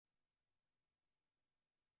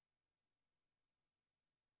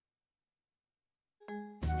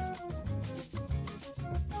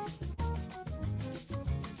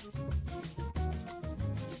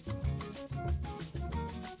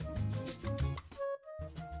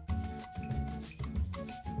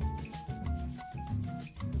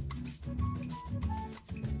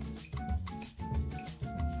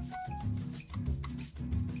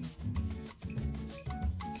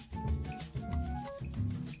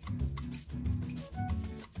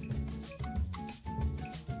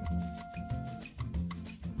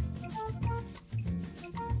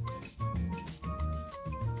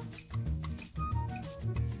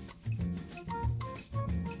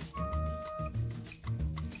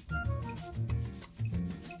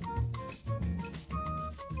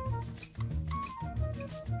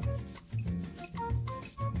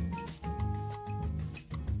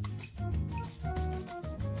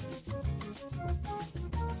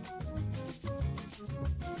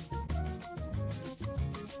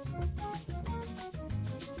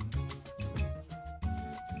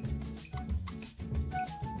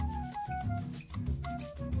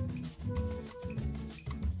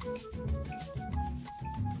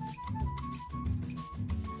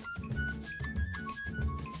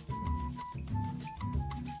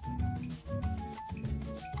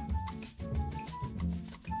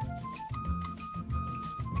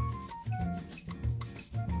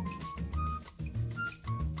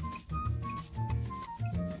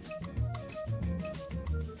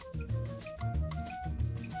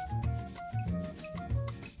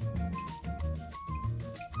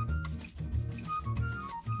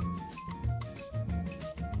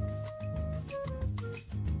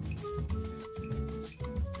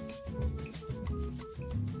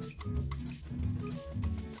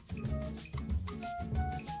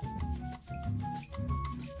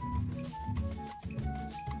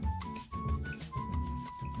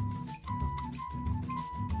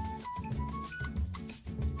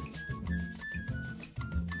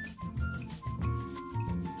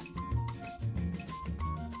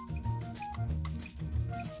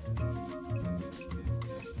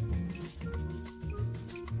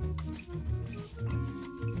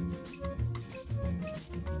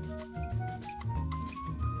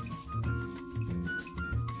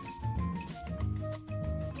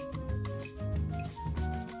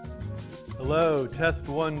Hello, test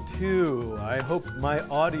 1, 2. I hope my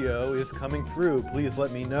audio is coming through. Please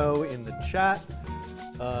let me know in the chat,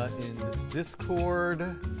 in Discord,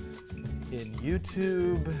 in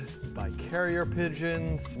YouTube, by carrier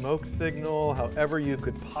pigeon, smoke signal, however you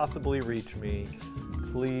could possibly reach me.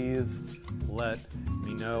 Please let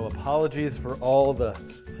me know. Apologies for all the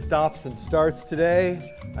stops and starts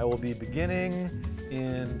today. I will be beginning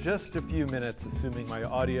in just a few minutes, assuming my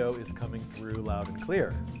audio is coming through loud and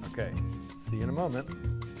clear. Okay, see you in a moment.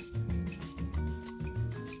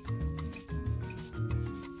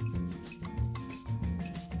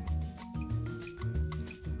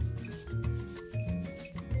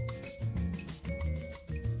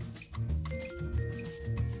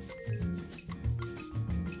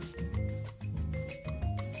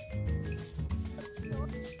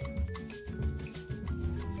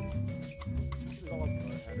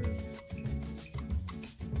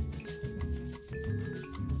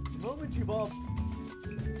 You've all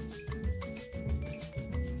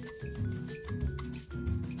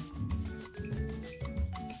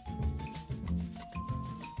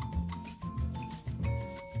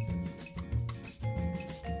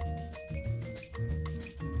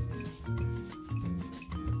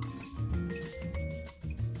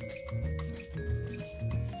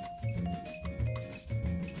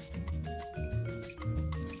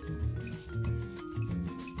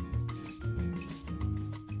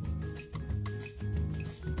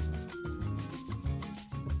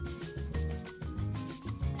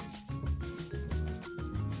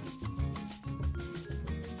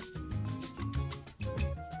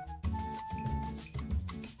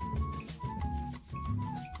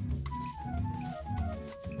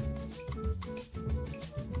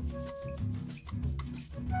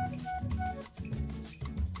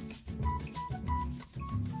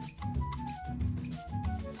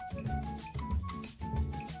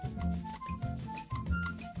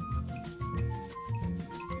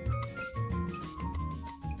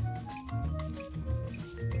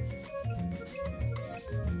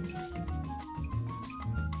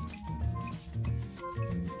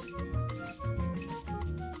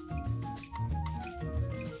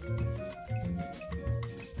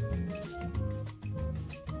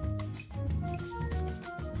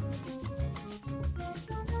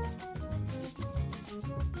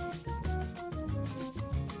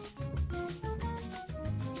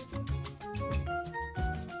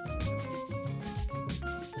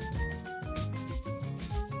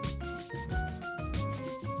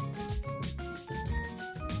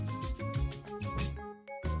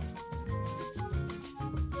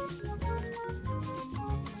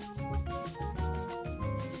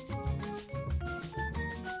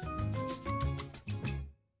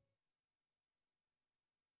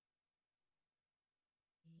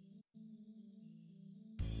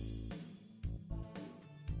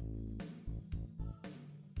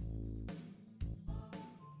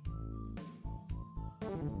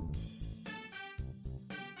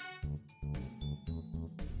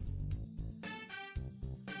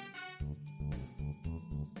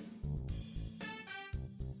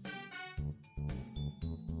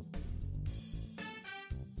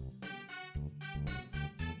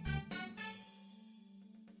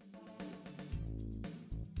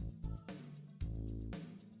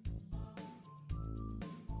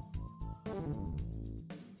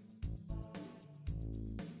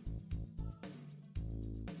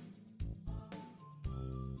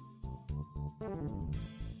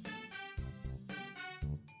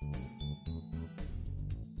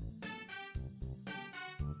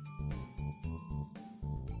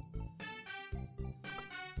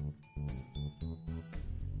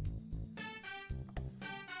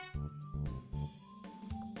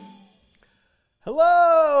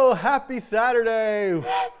Hello, happy Saturday.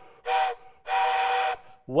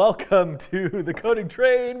 Welcome to the Coding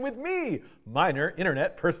Train with me, minor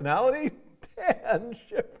internet personality, Dan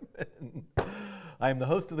Schiffman. I am the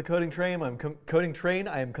host of the Coding Train. I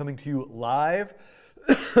am coming to you live.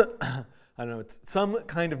 I don't know, it's some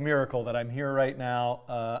kind of miracle that I'm here right now.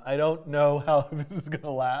 I don't know how this is going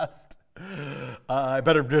to last. I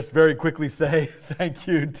better just very quickly say thank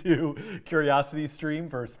you to CuriosityStream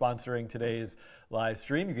for sponsoring today's live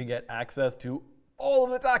stream. You can get access to all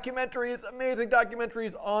of the documentaries, amazing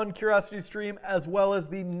documentaries on CuriosityStream, as well as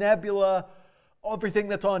the Nebula, everything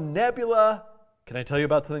that's on Nebula. Can I tell you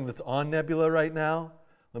about something that's on Nebula right now?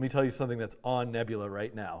 Let me tell you something that's on Nebula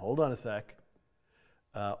right now. Hold on a sec.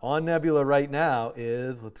 On Nebula right now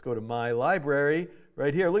is, let's go to my library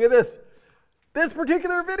right here. Look at this. This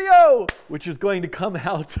particular video, which is going to come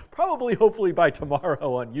out probably, hopefully by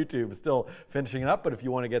tomorrow on YouTube. Still finishing it up, but if you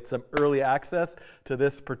want to get some early access to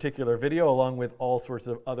this particular video, along with all sorts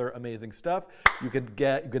of other amazing stuff, you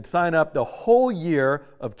could sign up the whole year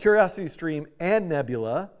of CuriosityStream and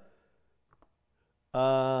Nebula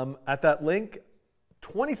at that link.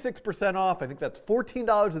 26% off. I think that's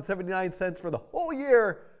 $14.79 for the whole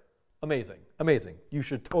year. Amazing, amazing. You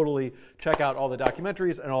should totally check out all the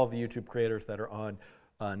documentaries and all of the YouTube creators that are on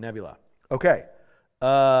Nebula. Okay.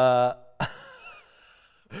 The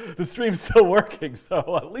stream's still working,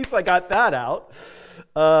 so at least I got that out.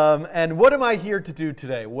 And what am I here to do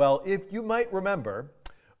today? Well, if you might remember,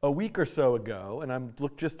 a week or so ago, and I'm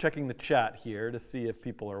just checking the chat here to see if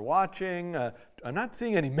people are watching. I'm not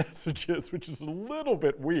seeing any messages, which is a little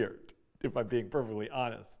bit weird, if I'm being perfectly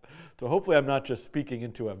honest. So hopefully I'm not just speaking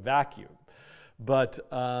into a vacuum. But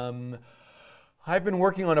I've been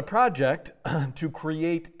working on a project to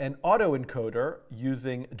create an autoencoder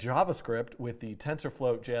using JavaScript with the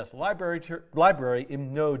TensorFlow.js library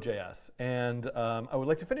in Node.js. And I would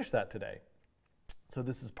like to finish that today. So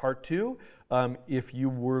this is part 2. If you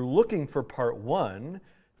were looking for part 1,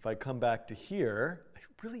 if I come back to here, I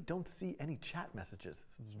really don't see any chat messages.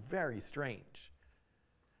 This is very strange.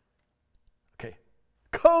 Okay.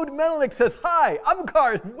 Code Menelik says, hi, I'm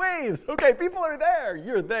Cars, Waves. Okay, people are there.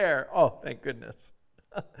 You're there. Oh, thank goodness.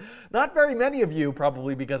 Not very many of you,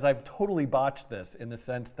 probably, because I've totally botched this in the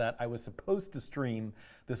sense that I was supposed to stream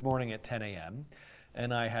this morning at 10 a.m.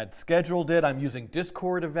 and I had scheduled it. I'm using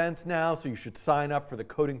Discord events now, so you should sign up for the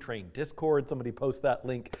Coding Train Discord. Somebody post that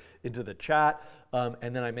link into the chat.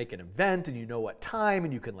 And then I make an event, and you know what time,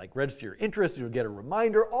 and you can like register your interest, you'll get a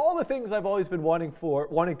reminder, all the things I've always been wanting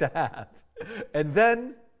to have. And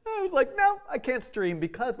then I was like, no, I can't stream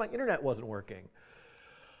because my internet wasn't working.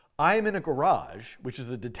 I am in a garage, which is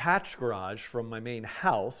a detached garage from my main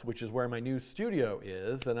house, which is where my new studio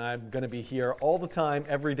is, and I'm going to be here all the time,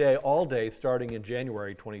 every day, all day, starting in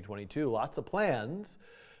January 2022. Lots of plans.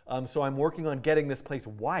 So I'm working on getting this place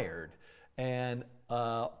wired and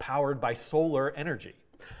powered by solar energy.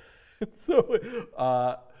 So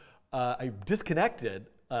I disconnected.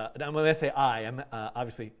 Now when I say I'm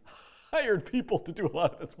obviously hired people to do a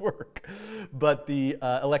lot of this work. But the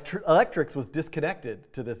electrics was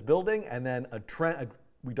disconnected to this building, and then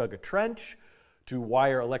we dug a trench to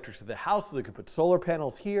wire electrics to the house so they could put solar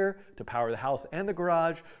panels here to power the house and the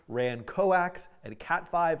garage, ran coax and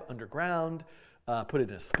Cat5 underground, put it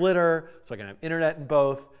in a splitter so I can have internet in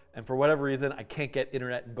both, and for whatever reason, I can't get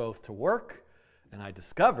internet in both to work, and I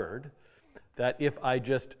discovered that if I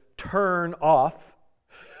just turn off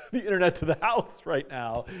the internet to the house right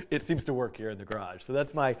now, it seems to work here in the garage. So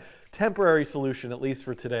that's my temporary solution, at least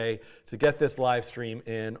for today, to get this live stream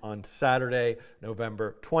in on Saturday,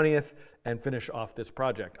 November 20th, and finish off this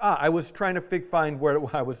project. I was trying to find where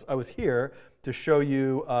I was here to show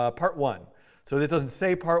you part 1. So this doesn't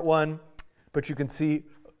say part 1, but you can see,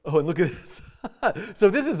 oh, and look at this. So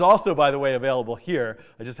this is also, by the way, available here.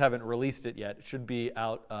 I just haven't released it yet. It should be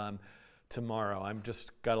out tomorrow. I'm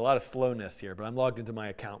just got a lot of slowness here, but I'm logged into my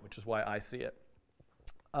account, which is why I see it.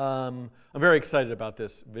 I'm very excited about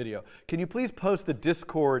this video. Can you please post the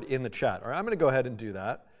Discord in the chat? All right, I'm going to go ahead and do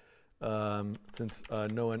that since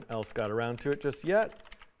no one else got around to it just yet.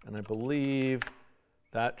 And I believe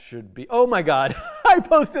that should be, oh my God, I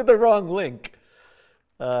posted the wrong link.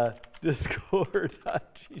 Discord.gg.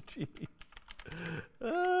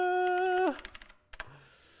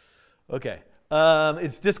 Okay.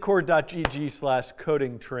 It's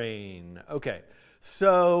discord.gg/codingtrain. Okay.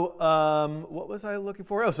 So what was I looking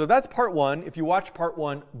for? Oh, so that's part one. If you watched part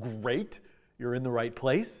one, great. You're in the right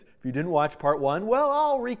place. If you didn't watch part one, well,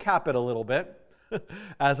 I'll recap it a little bit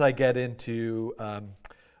as I get into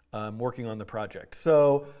working on the project.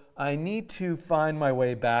 So I need to find my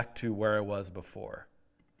way back to where I was before.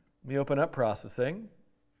 Let me open up processing,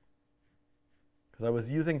 because I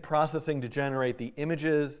was using processing to generate the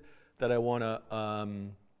images that I want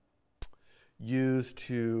to use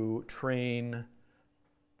to train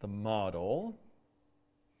the model.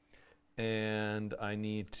 And I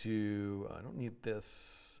need to, I don't need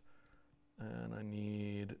this, and I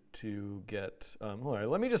need to get, all right,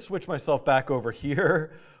 let me just switch myself back over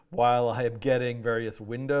here while I am getting various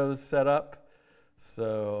windows set up.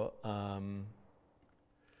 So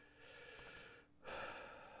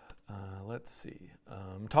let's see,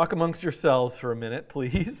 talk amongst yourselves for a minute,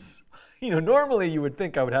 please. Normally you would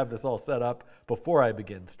think I would have this all set up before I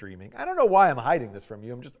begin streaming. I don't know why I'm hiding this from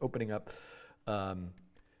you. I'm just opening up my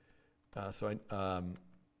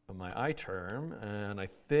iTerm, and I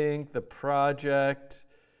think the project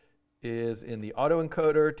is in the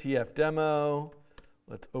Autoencoder TF demo.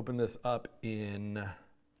 Let's open this up in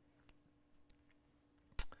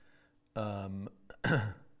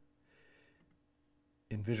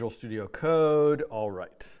in Visual Studio Code. All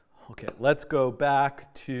right. Okay, let's go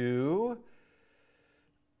back to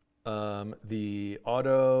the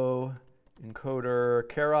Autoencoder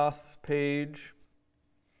Keras page,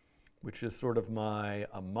 which is sort of my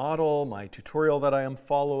model, my tutorial that I am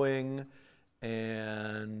following.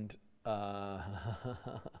 And hi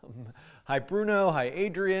Bruno, hi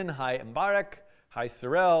Adrian, hi Mbarek, hi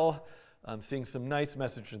Cyril. I'm seeing some nice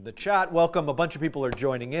messages in the chat. Welcome, a bunch of people are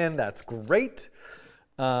joining in, that's great.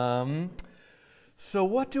 So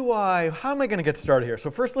how am I gonna get started here?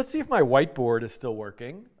 So first, let's see if my whiteboard is still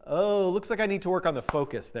working. Oh, looks like I need to work on the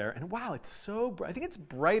focus there. And wow, it's so bright. I think it's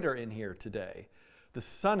brighter in here today. The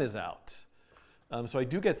sun is out. So I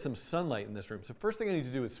do get some sunlight in this room. So first thing I need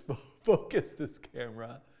to do is focus this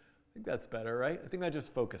camera. I think that's better, right? I think I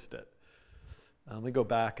just focused it. Let me go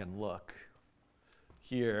back and look.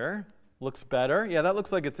 Here, looks better. Yeah, that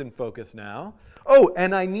looks like it's in focus now. Oh,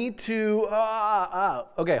 and I need to,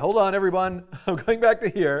 okay, hold on everyone. I'm going back to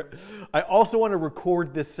here. I also want to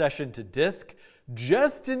record this session to disk,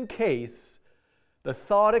 just in case. The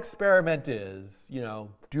thought experiment is,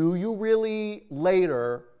 do you really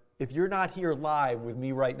later, if you're not here live with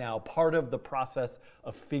me right now, part of the process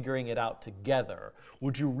of figuring it out together,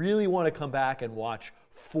 would you really want to come back and watch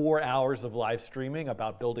 4 hours of live streaming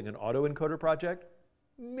about building an autoencoder project?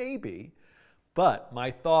 Maybe. But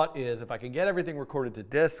my thought is, if I can get everything recorded to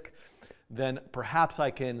disk, then perhaps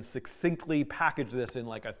I can succinctly package this in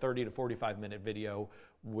like a 30 to 45 minute video,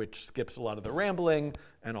 which skips a lot of the rambling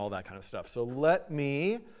and all that kind of stuff. So let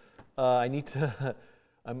me, I'm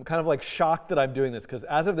kind of like shocked that I'm doing this, because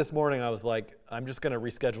as of this morning I was like, I'm just going to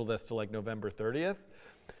reschedule this to like November 30th.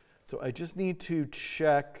 So I just need to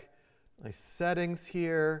check my settings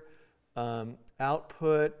here,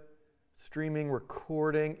 output, streaming,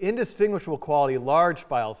 recording, indistinguishable quality, large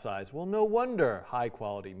file size. Well, no wonder high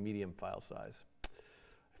quality, medium file size.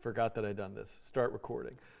 I forgot that I'd done this. Start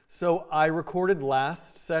recording. So I recorded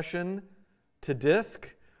last session to disk,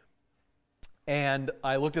 and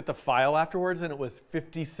I looked at the file afterwards, and it was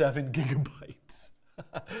 57 gigabytes.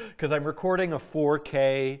 Because I'm recording a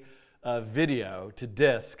 4K video to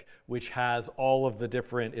disk, which has all of the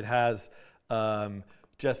different, it has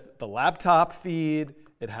just the laptop feed,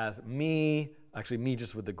 it has me, actually me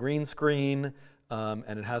just with the green screen,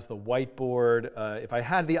 and it has the whiteboard. If I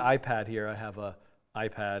had the iPad here, I have a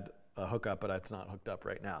iPad hookup, but it's not hooked up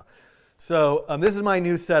right now. So this is my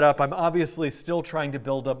new setup. I'm obviously still trying to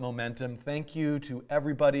build up momentum. Thank you to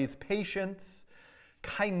everybody's patience,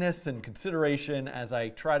 kindness, and consideration as I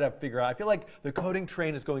try to figure out. I feel like the coding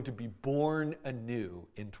train is going to be born anew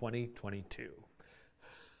in 2022.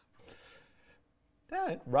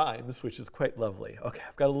 That rhymes, which is quite lovely. Okay,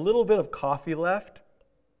 I've got a little bit of coffee left.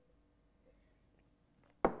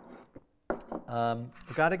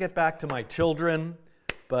 I've got to get back to my children,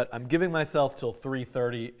 but I'm giving myself till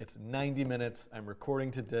 3:30. It's 90 minutes. I'm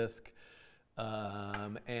recording to disk.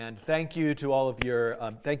 And thank you to all of your,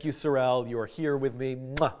 thank you, Sorel. You are here with me.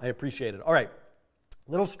 Mwah, I appreciate it. All right,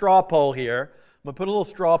 little straw poll here. I'm going to put a little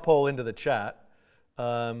straw poll into the chat.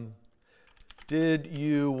 Did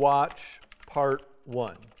you watch part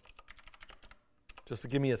 1? Just to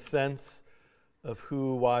give me a sense of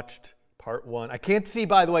who watched part 1. I can't see,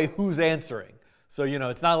 by the way, who's answering. So,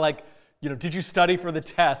 it's not like did you study for the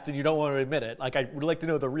test and you don't want to admit it? Like, I would like to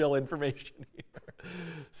know the real information here.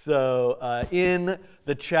 So in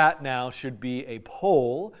the chat now should be a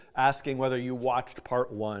poll asking whether you watched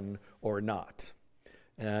part 1 or not.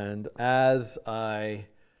 And as I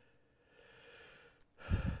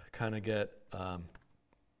kind of get,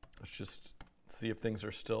 let's just see if things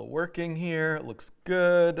are still working here. It looks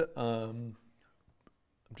good. I'm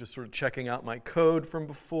just sort of checking out my code from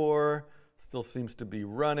before. Still seems to be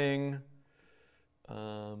running.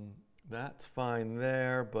 That's fine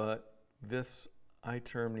there, but this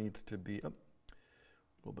iTerm needs to be a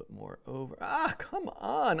little bit more over. Ah, come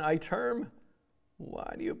on, iTerm.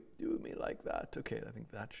 Why do you do me like that? Okay, I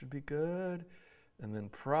think that should be good. And then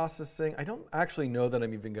processing. I don't actually know that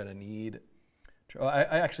I'm even going to need. I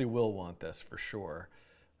actually will want this for sure.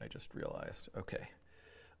 I just realized. Okay.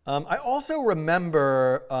 I also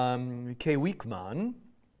remember K. Weekman.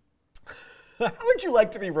 How would you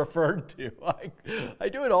like to be referred to? I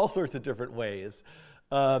do it all sorts of different ways.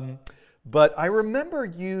 But I remember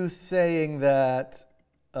you saying that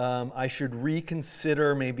I should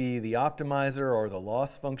reconsider maybe the optimizer or the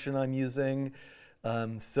loss function I'm using.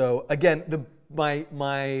 So again,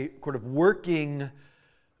 my sort of working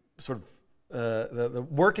the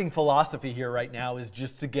working philosophy here right now is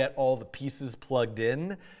just to get all the pieces plugged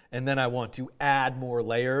in, and then I want to add more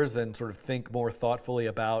layers and sort of think more thoughtfully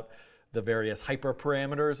about the various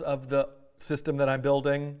hyperparameters of the system that I'm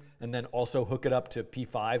building, and then also hook it up to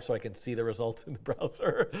P5 so I can see the results in the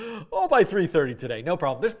browser. All by 3:30 today, no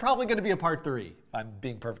problem. There's probably going to be a part 3, if I'm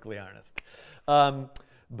being perfectly honest.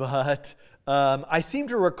 But I seem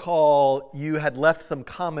to recall you had left some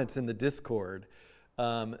comments in the Discord.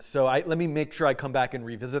 So let me make sure I come back and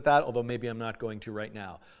revisit that, although maybe I'm not going to right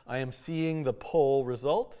now. I am seeing the poll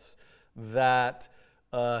results that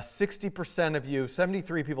 60% of you,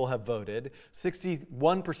 73 people have voted,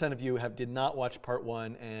 61% of you did not watch part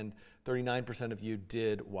 1, and 39% of you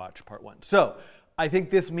did watch part 1. So I think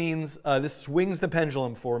this means, this swings the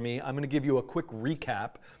pendulum for me. I'm going to give you a quick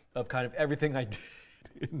recap of kind of everything I did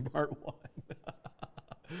in part 1.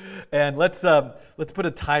 And let's put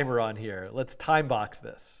a timer on here. Let's time box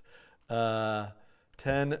this.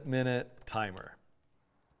 10-minute timer.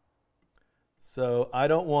 So I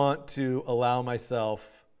don't want to allow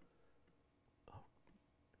myself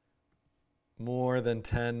more than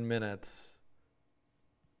 10 minutes.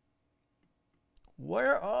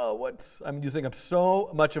 I'm using up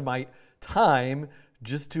so much of my time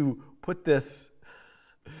just to put this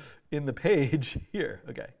in the page here.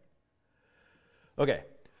 Okay.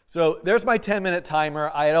 So there's my 10-minute timer.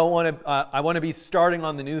 I want to be starting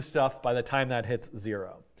on the new stuff by the time that hits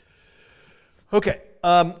 0. Okay.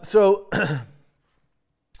 So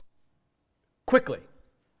quickly,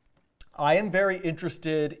 I am very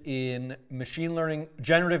interested in machine learning,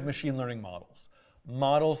 generative machine learning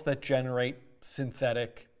models that generate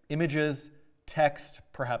synthetic images, text,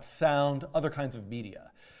 perhaps sound, other kinds of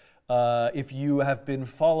media. If you have been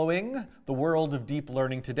following the world of deep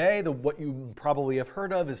learning today, what you probably have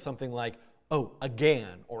heard of is something like, a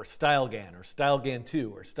GAN, or StyleGAN, or StyleGAN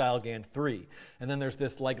 2, or StyleGAN 3. And then there's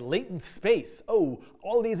this like latent space.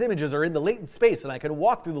 All these images are in the latent space, and I can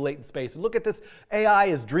walk through the latent space. And look at this, AI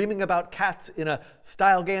is dreaming about cats in a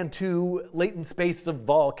StyleGAN 2 latent space of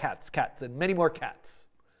all cats, and many more cats.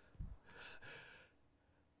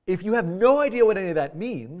 If you have no idea what any of that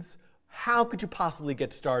means, how could you possibly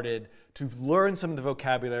get started to learn some of the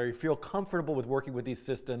vocabulary, feel comfortable with working with these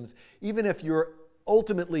systems, even if you're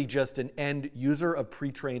ultimately just an end user of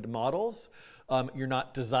pre-trained models? You're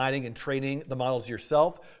not designing and training the models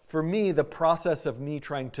yourself. For me, the process of me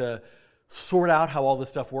trying to sort out how all this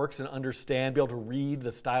stuff works and understand, be able to read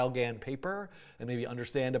the StyleGAN paper and maybe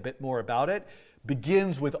understand a bit more about it,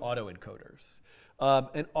 begins with autoencoders.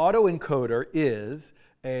 An autoencoder is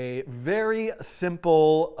a very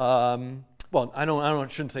simple, well, I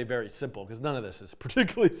shouldn't say very simple, because none of this is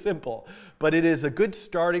particularly simple, but it is a good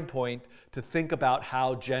starting point to think about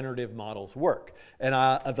how generative models work. And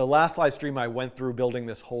at the last live stream, I went through building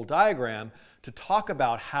this whole diagram to talk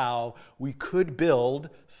about how we could build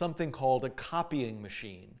something called a copying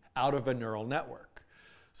machine out of a neural network.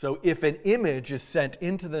 So if an image is sent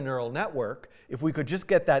into the neural network, if we could just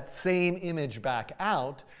get that same image back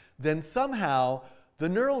out, then somehow the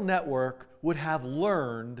neural network would have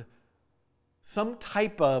learned some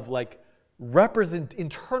type of like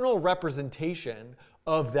internal representation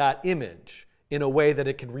of that image in a way that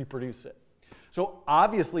it can reproduce it. So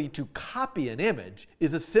obviously to copy an image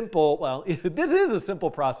is a simple, well, this is a simple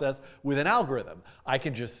process with an algorithm. I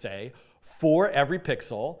can just say, for every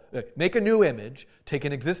pixel, make a new image, take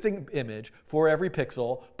an existing image, for every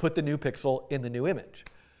pixel, put the new pixel in the new image.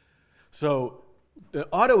 So the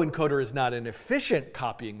autoencoder is not an efficient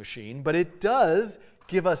copying machine, but it does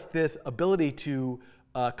give us this ability to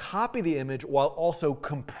copy the image while also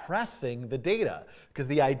compressing the data. Because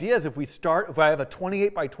the idea is if I have a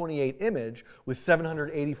 28 by 28 image with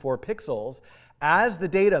 784 pixels, as the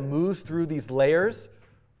data moves through these layers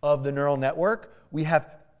of the neural network, we have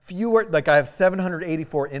fewer, like I have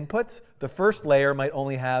 784 inputs. The first layer might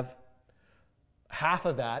only have half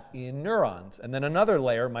of that in neurons, and then another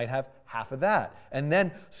layer might have half of that. And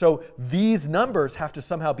then, so these numbers have to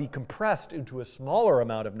somehow be compressed into a smaller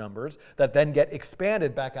amount of numbers that then get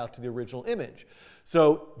expanded back out to the original image.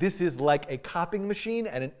 So this is like a copying machine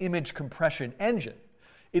and an image compression engine.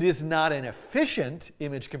 It is not an efficient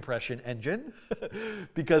image compression engine,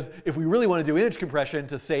 because if we really want to do image compression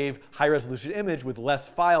to save high-resolution image with less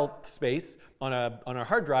file space on our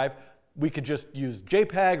hard drive, we could just use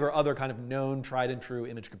JPEG or other kind of known, tried and true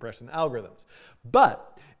image compression algorithms.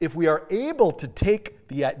 But if we are able to take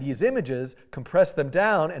these images, compress them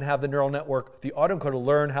down, and have the neural network, the autoencoder,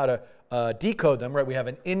 learn how to decode them, right? We have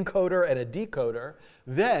an encoder and a decoder.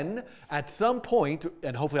 Then at some point,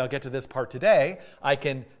 and hopefully I'll get to this part today, I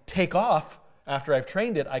can take off, after I've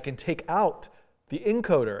trained it, I can take out the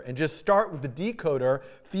encoder and just start with the decoder,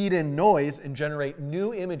 feed in noise, and generate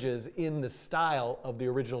new images in the style of the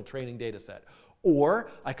original training data set.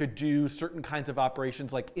 Or I could do certain kinds of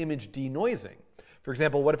operations like image denoising. For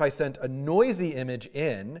example, what if I sent a noisy image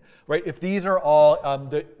in, right? If these are all,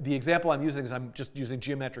 the example I'm using is I'm just using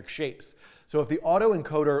geometric shapes. So if the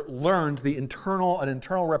autoencoder learns an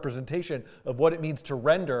internal representation of what it means to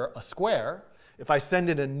render a square, if I send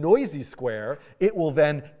in a noisy square, it will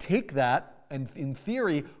then take that and in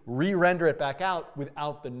theory, re-render it back out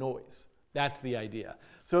without the noise. That's the idea.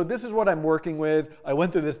 So this is what I'm working with. I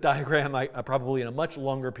went through this diagram probably in a much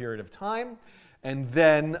longer period of time, and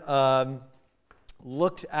then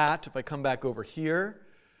looked at, if I come back over here,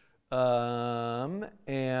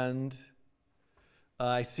 and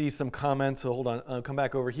I see some comments, so hold on, I'll come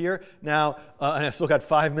back over here. Now, and I've still got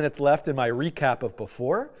 5 minutes left in my recap of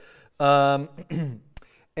before. And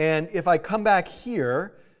if I come back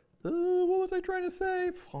here, what was I trying to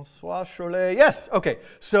say? François Chollet. Yes, okay.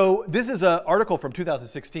 So this is an article from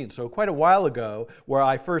 2016, so quite a while ago, where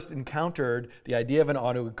I first encountered the idea of an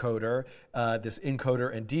autoencoder, this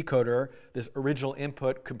encoder and decoder, this original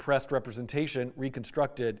input, compressed representation,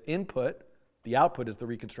 reconstructed input. The output is the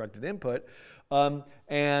reconstructed input.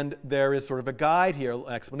 And there is sort of a guide here,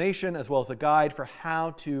 explanation, as well as a guide for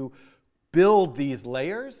how to build these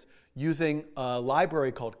layers using a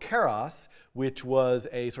library called Keras, which was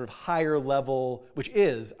a sort of higher level, which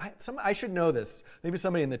is, I should know this. Maybe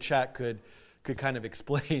somebody in the chat could kind of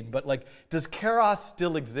explain, but like, does Keras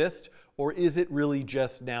still exist, or is it really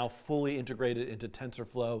just now fully integrated into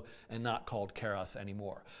TensorFlow and not called Keras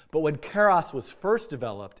anymore? But when Keras was first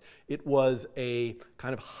developed, it was a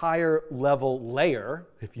kind of higher level layer,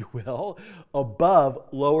 if you will, above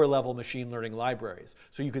lower level machine learning libraries.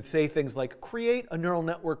 So you could say things like, create a neural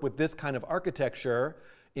network with this kind of architecture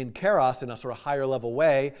in Keras in a sort of higher level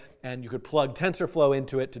way, and you could plug TensorFlow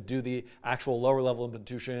into it to do the actual lower level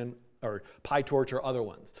implementation, or PyTorch or other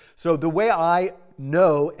ones. So the way I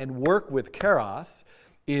know and work with Keras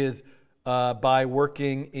is by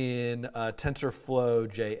working in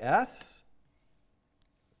TensorFlow.js,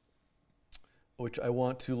 which I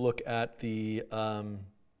want to look at the, I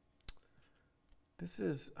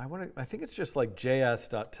think it's just like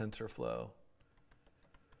js.tensorflow.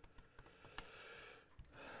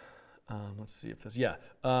 Let's see if this, yeah,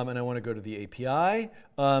 and I want to go to the API.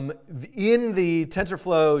 In the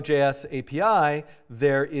TensorFlow.js API,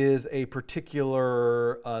 there is a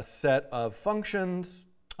particular set of functions,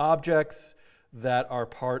 objects, that are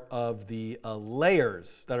part of the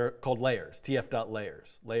layers, that are called layers,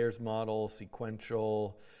 tf.layers. Layers, model,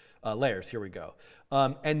 sequential, layers, here we go.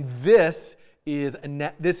 And this is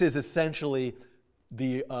essentially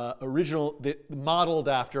the modeled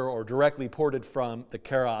after or directly ported from the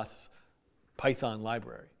Keras Python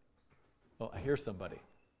library. Oh, I hear somebody.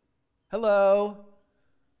 Hello.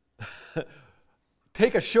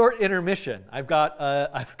 Take a short intermission. I've got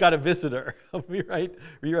a visitor. I'll be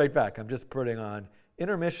right back. I'm just putting on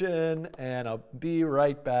intermission, and I'll be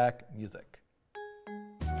right back. Music.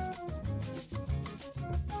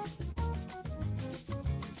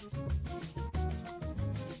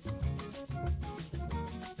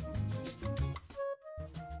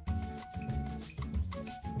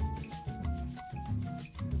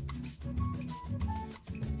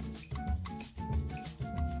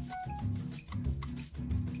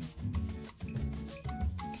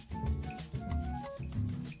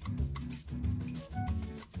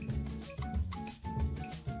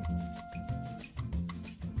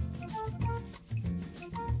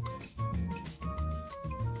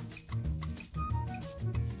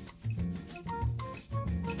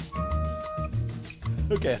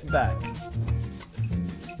 Okay, I'm back.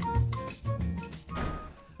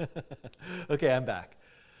 Okay, I'm back.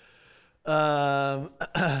 I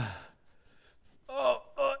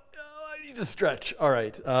need to stretch. All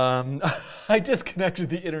right. I disconnected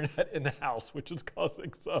the internet in the house, which is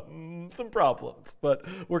causing some problems. But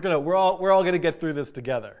we're all gonna get through this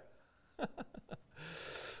together.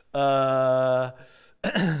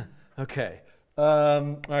 Okay.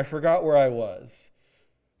 I forgot where I was.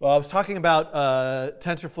 Well, I was talking about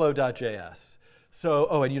TensorFlow.js. So,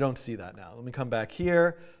 oh, and you don't see that now. Let me come back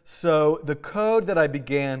here. So the code that I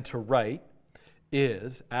began to write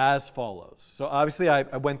is as follows. So obviously I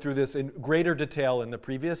went through this in greater detail in the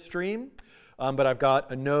previous stream, but I've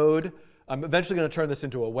got a node. I'm eventually going to turn this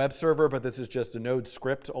into a web server, but this is just a node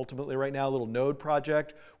script ultimately right now, a little node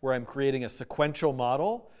project where I'm creating a sequential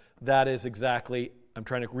model that is exactly, I'm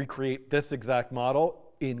trying to recreate this exact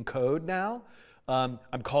model in code now. I'm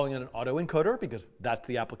calling it an autoencoder because that's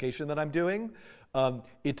the application that I'm doing.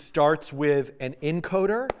 It starts with an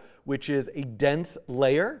encoder, which is a dense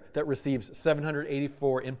layer that receives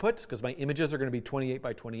 784 inputs because my images are going to be 28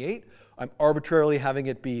 by 28. I'm arbitrarily having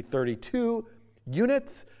it be 32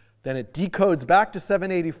 units. Then it decodes back to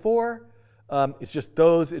 784. It's just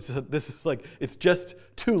those. It's just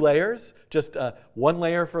two layers, just one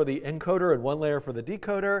layer for the encoder and one layer for the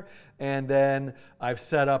decoder. And then I've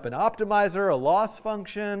set up an optimizer, a loss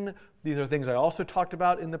function. These are things I also talked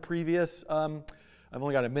about in the previous. I've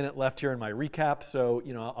only got a minute left here in my recap, so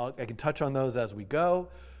I can touch on those as we go.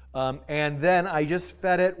 And then I just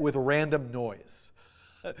fed it with random noise.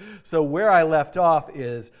 So where I left off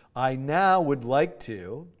is I now would like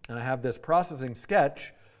to, and I have this processing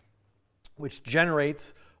sketch, which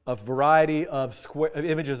generates a variety of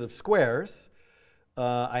images of squares.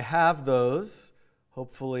 I have those,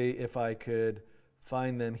 hopefully if I could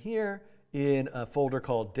find them here, in a folder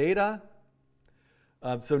called data.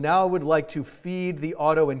 So now I would like to feed the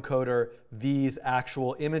autoencoder these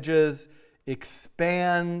actual images,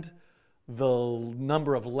 expand the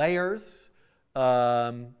number of layers,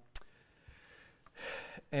 and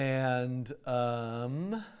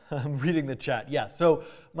I'm reading the chat. Yeah, so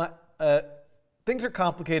things are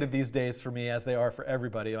complicated these days for me as they are for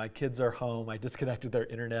everybody. My kids are home. I disconnected their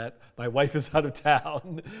internet. My wife is out of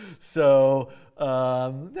town. So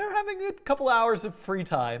they're having a couple hours of free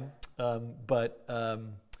time. And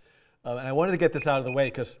I wanted to get this out of the way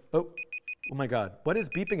because, oh my God, what is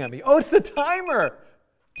beeping at me? Oh, it's the timer.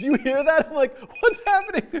 Do you hear that? I'm like, what's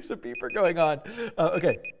happening? There's a beeper going on.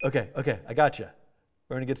 Okay, I got you.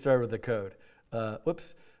 We're going to get started with the code.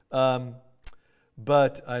 Whoops.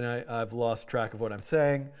 But I've lost track of what I'm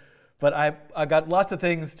saying. But I've got lots of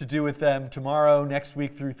things to do with them tomorrow, next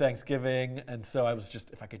week through Thanksgiving. And so I was just,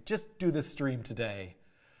 if I could just do this stream today,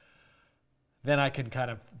 then I can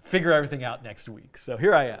kind of figure everything out next week. So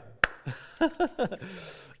here I am.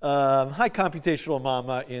 Hi, Computational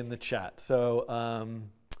Mama in the chat. So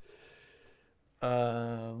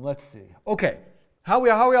let's see. Okay, how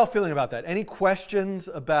are we all feeling about that? Any questions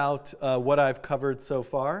about what I've covered so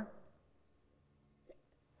far?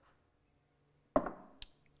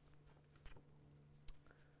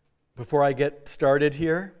 Before I get started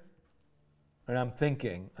here, and I'm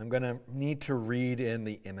thinking, I'm going to need to read in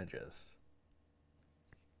the images.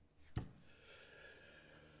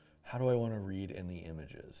 How do I want to read in the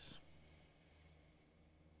images?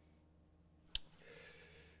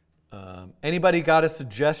 Anybody got a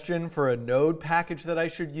suggestion for a node package that I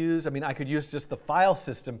should use? I mean, I could use just the file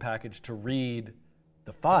system package to read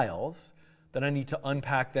the files. Then I need to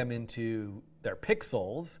unpack them into their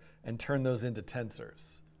pixels and turn those into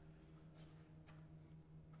tensors.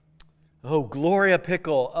 Oh, Gloria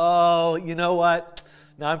Pickle. Oh, you know what?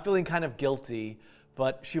 Now I'm feeling kind of guilty,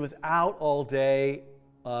 but she was out all day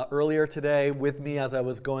earlier today with me as I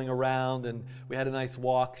was going around, and we had a nice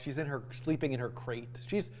walk. She's sleeping in her crate.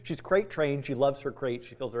 She's crate trained. She loves her crate.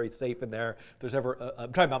 She feels very safe in there. If there's ever,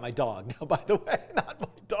 I'm talking about my dog now, by the way, not my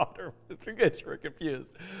daughter, in case you were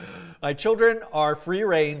confused. My children are free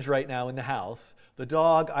range right now in the house. The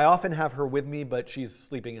dog, I often have her with me, but she's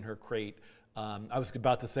sleeping in her crate. I was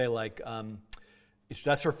about to say, like,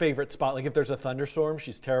 that's her favorite spot. Like if there's a thunderstorm,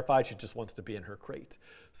 she's terrified. She just wants to be in her crate.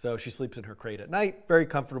 So she sleeps in her crate at night, very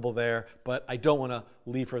comfortable there, but I don't want to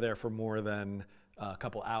leave her there for more than a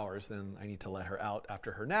couple hours. Then I need to let her out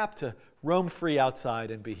after her nap to roam free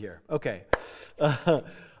outside and be here. Okay. I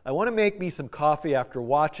want to make me some coffee after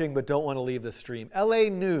watching, but don't want to leave the stream. LA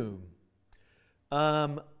Noob.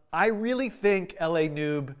 I really think LA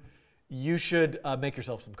Noob, you should make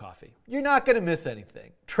yourself some coffee. You're not going to miss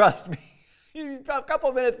anything. Trust me. You have a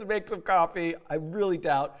couple minutes to make some coffee. I really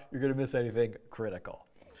doubt you're going to miss anything critical.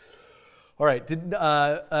 All right,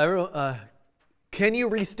 can you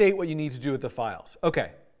restate what you need to do with the files?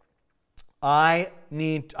 Okay, I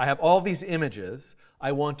have all these images.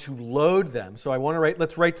 I want to load them. So I want to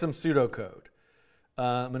let's write some pseudocode.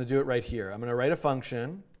 I'm going to do it right here. I'm going to write a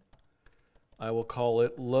function. I will call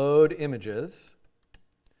it load images.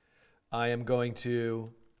 I am going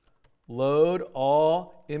to load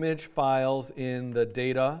all image files in the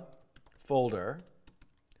data folder,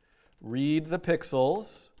 read the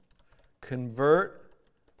pixels, convert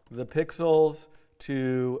the pixels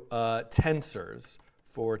to tensors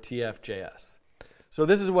for TF.js. So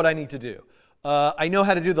this is what I need to do. I know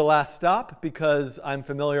how to do the last stop because I'm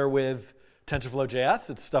familiar with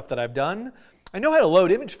TensorFlow.js. It's stuff that I've done. I know how to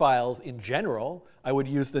load image files in general. I would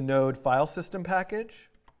use the node file system package.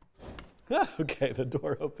 Okay, the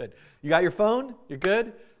door opened. You got your phone? You're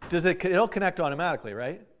good? It'll connect automatically,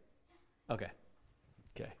 right? Okay.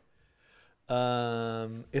 Okay.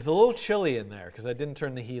 It's a little chilly in there because I didn't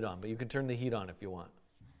turn the heat on, but you can turn the heat on if you want.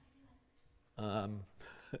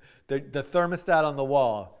 The thermostat on the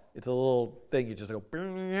wall, it's a little thing. You just go.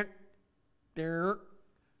 You're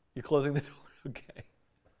closing the door. Okay.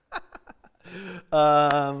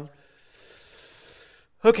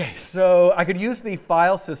 Okay, so I could use the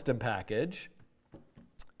file system package.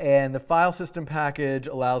 And the file system package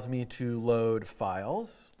allows me to load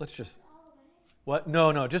files. Let's just, what?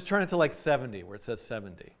 No, just turn it to like 70, where it says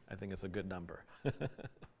 70. I think it's a good number.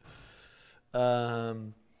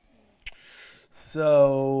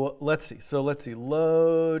 So let's see.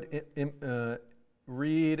 Load,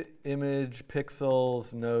 read image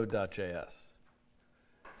pixels node.js.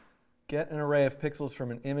 Get an array of pixels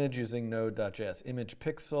from an image using node.js. Image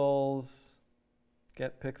pixels,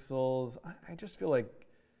 get pixels. I just feel like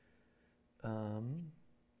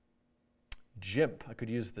GIMP. I could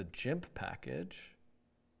use the GIMP package.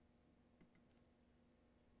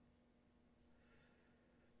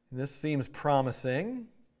 This seems promising.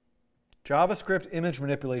 JavaScript image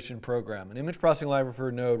manipulation program. An image processing library for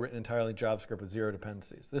a node written entirely in JavaScript with 0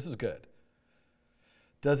 dependencies. This is good.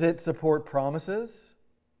 Does it support promises?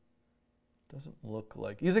 Doesn't look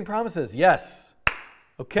like. Using promises, yes.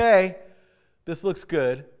 Okay, this looks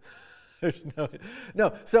good. There's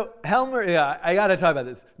no. So Helmer, yeah, I got to talk about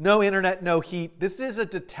this. No internet, no heat. This is a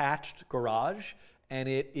detached garage, and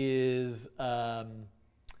it is. I'm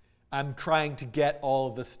trying to get all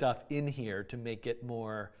of the stuff in here to make it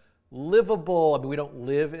more livable. I mean, we don't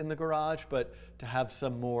live in the garage, but to have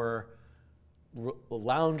some more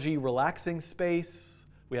loungy, relaxing space.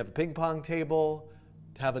 We have a ping pong table.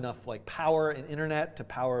 To have enough like power and internet to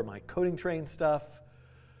power my coding train stuff.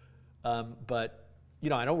 But you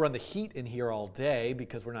know, I don't run the heat in here all day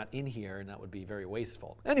because we're not in here, and that would be very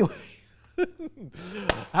wasteful. Anyway,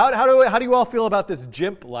 how do you all feel about this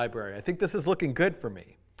GIMP library? I think this is looking good for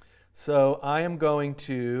me. So I am going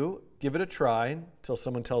to give it a try until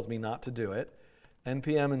someone tells me not to do it.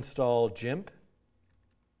 npm install GIMP.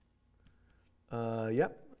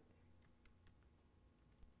 Yep.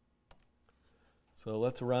 So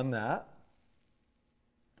let's run that.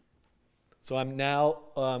 So I'm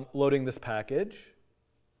now loading this package.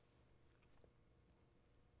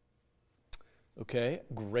 Okay,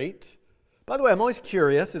 great. By the way, I'm always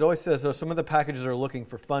curious. It always says some of the packages are looking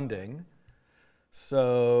for funding.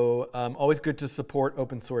 So always good to support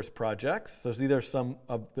open source projects. So these are some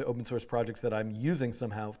of the open source projects that I'm using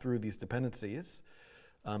somehow through these dependencies.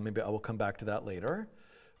 Maybe I will come back to that later.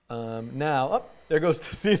 Now, there goes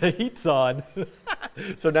to see the heat's on.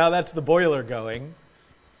 So now that's the boiler going.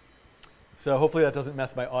 So hopefully that doesn't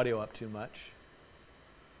mess my audio up too much.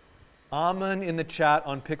 Aman in the chat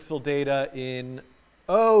on pixel data in,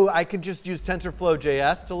 oh, I can just use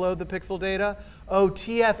TensorFlow.js to load the pixel data. Oh,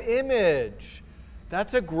 TF image.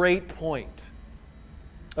 That's a great point.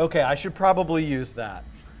 Okay, I should probably use that.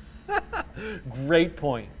 Great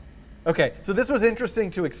point. Okay, so this was interesting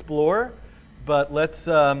to explore, but let's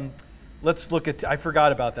look at, I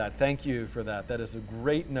forgot about that. Thank you for that. That is a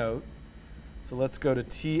great note. So let's go to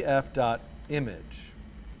tf.image.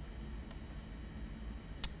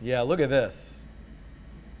 Yeah, look at this.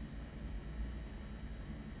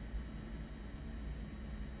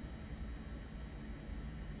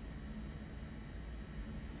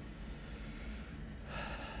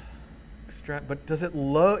 But does it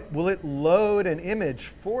load? Will it load an image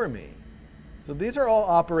for me? So these are all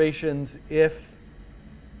operations if.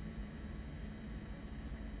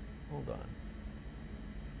 Hold on.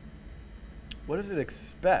 What does it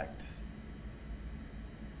expect?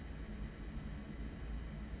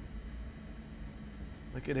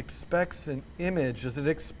 Like it expects an image. Does it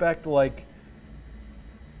expect like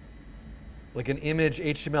an image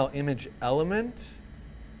HTML image element?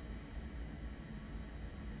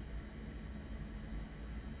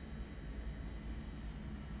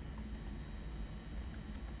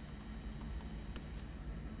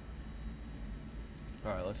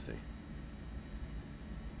 All right, let's see.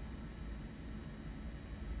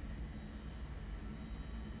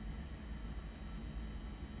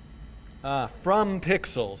 From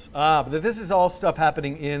pixels. But this is all stuff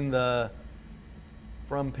happening in the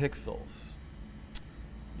from pixels.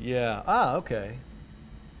 Yeah. Okay.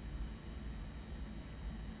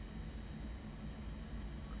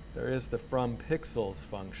 There is the from pixels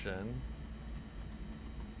function.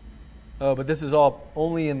 Oh, but this is all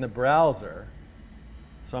only in the browser.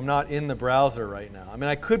 So I'm not in the browser right now. I mean,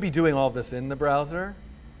 I could be doing all this in the browser.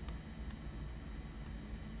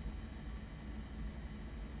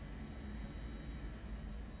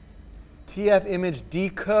 TF image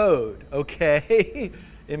decode. Okay.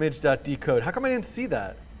 Image.decode. How come I didn't see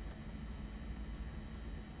that?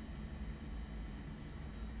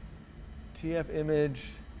 TF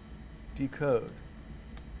image decode.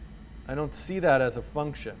 I don't see that as a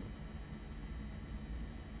function.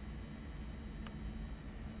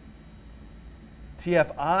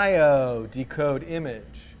 TF-IO decode image.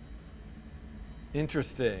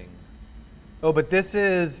 Interesting. Oh, but this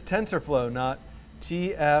is TensorFlow, not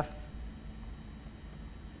TF.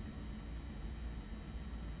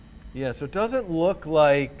 Yeah, so it doesn't look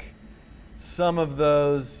like some of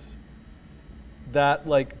those, that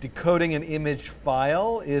like decoding an image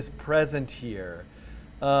file is present here.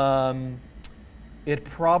 It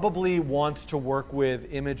probably wants to work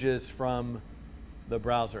with images from the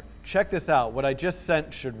browser. Check this out. What I just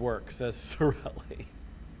sent should work, says Sorelli.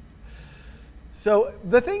 So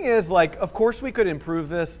the thing is, like, of course we could improve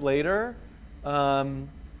this later.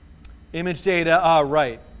 Image data,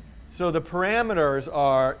 right. So the parameters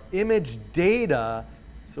are image data,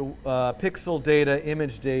 so pixel data,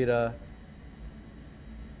 image data.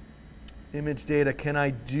 Image data, can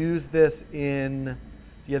I do this in,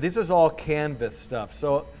 yeah, this is all canvas stuff.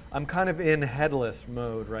 So I'm kind of in headless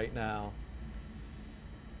mode right now.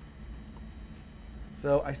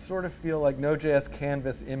 So I sort of feel like Node.js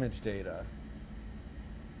canvas image data.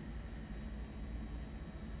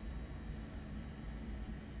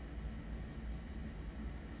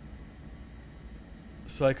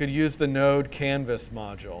 So I could use the Node canvas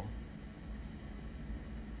module.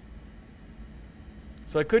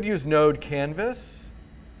 So I could use Node canvas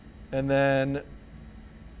and then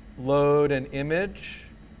load an image.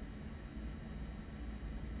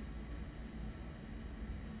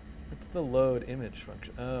 What's the load image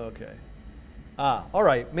function? Oh, okay. All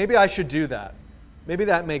right. Maybe I should do that. Maybe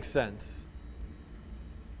that makes sense.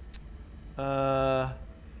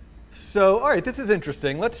 So, all right, this is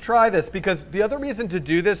interesting. Let's try this, because the other reason to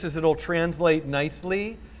do this is it'll translate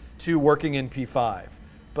nicely to working in P5.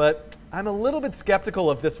 But I'm a little bit skeptical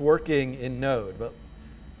of this working in Node, but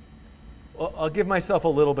I'll give myself a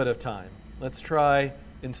little bit of time. Let's try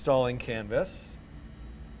installing Canvas.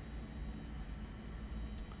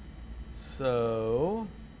 So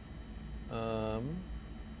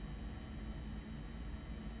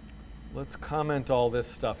let's comment all this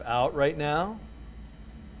stuff out right now.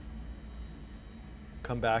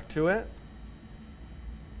 Come back to it.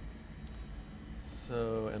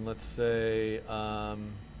 So, and let's say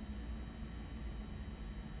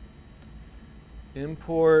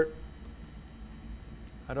import.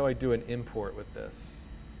 How do I do an import with this?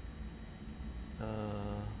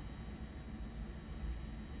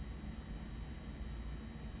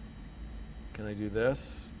 Can I do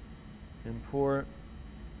this? Import.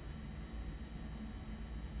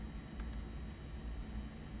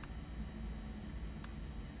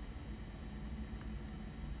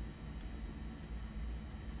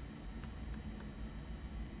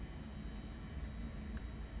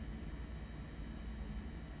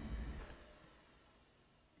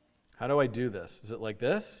 How do I do this? Is it like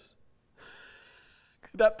this?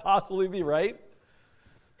 Could that possibly be right?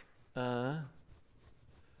 All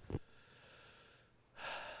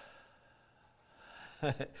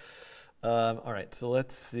right, so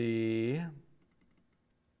let's see.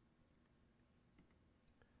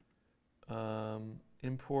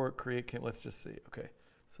 Import, create, let's just see. Okay,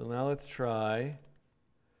 so now let's try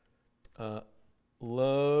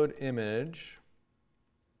load image.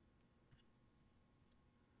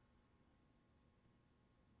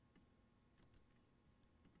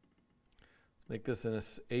 Make this an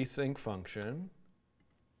async function.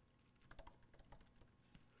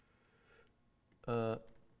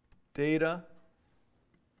 Data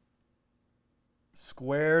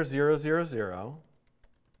square 0, 0, 0.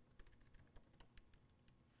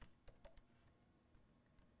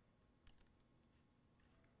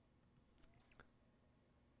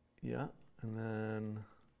 Yeah, and then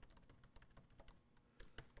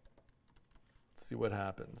let's see what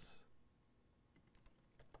happens.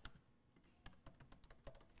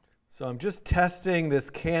 So I'm just testing this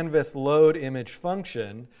canvas load image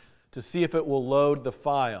function to see if it will load the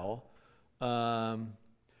file.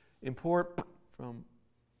 Import from,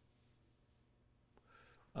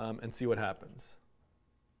 and see what happens.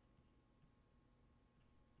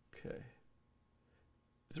 Okay.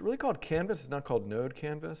 Is it really called canvas? It's not called node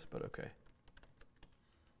canvas, but okay.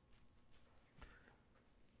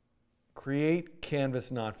 Create canvas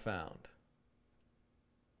not found.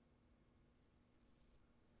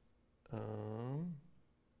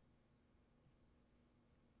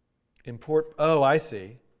 Import, oh, I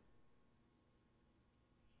see.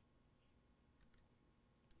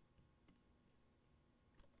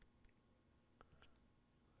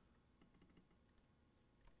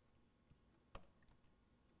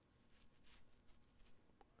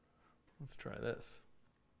 Let's try this.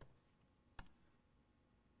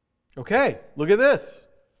 Okay, look at this.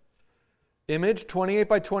 Image 28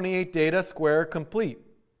 by 28 data square complete.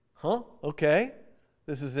 Huh? Okay,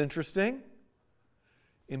 this is interesting.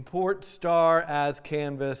 Import star as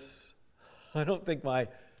canvas. I don't think my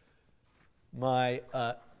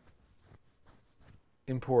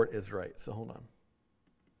import is right, so hold on.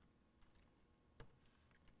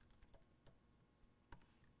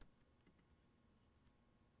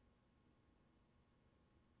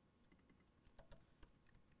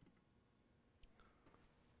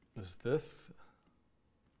 Is this?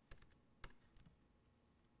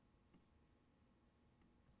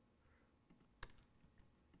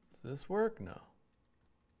 Does this work? No.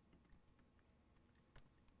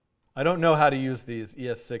 I don't know how to use these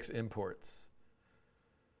ES6 imports.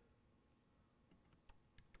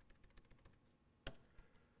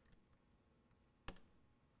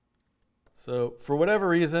 So for whatever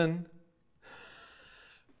reason,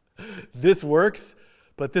 this works,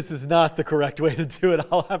 but this is not the correct way to do it.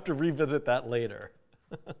 I'll have to revisit that later.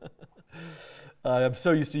 I'm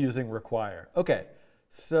so used to using require. Okay,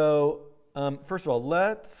 so first of all,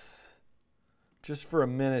 let's, just for a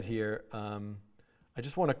minute here, I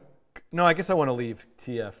just want to, no, I guess I want to leave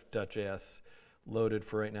tf.js loaded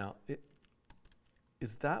for right now.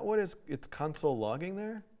 Is that what it's console logging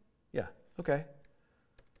there? Yeah, okay.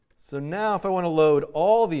 So now if I want to load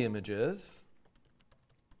all the images,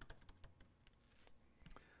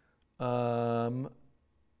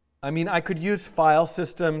 I mean, I could use file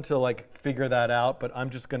system to like figure that out, but I'm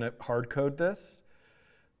just going to hard code this.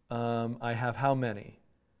 I have how many?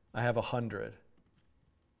 I have 100.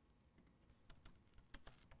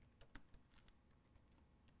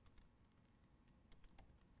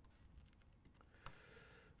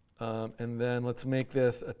 And then let's make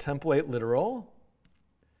this a template literal.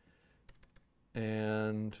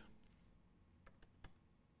 And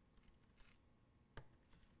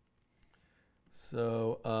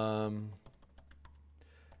so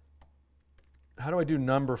how do I do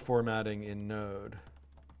number formatting in Node?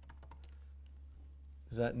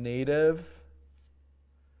 Is that native?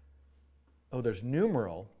 Oh, there's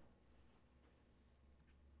numeral.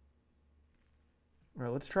 All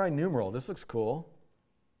right, let's try numeral. This looks cool.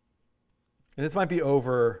 And this might be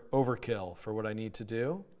overkill for what I need to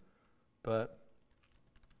do, but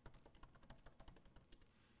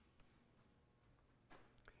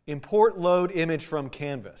import load image from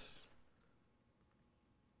canvas.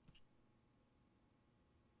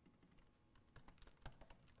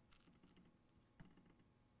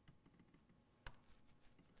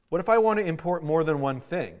 What if I want to import more than one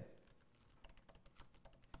thing?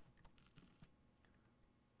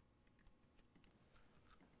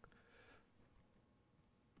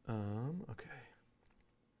 Okay.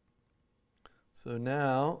 So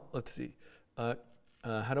now, let's see. How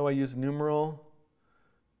do I use numeral?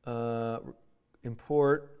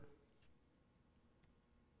 Import.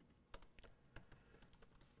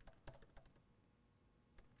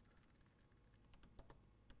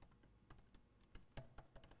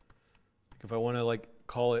 If I want to like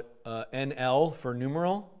call it NL for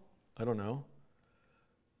numeral, I don't know.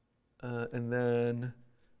 And then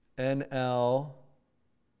NL.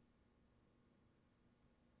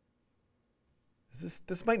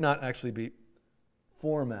 This might not actually be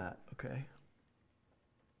format, okay.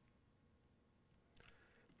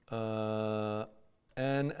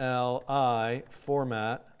 NLI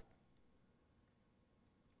format.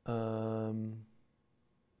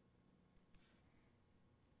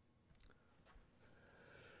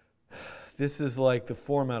 This is like the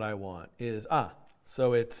format I want is,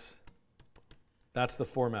 so that's the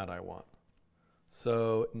format I want.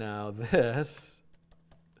 So now this,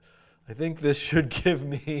 I think this should give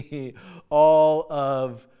me all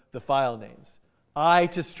of the file names. I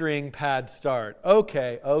to string pad start.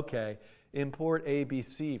 Okay, okay. Import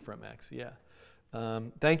ABC from X, yeah.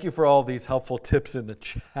 Thank you for all these helpful tips in the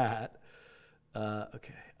chat.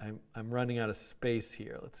 Okay, I'm running out of space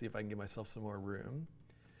here. Let's see if I can give myself some more room.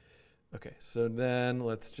 Okay, so then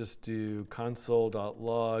let's just do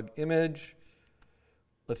console.log image.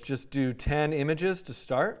 Let's just do 10 images to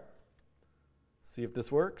start. See if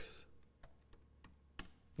this works.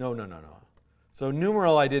 No. So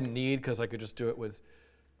numeral I didn't need because I could just do it with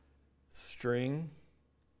string.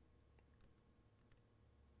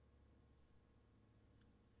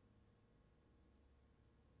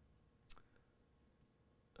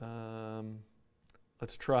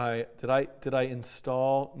 Let's try, did I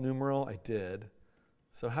install numeral? I did.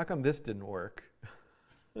 So how come this didn't work?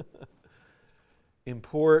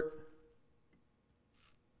 Import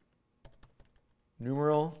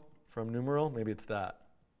numeral from numeral, maybe it's that.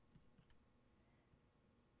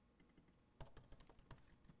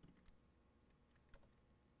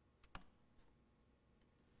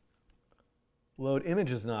 Load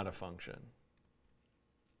image is not a function.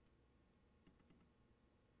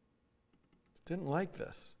 Didn't like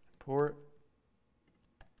this. Import.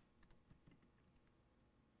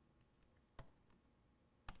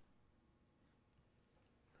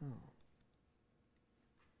 Oh.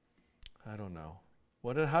 I don't know.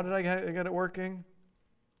 How did I get it working?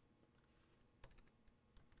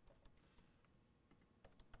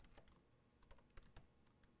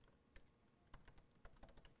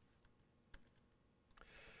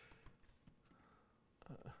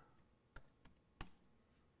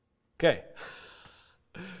 Okay.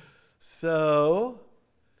 So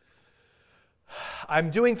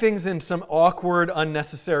I'm doing things in some awkward,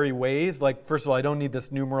 unnecessary ways. Like, first of all, I don't need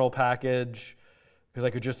this numeral package because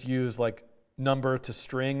I could just use like number to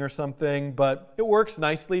string or something, but it works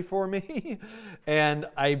nicely for me. And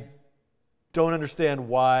I don't understand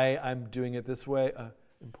why I'm doing it this way.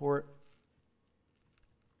 Import,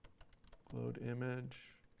 load image.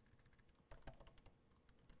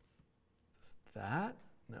 Is that?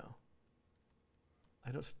 No.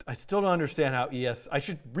 I still don't understand how I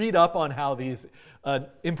should read up on how these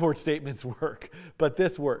import statements work, but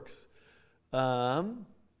this works. Yeah,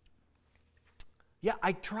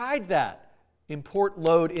 I tried that. Import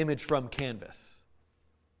load image from canvas.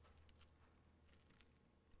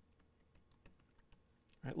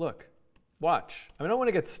 All right, look, watch. I don't want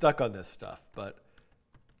to get stuck on this stuff, but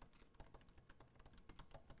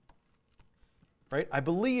right, I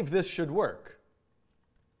believe this should work.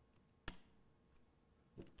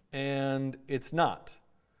 And it's not.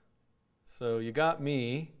 So you got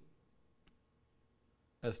me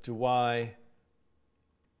as to why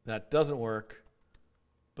that doesn't work,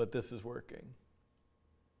 but this is working.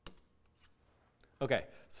 Okay,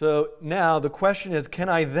 so now the question is, can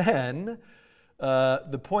I then,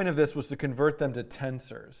 the point of this was to convert them to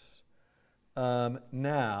tensors.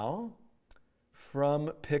 Now,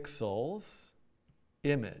 from pixels,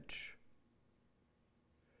 image.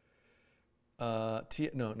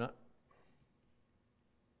 No, not.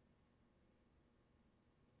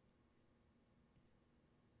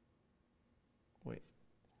 Wait.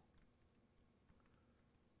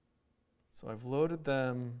 So I've loaded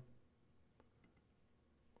them.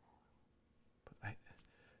 But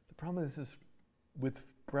the problem is with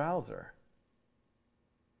browser.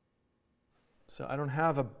 So I don't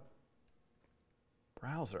have a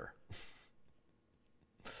browser.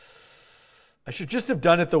 I should just have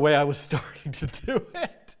done it the way I was starting to do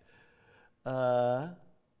it.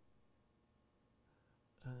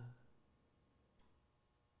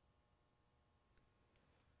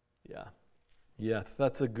 Yeah. Yes,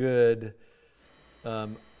 that's a good.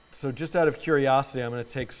 So just out of curiosity, I'm going to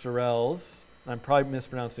take Sorel's. I'm probably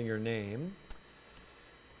mispronouncing your name.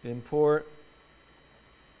 Import.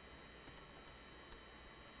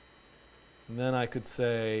 And then I could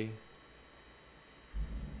say,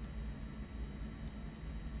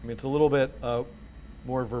 I mean, it's a little bit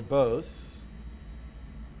more verbose.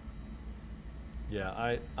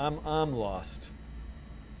 Yeah, I'm lost.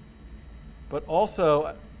 But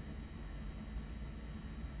also,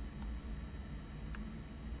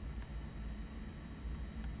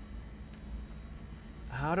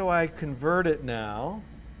 how do I convert it now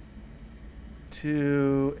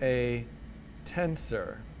to a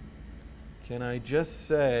tensor? Can I just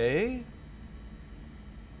say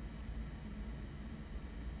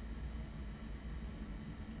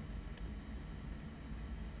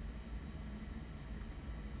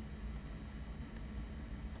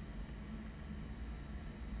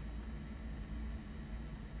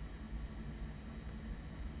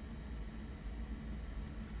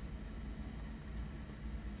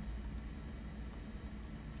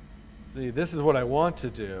see, this is what I want to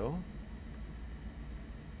do.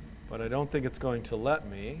 but I don't think it's going to let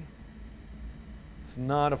me. It's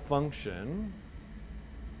not a function.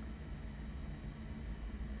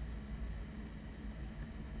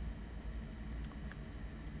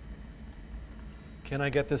 Can I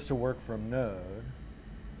get this to work from Node?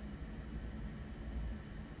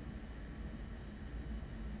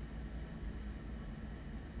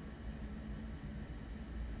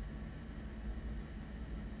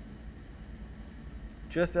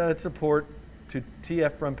 Just added support to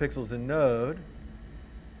TF from pixels in Node.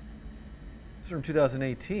 This is from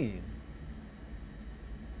 2018.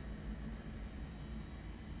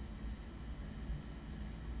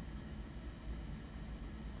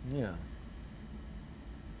 Yeah.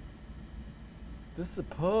 This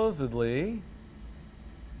supposedly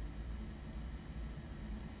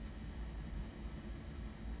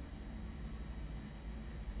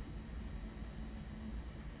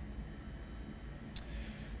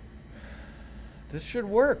this should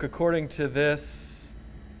work according to this.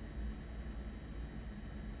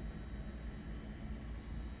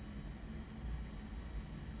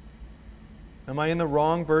 Am I in the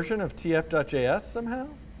wrong version of tf.js somehow?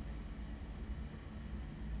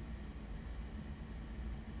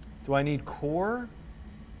 Do I need core?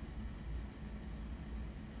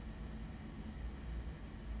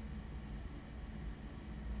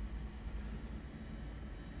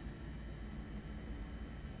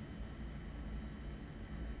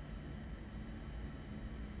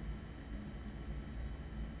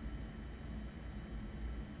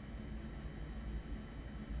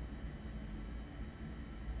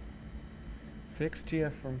 Fix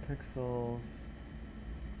TF from pixels.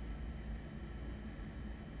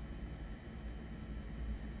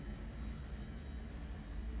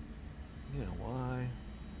 Yeah, why?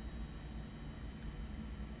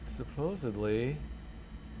 Supposedly.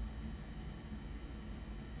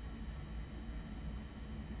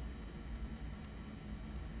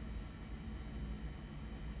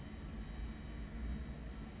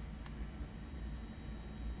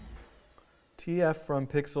 TF from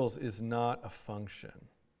pixels is not a function.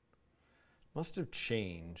 Must have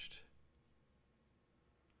changed.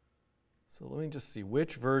 So let me just see,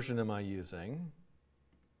 which version am I using?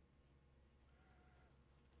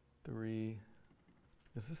 3.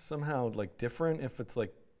 Is this somehow like different if it's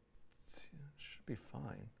like, it should be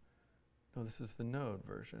fine. No, this is the Node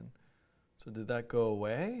version. So did that go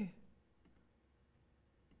away?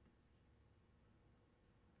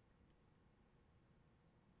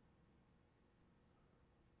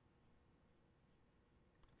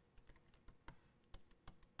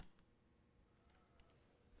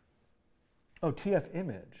 Oh, TF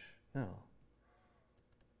image. No.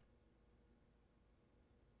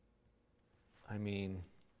 I mean,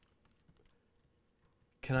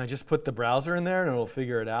 can I just put the browser in there and it'll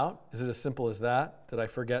figure it out? Is it as simple as that? Did I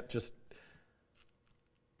forget just...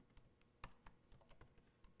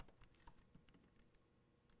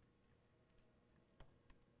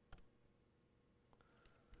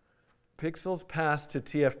 Pixels passed to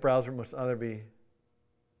TF browser must either be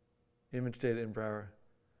image data in browser.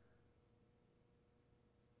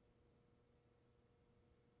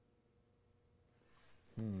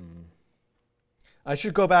 I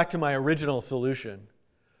should go back to my original solution.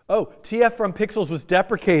 Oh, TF from pixels was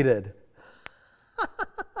deprecated.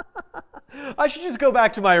 I should just go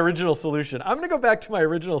back to my original solution. I'm going to go back to my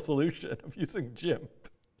original solution of using GIMP.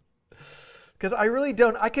 Because I really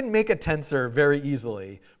don't, I can make a tensor very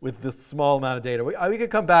easily with this small amount of data. We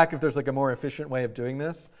could come back if there's like a more efficient way of doing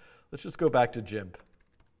this. Let's just go back to GIMP.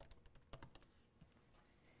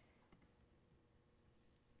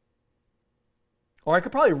 Or I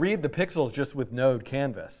could probably read the pixels just with Node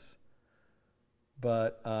canvas.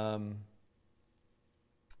 But,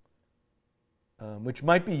 which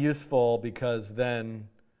might be useful because then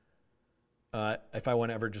if I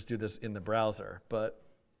want to ever just do this in the browser. But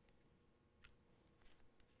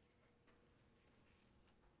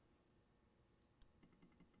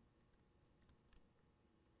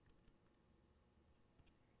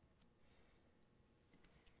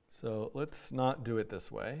so let's not do it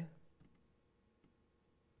this way.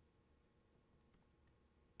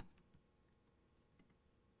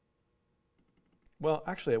 Well,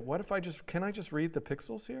 actually, what if I just, can I just read the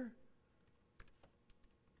pixels here?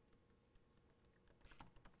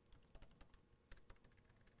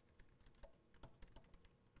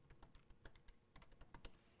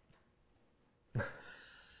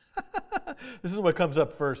 This is what comes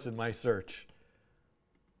up first in my search.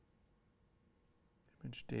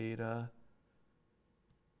 Image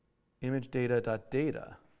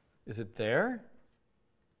data.data. Is it there?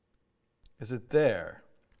 Is it there?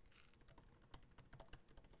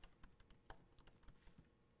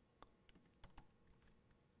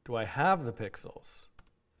 Do I have the pixels?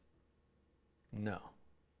 No.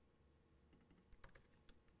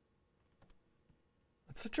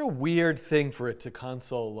 It's such a weird thing for it to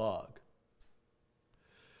console log.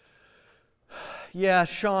 Yeah,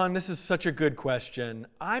 Sean, this is such a good question.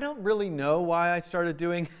 I don't really know why I started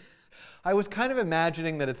doing. I was kind of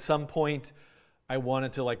imagining that at some point I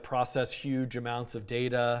wanted to like process huge amounts of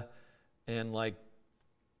data and like,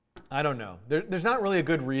 I don't know. There's not really a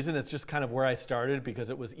good reason. It's just kind of where I started because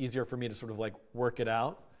it was easier for me to sort of like work it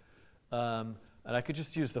out. And I could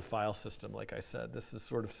just use the file system, like I said. This is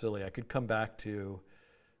sort of silly. I could come back to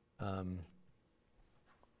yeah,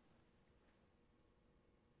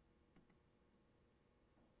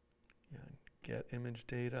 get image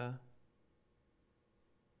data.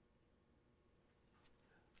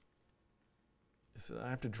 So I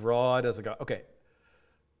have to draw it as I go. Okay.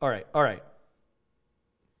 All right. All right.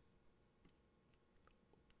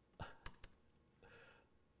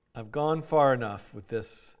 I've gone far enough with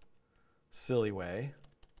this silly way.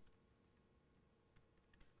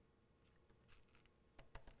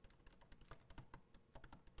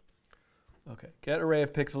 Okay, get array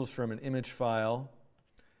of pixels from an image file.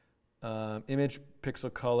 Image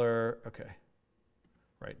pixel color, okay.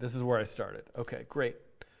 Right, this is where I started. Okay, great.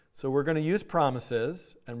 So we're going to use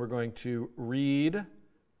promises, and we're going to read.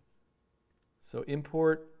 So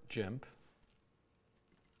import GIMP.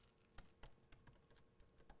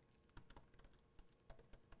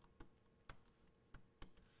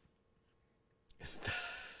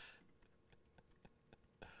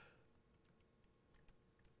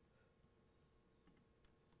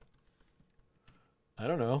 I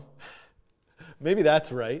don't know. Maybe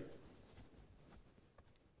that's right.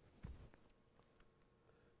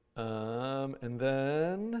 And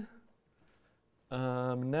then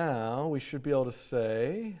now we should be able to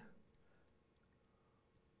say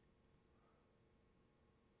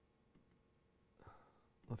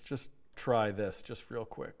let's just try this just real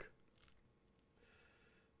quick.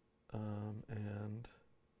 And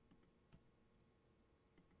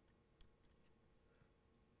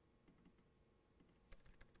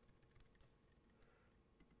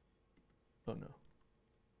oh no.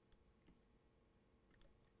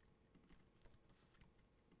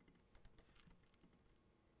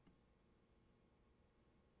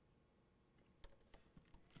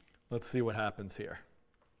 Let's see what happens here.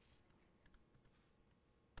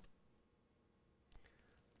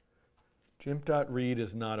 GIMP.read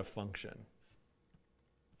is not a function.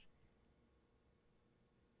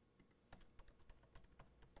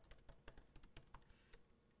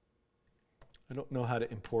 I don't know how to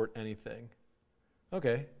import anything.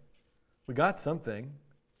 Okay, we got something.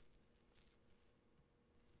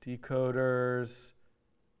 Decoders.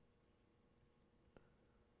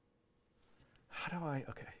 How do I,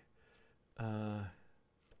 okay.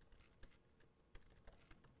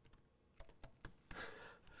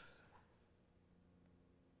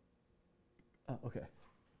 Oh, okay.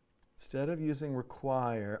 Instead of using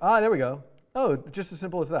require, there we go. Oh, just as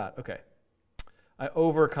simple as that. Okay. I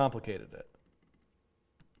overcomplicated it.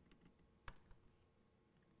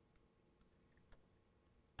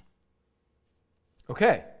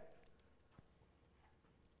 Okay.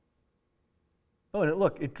 Oh, and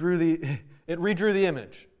look, it redrew the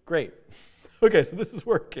image. Great. Okay, so this is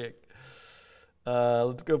working.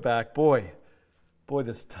 Let's go back. Boy,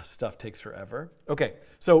 this stuff takes forever. Okay,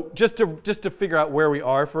 so just to figure out where we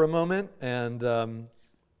are for a moment, and I'm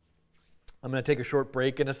going to take a short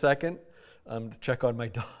break in a second to check on my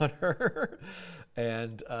daughter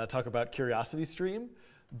and talk about CuriosityStream.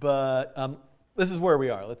 But this is where we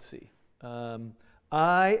are. Let's see.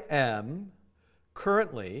 I am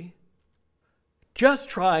currently just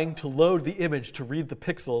trying to load the image to read the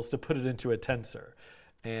pixels to put it into a tensor.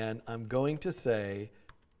 And I'm going to say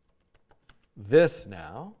this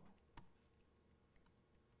now.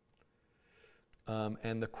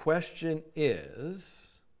 And the question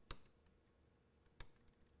is,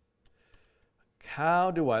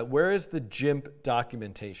 where is the GIMP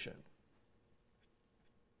documentation?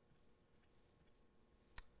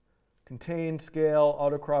 Contain, scale,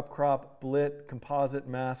 autocrop, crop, blit, composite,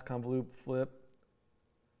 mask, convolute, flip,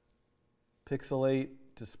 pixelate,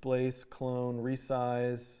 displace, clone,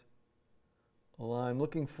 resize, align. I'm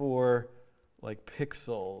looking for like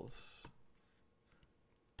pixels.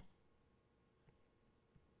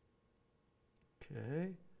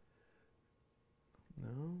 Okay.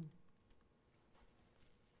 No.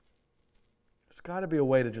 There's got to be a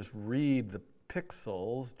way to just read the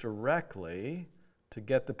pixels directly to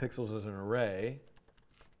get the pixels as an array.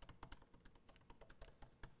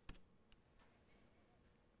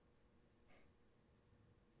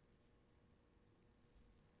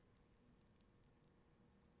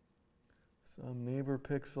 Some neighbor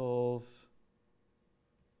pixels.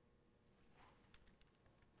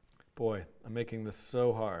 Boy, I'm making this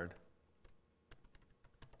so hard.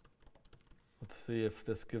 Let's see if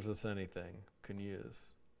this gives us anything we can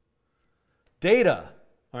use. Data.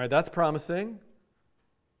 All right, that's promising.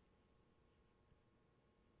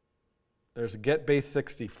 There's a get base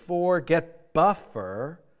 64, get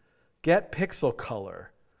buffer, get pixel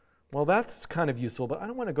color. Well, that's kind of useful, but I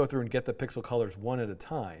don't want to go through and get the pixel colors one at a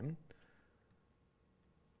time.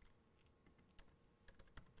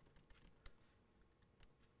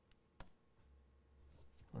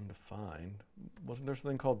 Undefined. Wasn't there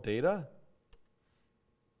something called data?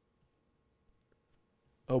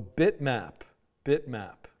 Oh, bitmap.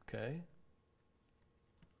 Bitmap, okay.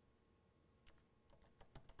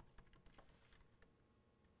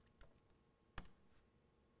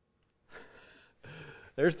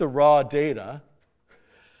 There's the raw data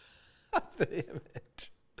of the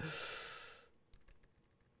image.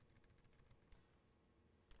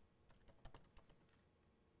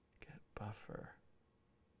 Get buffer.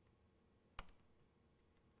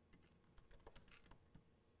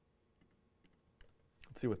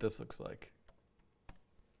 Let's see what this looks like.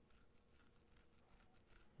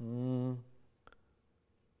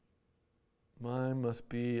 Mine must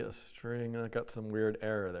be a string. I got some weird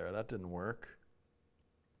error there. That didn't work.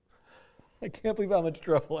 I can't believe how much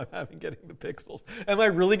trouble I'm having getting the pixels. Am I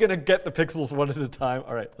really going to get the pixels one at a time?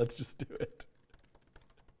 All right, let's just do it.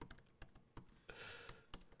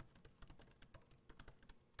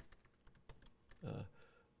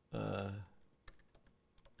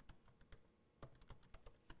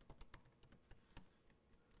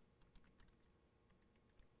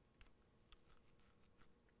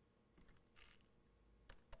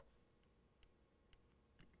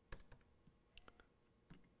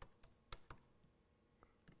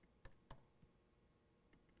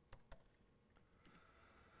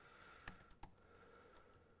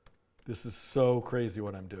 This is so crazy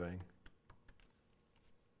what I'm doing.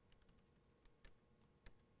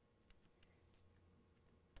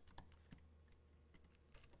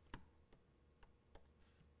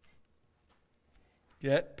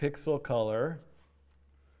 Get pixel color,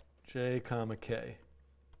 J comma K.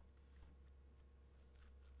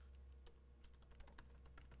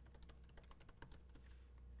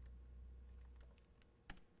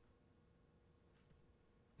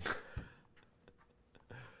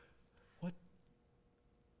 What?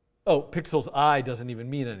 Oh, pixels I doesn't even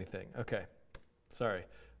mean anything. Okay, sorry.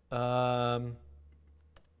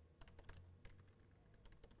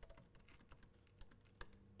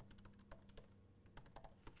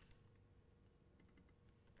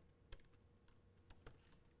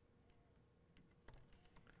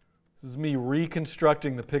 This is me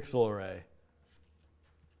reconstructing the pixel array.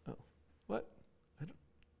 Oh, what?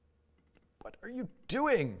 What are you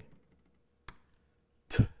doing?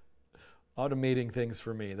 Automating things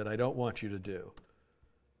for me that I don't want you to do.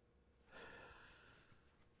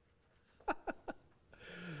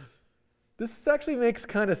 This actually makes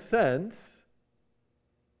kind of sense.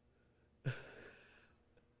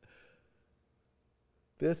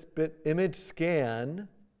 This bit image scan.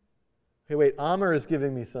 Hey, wait, Amr is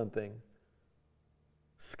giving me something.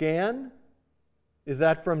 Scan? Is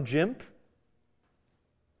that from GIMP?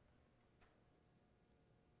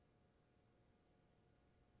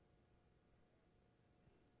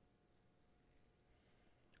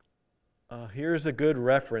 Here's a good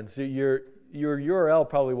reference. Your URL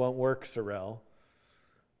probably won't work, Sorel.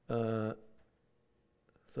 So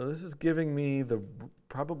this is giving me the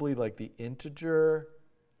probably like the integer.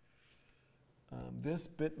 This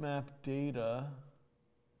bitmap data.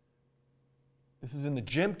 This is in the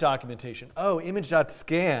GIMP documentation. Oh,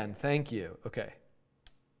 image.scan. Thank you. Okay.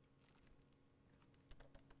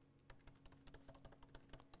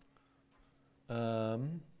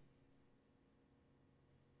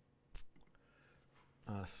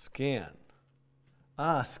 Scan.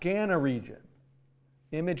 Scan a region.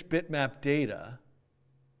 Image bitmap data.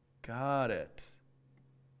 Got it.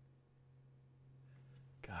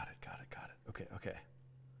 Got it. Okay.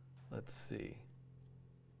 Let's see.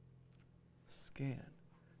 Scan.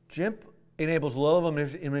 GIMP enables low-level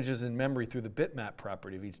images in memory through the bitmap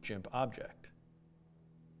property of each GIMP object.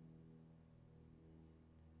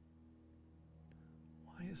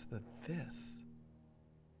 Why is this? This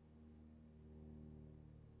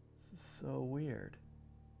is so weird.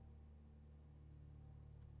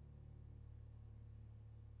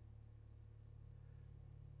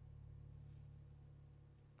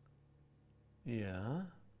 Yeah.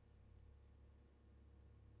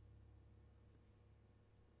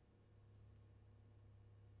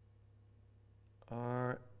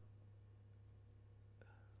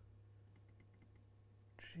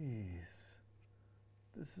 Jeez.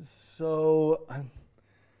 This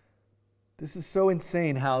is so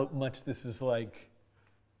insane how much this is like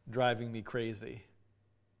driving me crazy.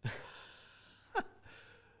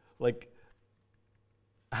 Like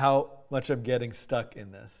how much I'm getting stuck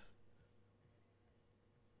in this.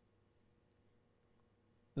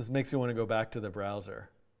 This makes me want to go back to the browser.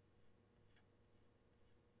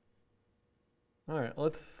 All right,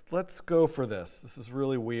 let's go for this. This is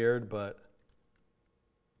really weird, but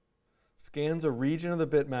scans a region of the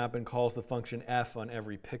bitmap and calls the function f on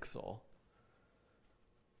every pixel.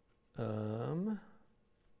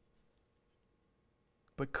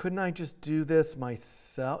 But couldn't I just do this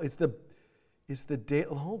myself? Is the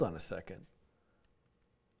data? Hold on a second.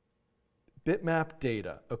 Bitmap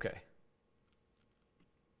data. Okay.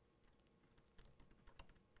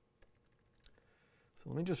 So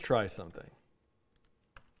let me just try something.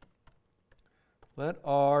 Let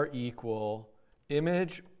R equal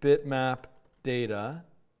image bitmap data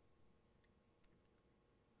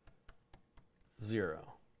 0.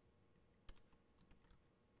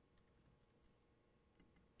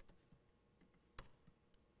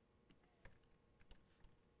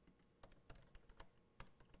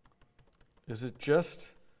 Is it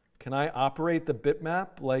just, can I operate the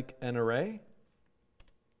bitmap like an array?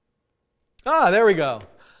 Ah, there we go.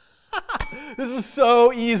 This was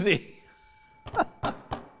so easy.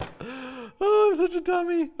 Oh, I'm such a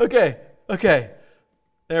dummy. Okay, okay.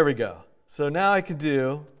 There we go. So now I can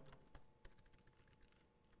do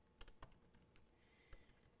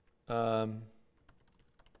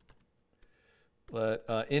let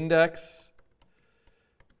index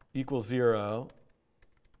equals 0.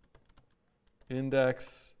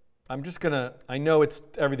 Index, I'm just going to, I know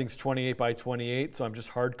everything's 28 by 28, so I'm just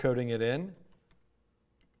hard coding it in.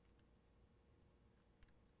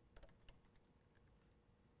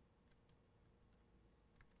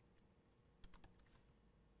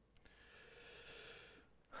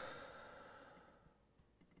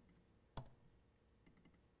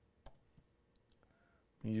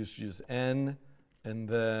 You just use n, and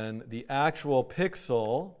then the actual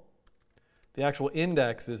pixel, the actual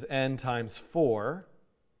index is n times 4.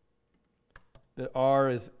 The r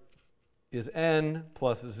is n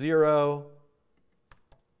plus 0,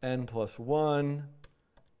 n plus 1,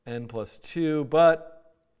 n plus 2,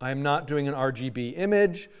 but I'm not doing an RGB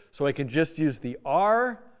image, so I can just use the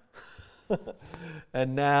r.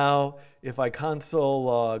 And now if I console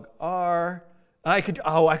log r, I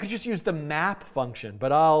could just use the map function,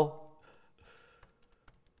 but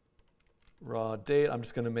raw date, I'm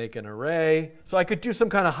just going to make an array. So I could do some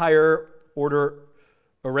kind of higher order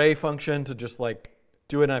array function to just like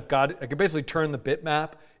do it. And I could basically turn the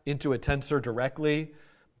bitmap into a tensor directly.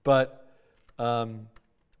 But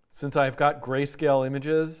since I've got grayscale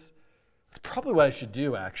images, it's probably what I should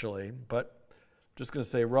do actually. But I'm just going to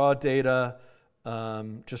say raw data,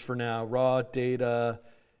 just for now, raw data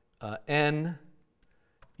n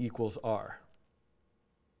equals r.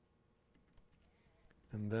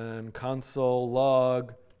 And then console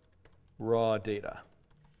log raw data.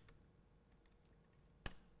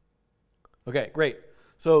 Okay, great.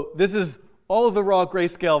 So this is all of the raw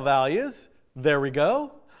grayscale values. There we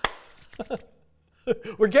go.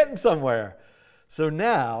 We're getting somewhere. So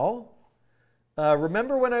now,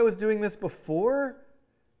 remember when I was doing this before?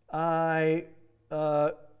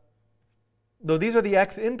 Though these are the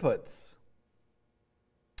x inputs.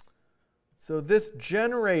 So this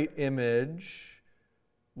generate image,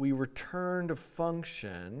 we returned a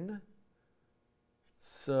function.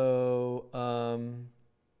 So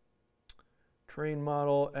train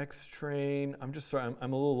model, x train. I'm just sorry,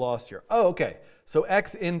 I'm a little lost here. Oh, okay. So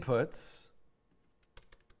x inputs.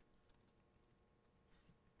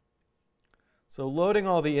 So loading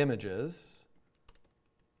all the images.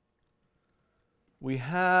 We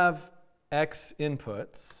have x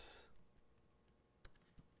inputs.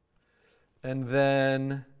 And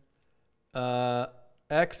then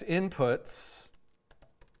x inputs,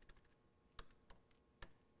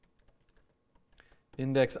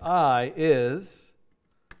 index I is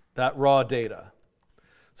that raw data.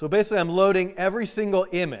 So basically I'm loading every single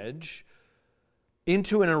image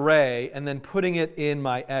into an array and then putting it in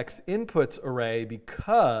my x inputs array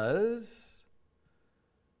because,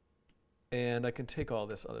 and I can take all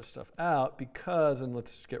this other stuff out because, and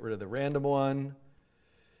let's get rid of the random one.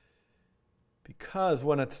 Because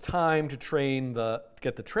when it's time to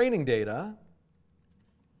get the training data,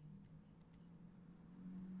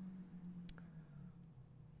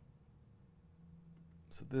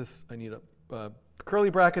 so this, I need a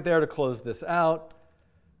curly bracket there to close this out.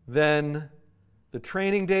 Then the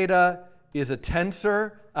training data is a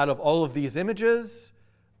tensor out of all of these images.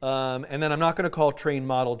 And then I'm not going to call train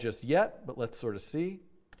model just yet, but let's sort of see.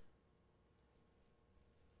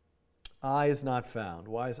 I is not found.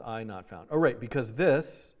 Why is I not found? Oh, right, because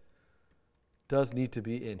this does need to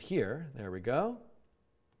be in here. There we go.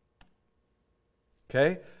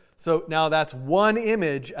 Okay, so now that's one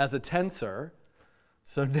image as a tensor.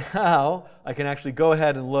 So now I can actually go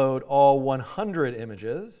ahead and load all 100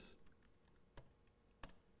 images.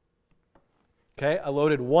 Okay, I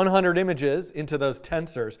loaded 100 images into those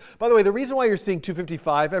tensors. By the way, the reason why you're seeing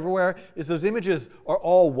 255 everywhere is those images are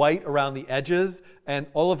all white around the edges, and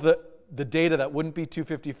all of the data that wouldn't be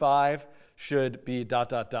 255 should be ...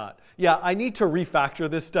 Yeah, I need to refactor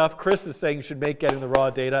this stuff. Chris is saying you should make getting the raw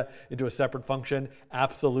data into a separate function.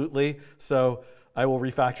 Absolutely. So I will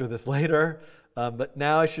refactor this later. But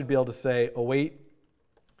now I should be able to say await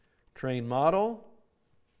train model.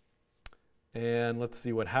 And let's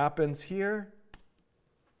see what happens here.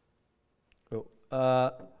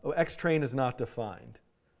 Xtrain is not defined.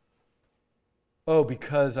 Oh,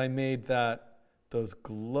 because I made those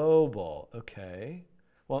global. Okay.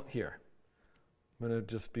 Well, here. I'm going to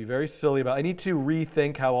just be very silly about it. I need to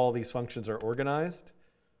rethink how all these functions are organized.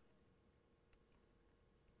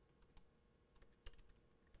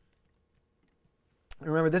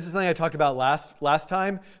 Remember, this is something I talked about last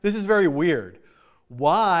time. This is very weird.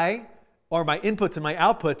 Why are my inputs and my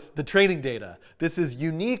outputs the training data? This is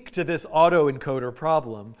unique to this autoencoder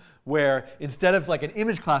problem, where instead of like an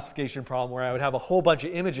image classification problem where I would have a whole bunch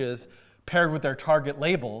of images paired with their target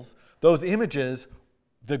labels, those images,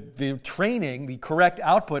 the training, the correct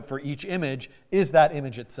output for each image is that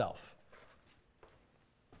image itself.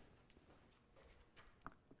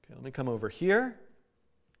 Okay, let me come over here.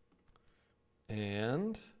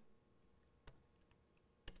 And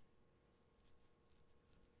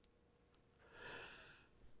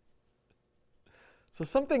so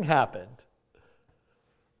something happened.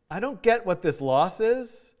 I don't get what this loss is.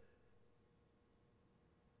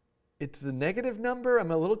 It's a negative number.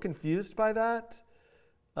 I'm a little confused by that.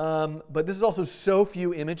 But this is also so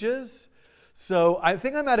few images. So I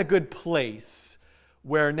think I'm at a good place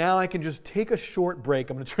where now I can just take a short break.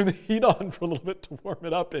 I'm going to turn the heat on for a little bit to warm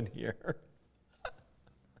it up in here.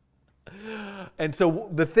 And so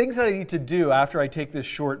the things that I need to do after I take this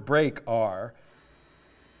short break are,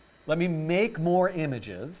 let me make more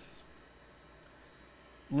images.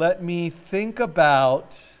 Let me think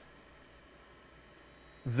about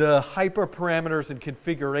the hyperparameters and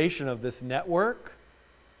configuration of this network.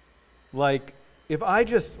 Like, if I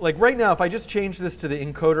just, like right now, if I just change this to the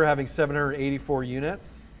encoder having 784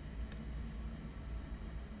 units,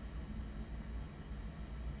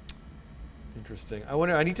 interesting.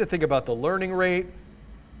 I need to think about the learning rate,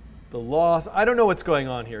 the loss. I don't know what's going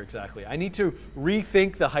on here exactly. I need to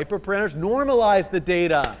rethink the hyperparameters, normalize the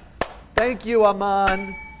data. Thank you,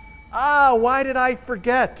 Aman. Ah, why did I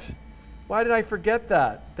forget? Why did I forget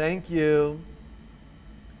that? Thank you.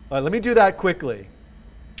 All right, let me do that quickly.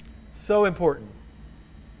 So important.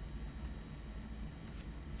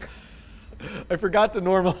 I forgot to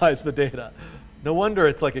normalize the data. No wonder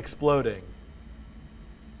it's like exploding.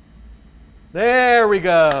 There we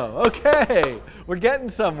go. Okay, we're getting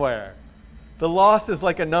somewhere. The loss is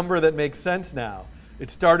like a number that makes sense now. It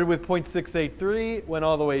started with 0.683, went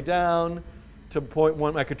all the way down to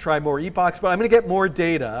 0.1. I could try more epochs, but I'm going to get more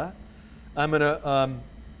data. I'm going to,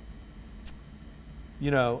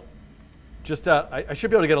 just I should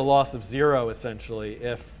be able to get a loss of 0 essentially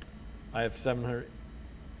if I have 700.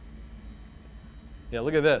 Yeah,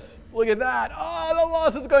 look at this. Look at that. Oh, the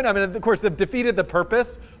loss is going down. I mean, of course, they've defeated the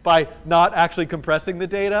purpose by not actually compressing the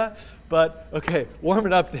data. But OK, warm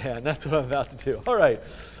it up, Dan. That's what I'm about to do. All right.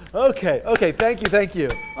 OK, thank you.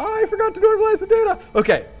 Oh, I forgot to normalize the data.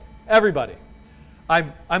 OK, everybody.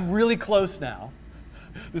 I'm really close now.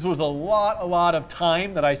 This was a lot of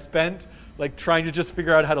time that I spent like trying to just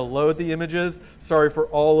figure out how to load the images. Sorry for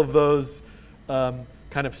all of those kind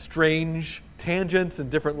of strange tangents and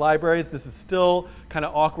different libraries. This is still kind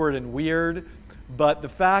of awkward and weird. But the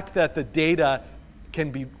fact that the data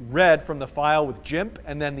can be read from the file with GIMP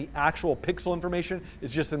and then the actual pixel information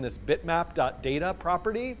is just in this bitmap.data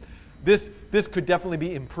property, this could definitely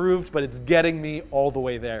be improved, but it's getting me all the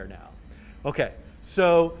way there now. OK,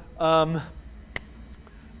 so I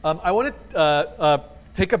want to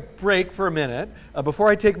take a break for a minute. Before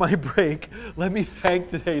I take my break, let me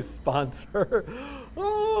thank today's sponsor.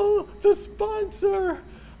 Oh, the sponsor.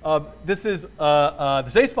 Today's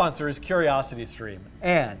sponsor is CuriosityStream,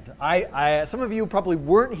 and some of you probably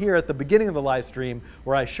weren't here at the beginning of the live stream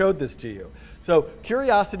where I showed this to you. So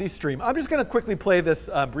CuriosityStream, I'm just going to quickly play this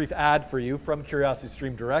brief ad for you from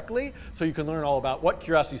CuriosityStream directly, so you can learn all about what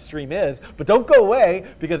CuriosityStream is. But don't go away,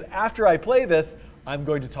 because after I play this, I'm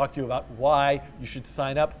going to talk to you about why you should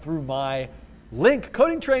sign up through my link,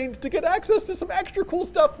 Coding Train, to get access to some extra cool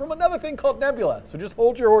stuff from another thing called Nebula. So just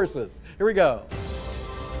hold your horses. Here we go.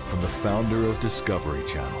 From the founder of Discovery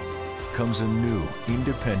Channel comes a new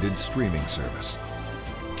independent streaming service,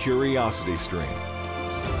 CuriosityStream,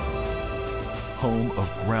 home of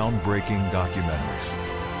groundbreaking documentaries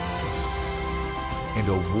and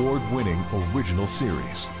award-winning original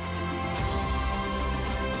series.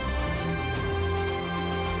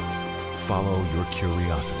 Follow your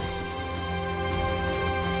curiosity.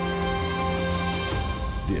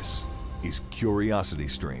 This is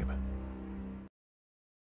CuriosityStream.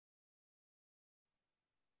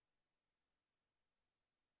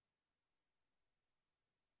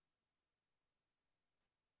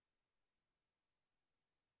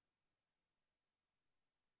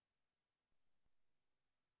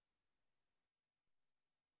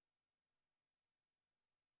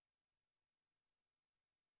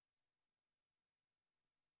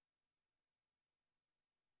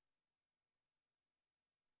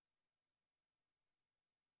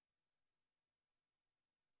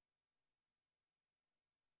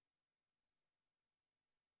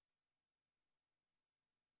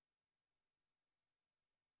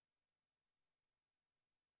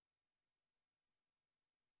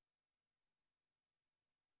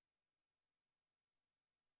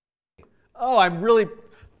 Oh, I'm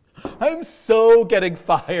so getting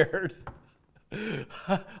fired.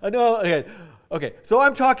 I know, okay, so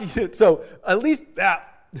I'm talking, so at least,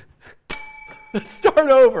 start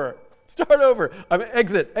over,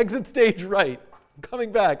 exit stage right, I'm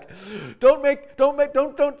coming back. Don't,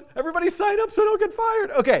 everybody sign up so don't get fired.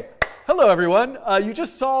 Okay, hello everyone. You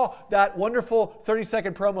just saw that wonderful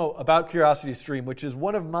 30-second promo about CuriosityStream, which is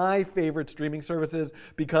one of my favorite streaming services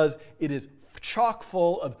because it is chock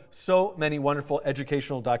full of so many wonderful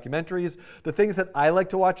educational documentaries. The things that I like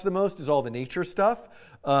to watch the most is all the nature stuff.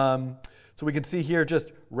 So we can see here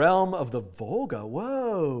just realm of the Volga.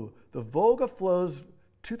 Whoa, the Volga flows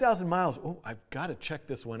 2,000 miles. Oh, I've got to check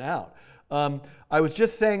this one out. I was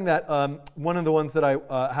just saying that one of the ones that I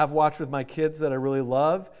have watched with my kids that I really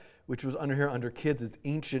love, which was under here under kids, is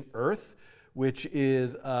Ancient Earth, which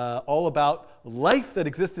is all about life that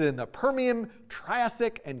existed in the Permian,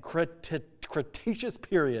 Triassic, and Cretaceous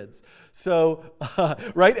periods. So,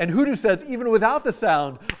 right, and Hoodoo says, even without the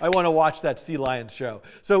sound, I want to watch that sea lion show.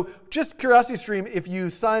 So just CuriosityStream, if you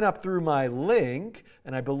sign up through my link,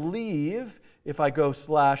 and I believe if I go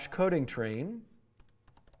 /coding train,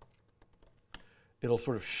 it'll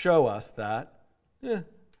sort of show us that.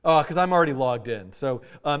 Oh, because I'm already logged in. So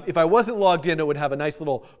if I wasn't logged in, it would have a nice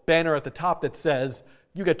little banner at the top that says,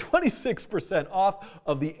 you get 26% off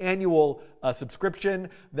of the annual subscription.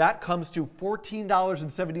 That comes to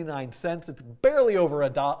 $14.79. It's barely over a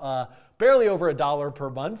dollar per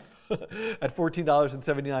month at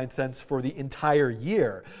 $14.79 for the entire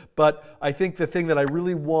year. But I think the thing that I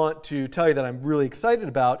really want to tell you that I'm really excited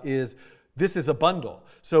about is this is a bundle.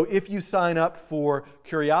 So if you sign up for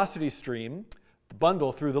CuriosityStream, the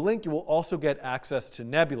bundle through the link, you will also get access to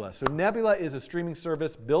Nebula. So Nebula is a streaming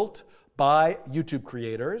service built by YouTube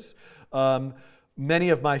creators. Many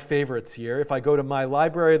of my favorites here. If I go to my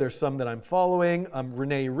library, there's some that I'm following.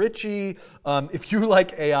 Renee Ritchie. If you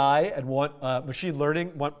like AI and want machine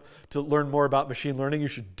learning, want to learn more about machine learning, you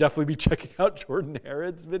should definitely be checking out Jordan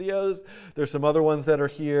Harrod's videos. There's some other ones that are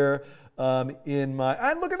here in my,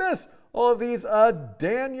 and look at this, all of these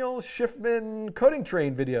Daniel Schiffman Coding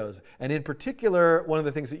Train videos. And in particular, one of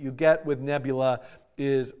the things that you get with Nebula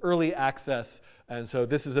is early access. And so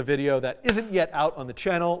this is a video that isn't yet out on the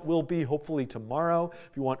channel, will be hopefully tomorrow.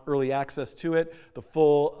 If you want early access to it, the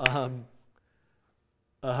full, if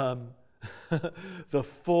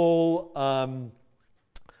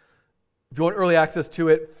you want early access to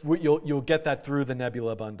it, you'll get that through the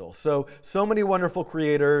Nebula bundle. So many wonderful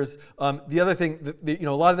creators. The other thing, a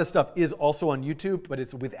lot of this stuff is also on YouTube, but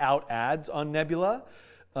it's without ads on Nebula.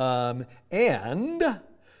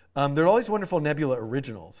 There are all these wonderful Nebula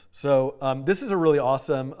originals. So this is a really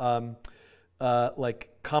awesome like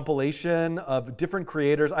compilation of different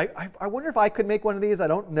creators. I wonder if I could make one of these. I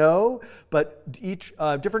don't know, but each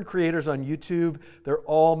different creators on YouTube, they're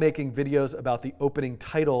all making videos about the opening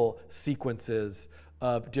title sequences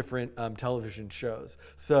of different television shows.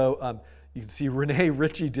 So You can see Renee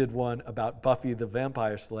Ritchie did one about Buffy the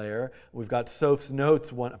Vampire Slayer. We've got Soph's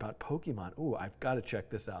Notes one about Pokemon. Ooh, I've got to check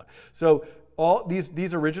this out. So all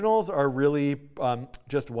these originals are really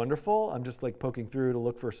just wonderful. I'm just like poking through to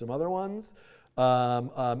look for some other ones.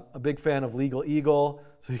 A big fan of Legal Eagle.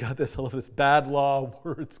 So you got this, I love this bad law,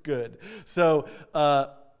 words good. So,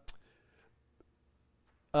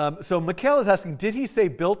 so Mikhail is asking, did he say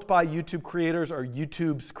built by YouTube creators or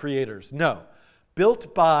YouTube's creators? No.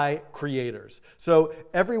 Built by creators. So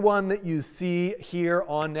everyone that you see here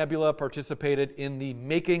on Nebula participated in the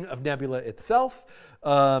making of Nebula itself.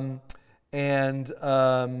 This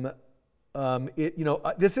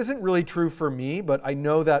isn't really true for me, but I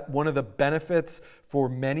know that one of the benefits for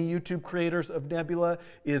many YouTube creators of Nebula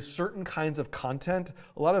is certain kinds of content.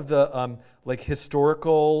 A lot of the like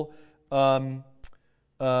historical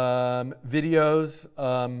videos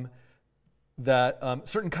that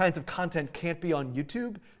certain kinds of content can't be on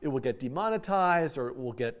YouTube. It will get demonetized, or it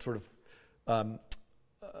will get sort of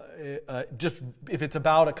just if it's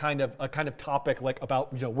about a kind of topic like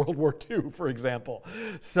about World War II, for example.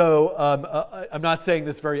 So I'm not saying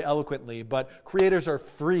this very eloquently, but creators are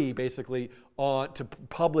free basically to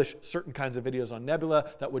publish certain kinds of videos on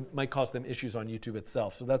Nebula that might cause them issues on YouTube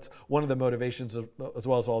itself. So that's one of the motivations, as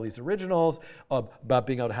well as all these originals, about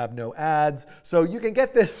being able to have no ads. So you can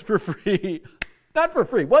get this for free. Not for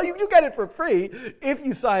free. Well, you do get it for free if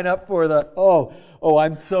you sign up for the,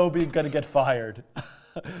 I'm so going to get fired.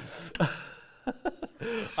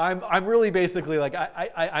 I'm really basically like,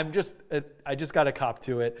 I just got to cop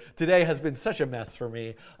to it. Today has been such a mess for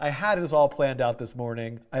me. I had this all planned out this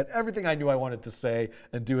morning. I had everything I knew I wanted to say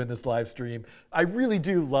and do in this live stream. I really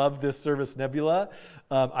do love this service, Nebula.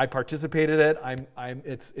 I participated in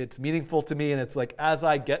it. It's meaningful to me, and it's like as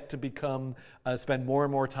I get to spend more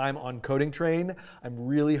and more time on Coding Train, I'm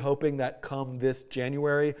really hoping that come this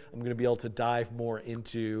January, I'm going to be able to dive more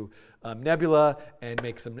into Nebula and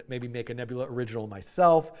maybe make a Nebula original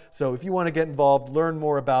myself. So if you want to get involved, learn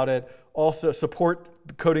more about it, also support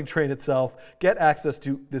the Coding Train itself, get access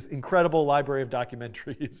to this incredible library of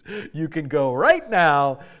documentaries, you can go right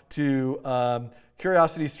now to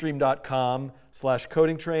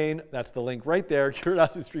curiositystream.com/codingtrain. That's the link right there,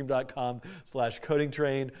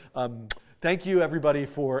 curiositystream.com/codingtrain. Thank you, everybody,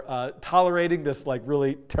 for tolerating this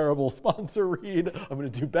really terrible sponsor read. I'm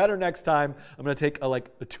going to do better next time. I'm going to take a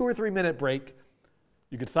 2 or 3 minute break.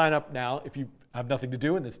 You can sign up now if you have nothing to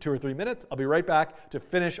do in this 2 or 3 minutes. I'll be right back to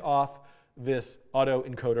finish off this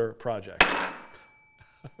autoencoder project.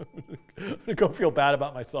 I'm going to go feel bad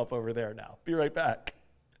about myself over there now. Be right back.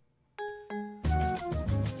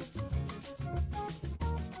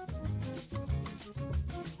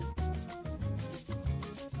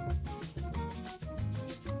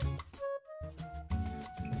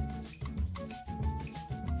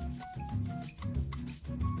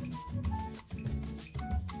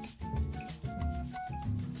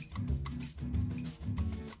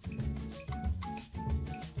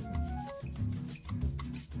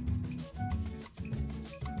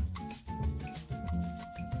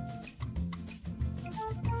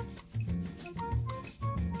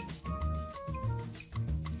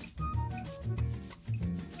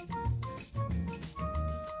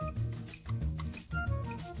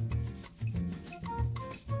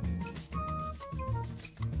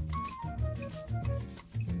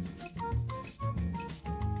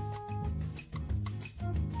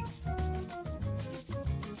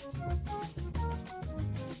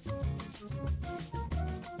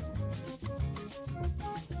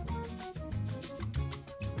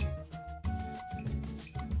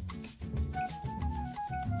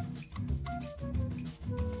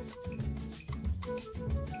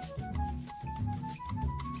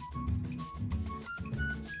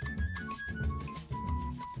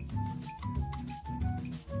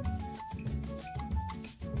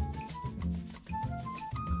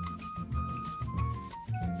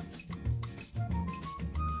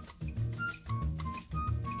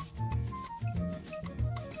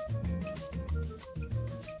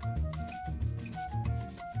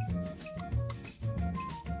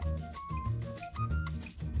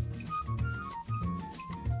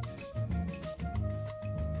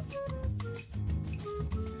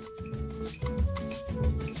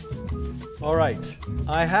 All right,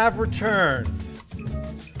 I have returned.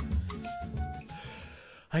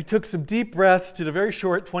 I took some deep breaths, did a very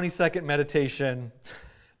short 20-second meditation,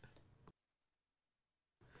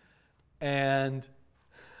 and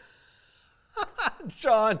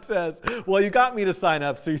Sean says, well, you got me to sign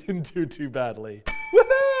up, so you didn't do too badly.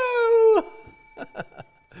 Woohoo!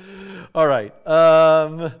 All right.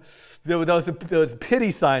 Those pity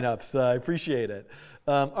signups. I appreciate it.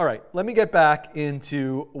 All right. Let me get back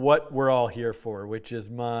into what we're all here for, which is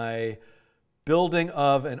my building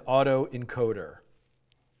of an autoencoder.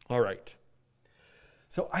 All right.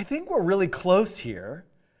 So I think we're really close here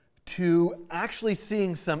to actually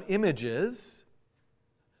seeing some images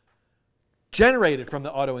generated from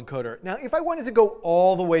the autoencoder. Now, if I wanted to go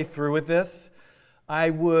all the way through with this, I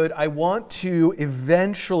want to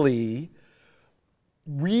eventually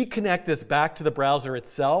reconnect this back to the browser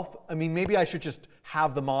itself. I mean, maybe I should just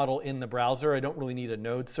have the model in the browser. I don't really need a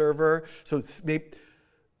node server. So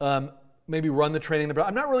maybe run the training in the browser.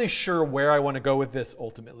 I'm not really sure where I want to go with this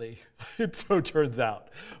ultimately, so it turns out.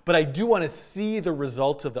 But I do want to see the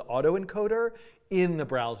results of the autoencoder in the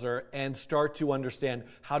browser and start to understand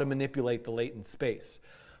how to manipulate the latent space.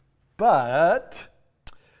 But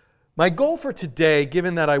my goal for today,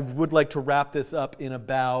 given that I would like to wrap this up in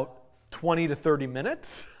about 20 to 30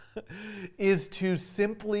 minutes, is to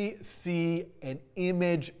simply see an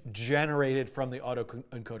image generated from the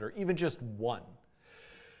autoencoder, even just one.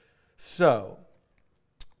 So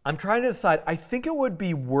I'm trying to decide, I think it would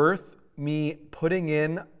be worth me putting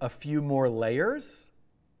in a few more layers.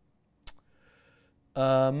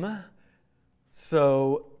 I mean,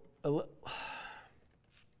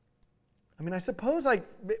 I suppose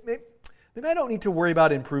maybe I don't need to worry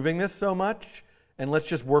about improving this so much, and let's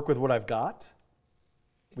just work with what I've got,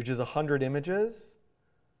 which is 100 images.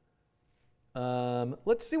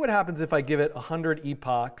 Let's see what happens if I give it 100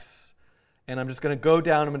 epochs, and I'm just going to go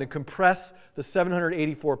down. I'm going to compress the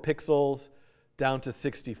 784 pixels down to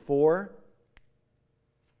 64.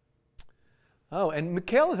 Oh, and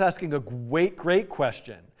Mikhail is asking a great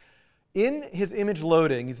question. In his image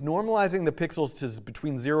loading, he's normalizing the pixels to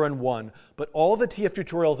between 0 and 1, but all the TF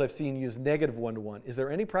tutorials I've seen use -1 to 1. Is there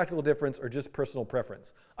any practical difference or just personal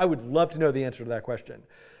preference? I would love to know the answer to that question.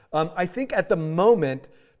 I think at the moment,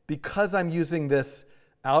 because I'm using this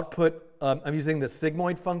output, I'm using the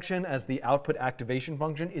sigmoid function as the output activation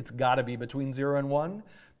function, it's got to be between 0 and 1,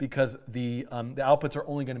 because the outputs are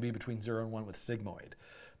only going to be between 0 and 1 with sigmoid.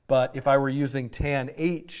 But if I were using tan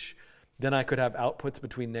H, then I could have outputs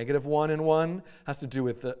between -1 and 1. Has to do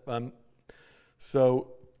with the,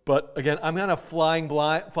 but again, I'm kind of flying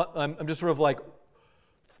blind. I'm just sort of like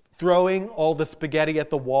throwing all the spaghetti at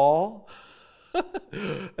the wall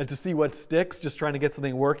and to see what sticks, just trying to get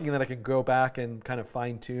something working, and then I can go back and kind of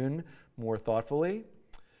fine tune more thoughtfully.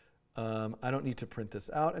 I don't need to print this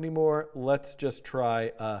out anymore. Let's just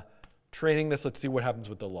try training this. Let's see what happens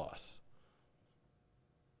with the loss.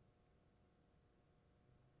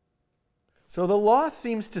 So the loss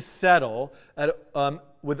seems to settle at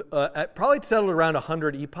probably settled around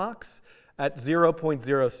 100 epochs at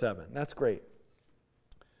 0.07. That's great.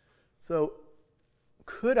 So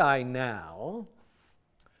could I now,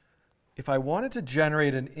 if I wanted to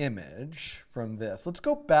generate an image from this, let's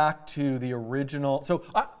go back to the original. So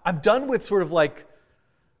I'm done with sort of like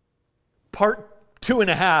part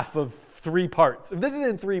 2.5 of 3 parts. This is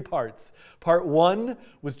in 3 parts. Part 1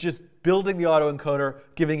 was just building the autoencoder,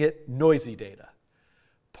 giving it noisy data.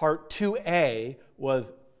 Part 2A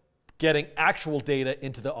was getting actual data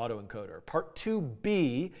into the autoencoder. Part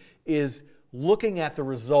 2B is looking at the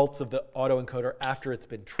results of the autoencoder after it's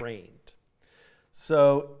been trained.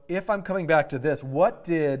 So if I'm coming back to this, what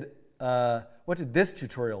did this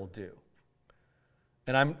tutorial do?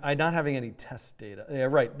 And I'm not having any test data. Yeah,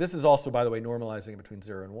 right. This is also, by the way, normalizing between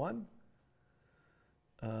 0 and 1.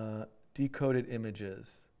 Decoded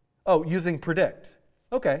images. Oh, using predict.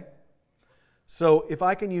 OK. So if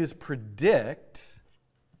I can use predict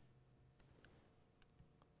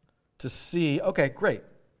to see, OK, great.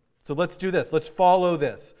 So let's do this. Let's follow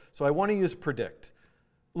this. So I want to use predict.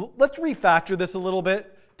 Let's refactor this a little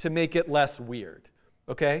bit to make it less weird.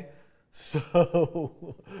 OK?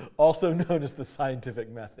 So also known as the scientific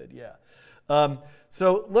method, yeah.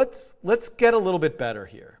 So let's get a little bit better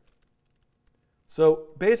here. So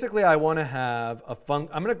basically, I want to have a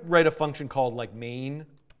I'm going to write a function called like main,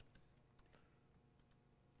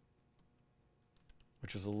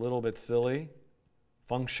 which is a little bit silly.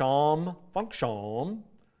 Function.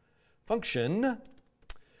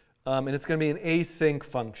 And it's going to be an async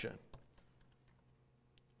function.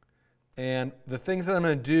 And the things that I'm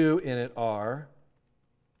going to do in it are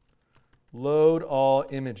load all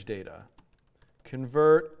image data,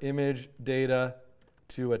 convert image data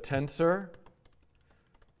to a tensor,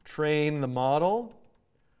 train the model,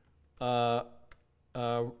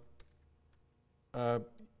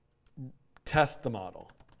 test the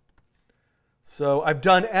model. So I've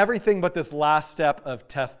done everything but this last step of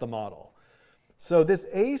test the model. So this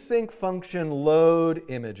async function load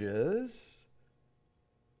images,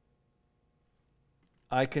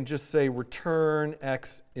 I can just say return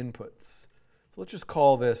X inputs. So let's just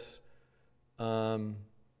call this all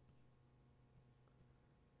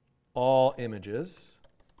images.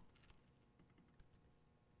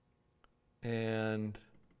 And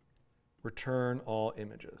return all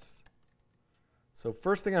images. So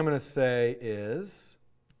first thing I'm going to say is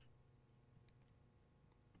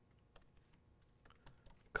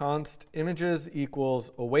const images equals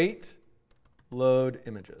await load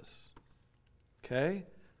images. Okay?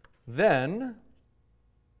 Then,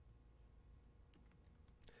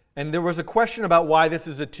 and there was a question about why this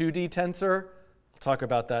is a 2D tensor. I'll talk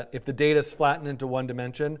about that. If the data is flattened into one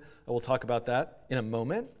dimension, I will talk about that in a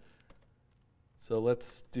moment. So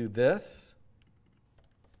let's do this.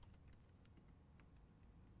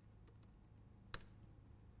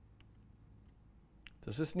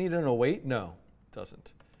 Does this need an await? No, it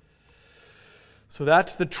doesn't. So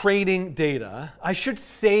that's the training data. I should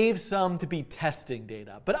save some to be testing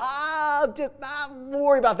data, but I'll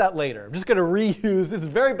worry about that later. I'm just going to reuse. This is a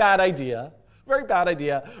very bad idea, but I'm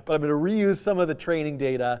going to reuse some of the training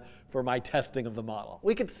data for my testing of the model.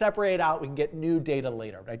 We can separate out. We can get new data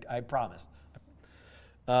later, I promise.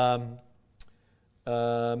 And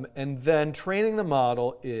then training the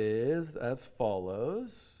model is as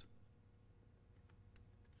follows.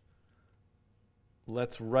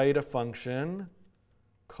 Let's write a function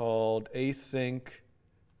called async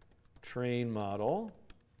train model.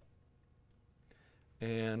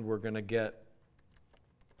 And we're going to get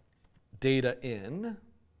data in.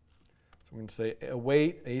 So we're going to say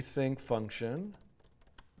await async function,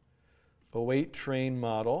 await train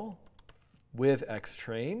model with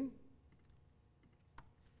xtrain.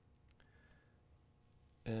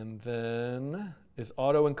 And then is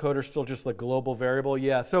autoencoder still just a global variable?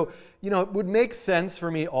 Yeah. So, it would make sense for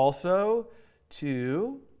me also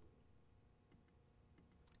to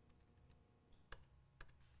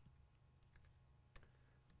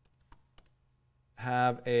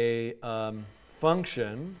have a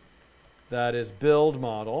function that is build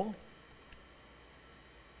model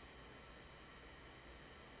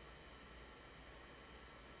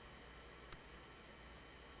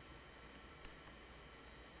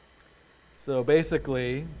So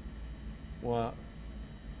basically,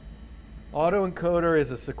 autoencoder is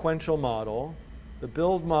a sequential model. The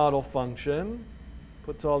build model function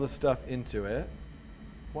puts all the stuff into it.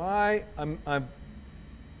 Why?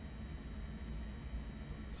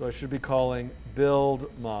 So I should be calling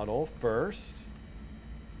build model first.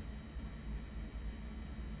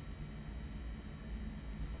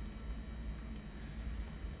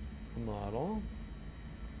 Model.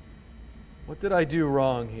 What did I do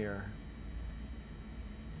wrong here?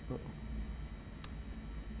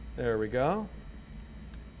 There we go.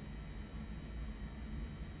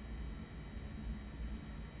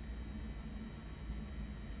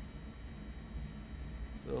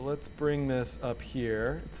 So let's bring this up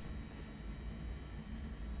here. It's,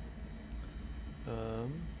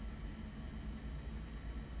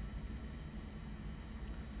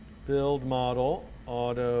 build model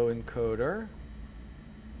autoencoder.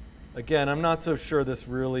 Again, I'm not so sure this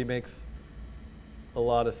really makes a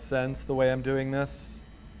lot of sense the way I'm doing this.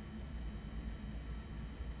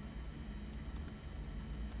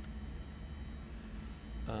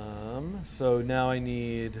 So now I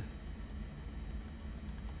need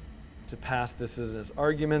to pass this as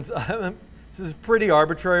arguments. This is pretty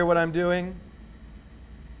arbitrary what I'm doing.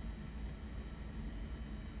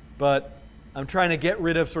 But I'm trying to get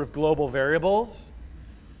rid of sort of global variables.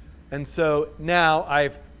 And so now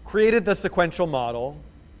I've created the sequential model.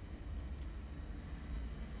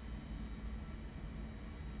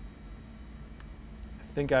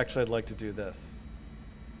 I think actually I'd like to do this.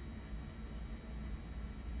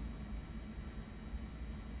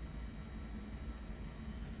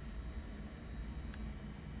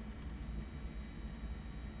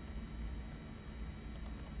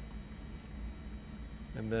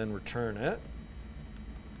 And then return it.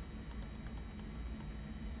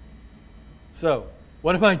 So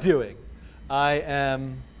what am I doing? I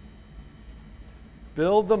am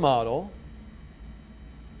build the model,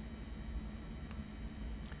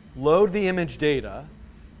 load the image data,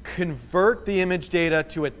 convert the image data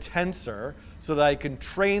to a tensor so that I can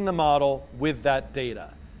train the model with that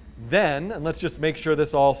data. Then, and let's just make sure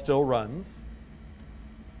this all still runs.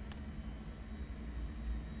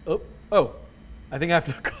 Oh, I think I have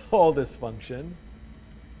to call this function.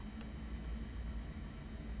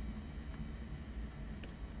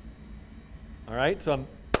 All right, so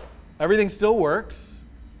everything still works.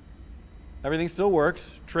 Everything still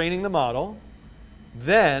works, training the model.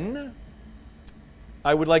 Then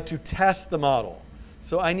I would like to test the model.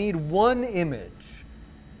 So I need one image.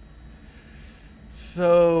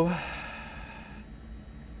 So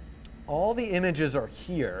all the images are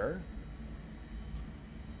here.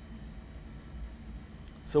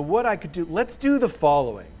 So what I could do, let's do the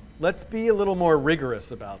following. Let's be a little more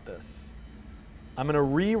rigorous about this. I'm going to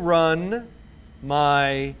rerun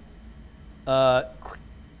my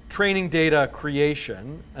training data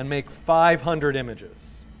creation and make 500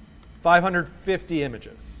 images, 550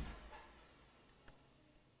 images.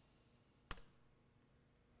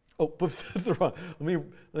 Oh, whoops, that's the wrong. I'm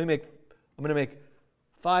going to make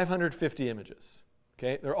 550 images.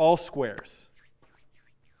 Okay, they're all squares.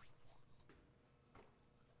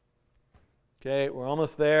 Okay, we're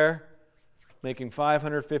almost there. Making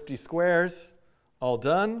 550 squares. All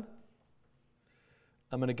done.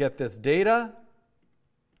 I'm going to get this data.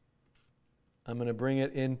 I'm going to bring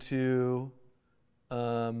it into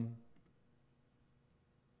the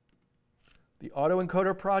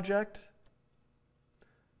Autoencoder project.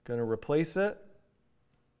 Going to replace it.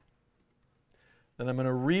 Then I'm going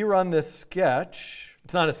to rerun this sketch.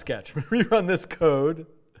 It's not a sketch, but rerun this code.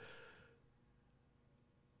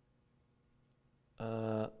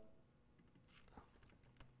 I'm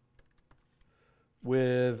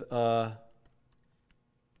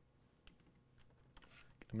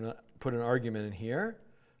going to put an argument in here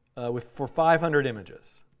for 500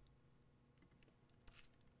 images.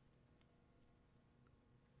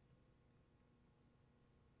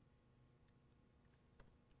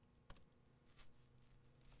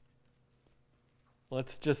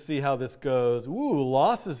 Let's just see how this goes. Ooh,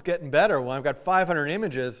 loss is getting better. When I've got 500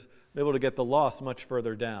 images, I'm able to get the loss much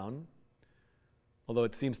further down. Although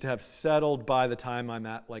it seems to have settled by the time I'm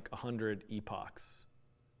at like 100 epochs.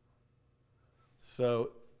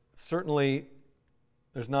 So certainly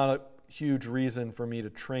there's not a huge reason for me to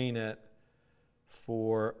train it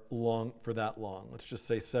for that long. Let's just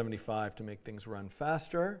say 75 to make things run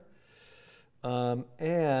faster.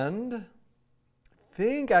 And I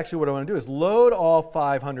think actually what I want to do is load all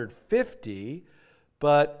 550,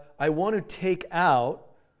 but I want to take out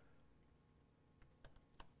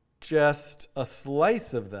just a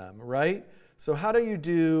slice of them, right? So how do you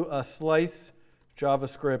do a slice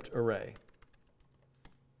JavaScript array?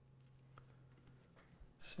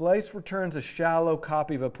 Slice returns a shallow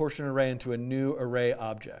copy of a portion array into a new array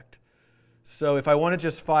object. So if I wanted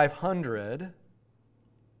just 500,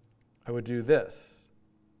 I would do this.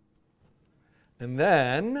 And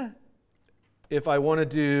then if I want to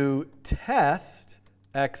do test,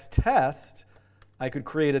 xtest, I could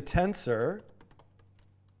create a tensor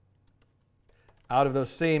out of those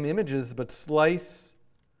same images, but slice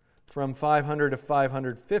from 500 to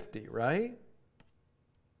 550, right?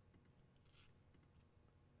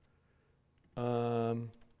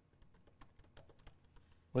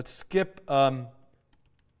 Let's skip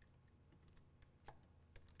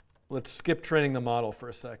training the model for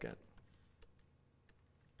a second.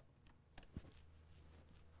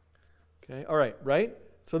 Okay, all right, right?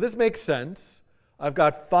 So this makes sense. I've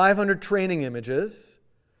got 500 training images,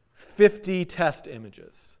 50 test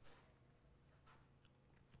images.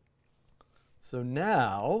 So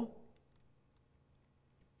now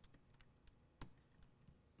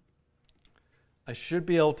I should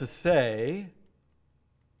be able to say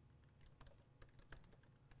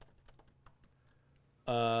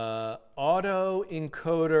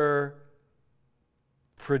autoencoder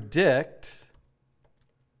predict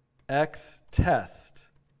x test.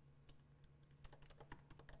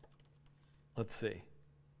 Let's see.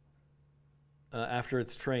 After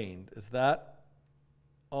it's trained. Is that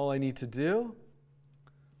all I need to do?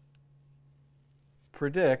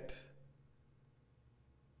 Predict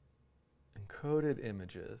encoded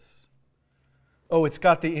images. Oh, it's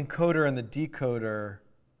got the encoder and the decoder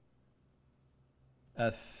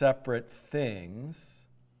as separate things.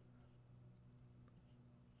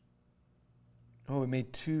 Oh, it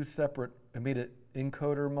made two separate, it made an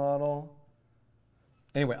encoder model.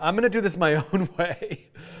 Anyway, I'm going to do this my own way.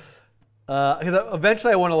 Because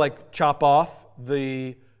eventually I want to like chop off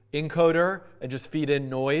the encoder and just feed in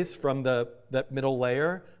noise from that middle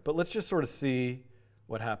layer. But let's just sort of see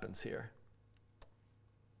what happens here.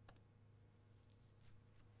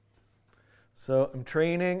 So I'm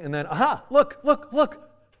training, and then, aha, look, look, look.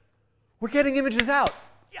 We're getting images out.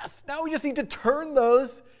 Yes, now we just need to turn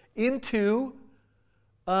those into,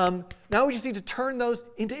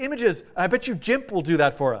 images. I bet you GIMP will do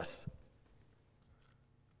that for us.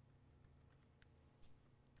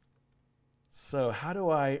 So how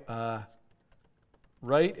do I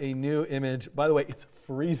write a new image? By the way, it's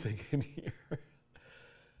freezing in here.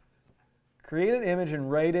 create an image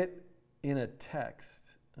and write it in a text.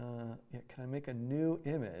 Yeah, can I make a new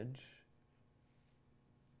image?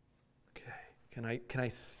 Okay, can I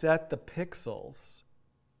set the pixels?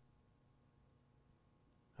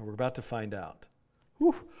 And we're about to find out.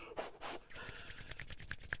 Whew.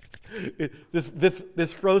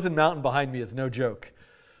 This frozen mountain behind me is no joke.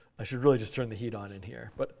 I should really just turn the heat on in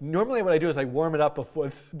here. But normally what I do is I warm it up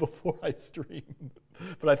before I stream.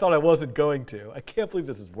 But I thought I wasn't going to. I can't believe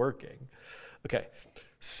this is working. Okay,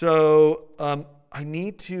 so I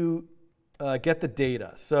need to get the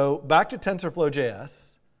data. So back to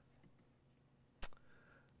TensorFlow.js.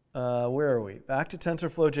 Where are we? Back to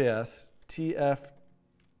TensorFlow.js, TF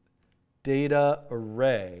data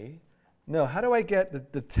array. No, how do I get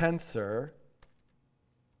the tensor?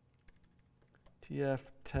 TF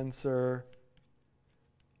tensor,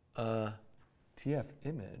 TF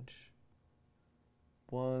image.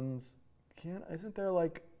 Ones, isn't there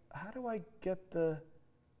like, how do I get the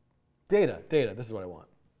data? Data, this is what I want.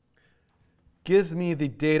 Gives me the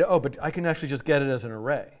data, oh, but I can actually just get it as an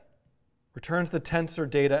array. Returns the tensor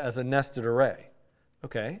data as a nested array.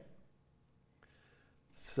 Okay.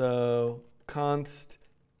 So const,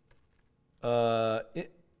 did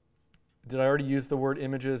I already use the word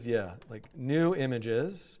images? Yeah, like new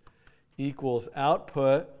images equals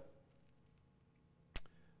output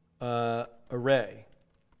array,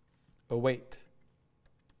 await.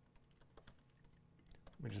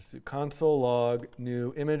 Let me just do console log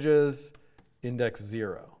new images index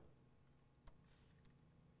 0.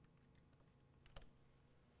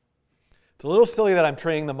 It's a little silly that I'm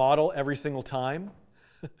training the model every single time.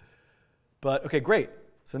 But OK, great.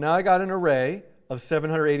 So now I got an array of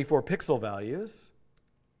 784 pixel values.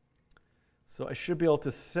 So I should be able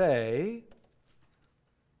to say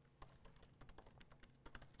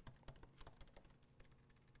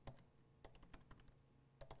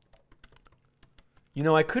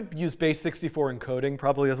I could use base 64 encoding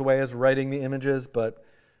probably as a way as writing the images, but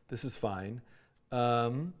this is fine.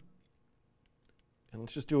 And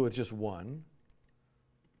let's just do it with just one.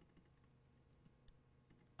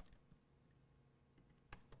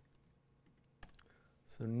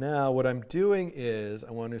 So now what I'm doing is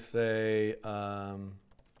I want to say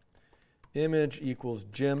image equals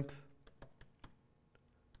GIMP.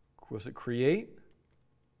 Was it create?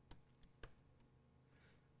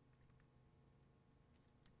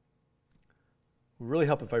 It would really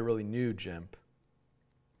help if I really knew GIMP.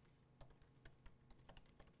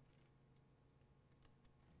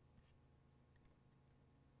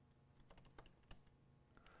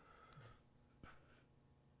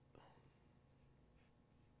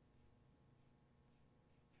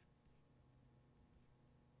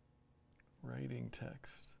 Writing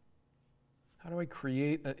text. How do I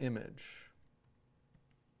create an image?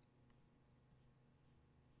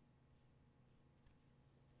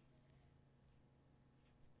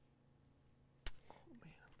 Oh,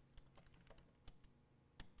 man.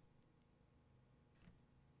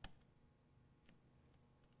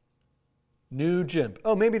 New GIMP.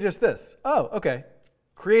 Oh, maybe just this. Oh, OK.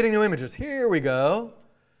 Creating new images. Here we go.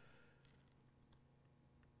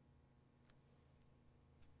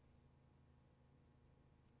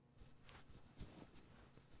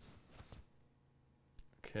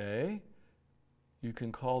 OK. You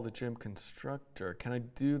can call the GIMP constructor. Can I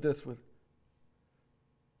do this with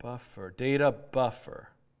buffer? Data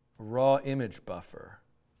buffer. Raw image buffer.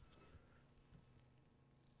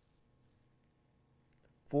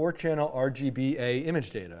 4-channel RGBA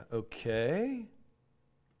image data. OK.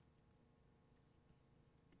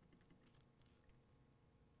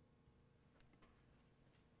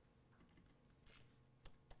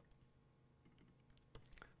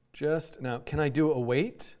 Just now, can I do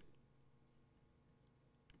await?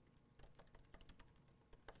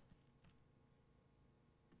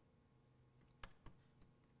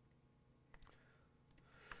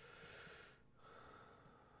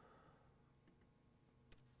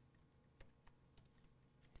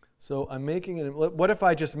 So I'm making it. What if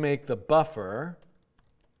I just make the buffer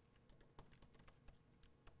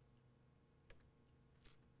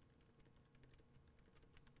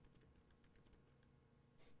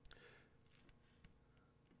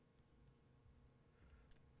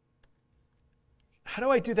how do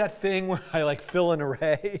I do that thing where I like fill an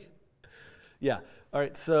array? Yeah. All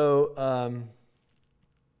right. So all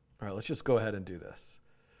right, let's just go ahead and do this.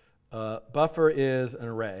 Buffer is an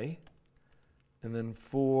array. And then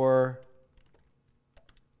for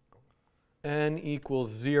n equals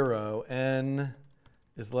 0, n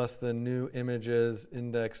is less than new images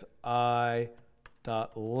index I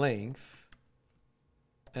dot length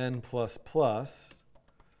n plus plus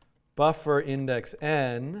buffer index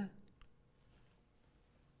n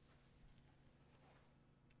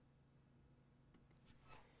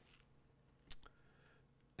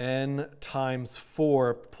n times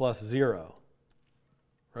 4 plus 0,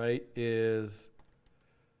 right, is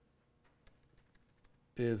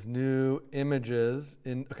new images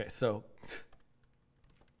in, okay, so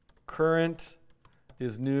current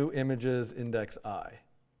is new images index I.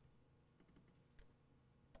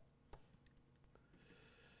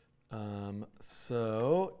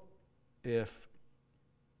 So if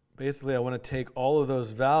basically I want to take all of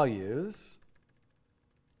those values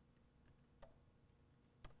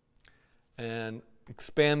and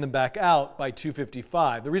expand them back out by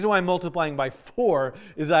 255. The reason why I'm multiplying by 4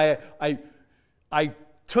 is I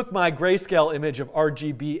took my grayscale image of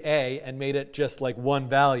RGBA and made it just like one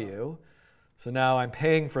value. So now I'm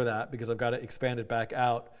paying for that because I've got to expand it back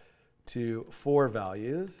out to 4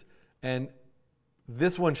 values. And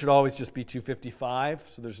this one should always just be 255,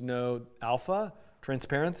 so there's no alpha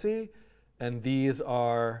transparency. And these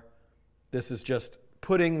are, this is just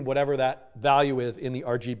putting whatever that value is in the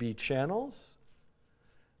RGB channels.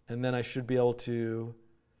 And then I should be able to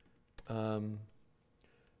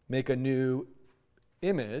make a new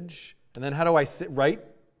image. And then how do I write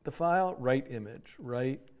the file? Write image,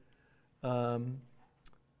 write,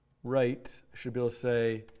 write. I should be able to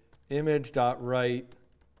say image.write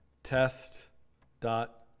test.png.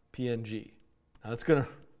 Now let's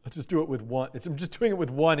just do it with one. I'm just doing it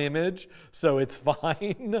with one image, so it's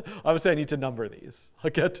fine. Obviously, I need to number these.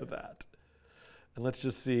 I'll get to that. And let's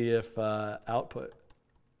just see if output.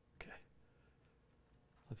 Okay.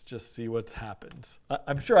 Let's just see what's happened.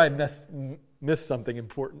 I'm sure I missed something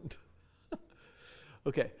important.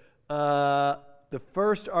 Okay. The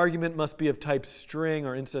first argument must be of type string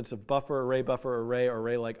or instance of buffer, array, or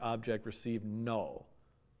array-like object receive null.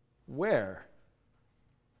 Where?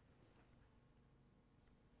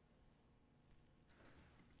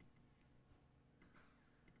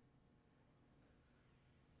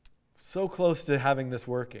 So close to having this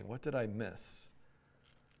working. What did I miss?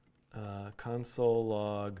 Console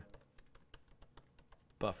log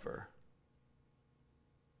buffer.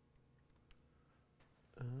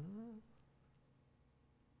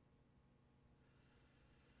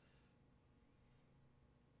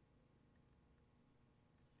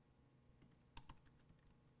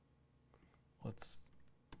 Let's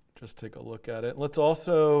just take a look at it. Let's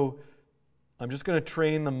also, I'm just going to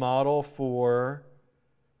train the model for,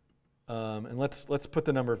 and let's put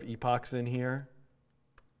the number of epochs in here.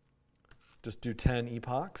 Just do 10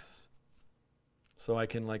 epochs, so I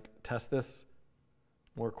can like test this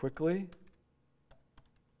more quickly.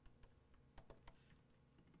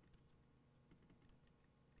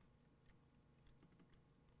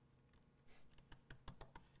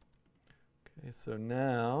 Okay, so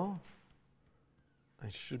now I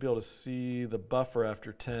should be able to see the buffer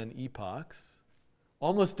after 10 epochs.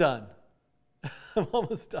 Almost done. I'm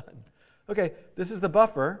almost done. Okay, this is the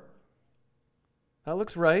buffer. That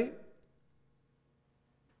looks right.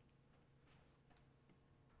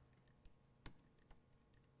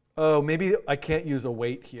 Oh, maybe I can't use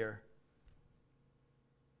await here.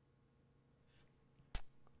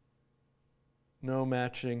 No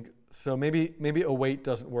matching. So maybe await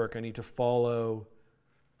doesn't work. I need to follow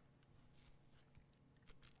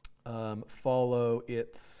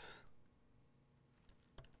its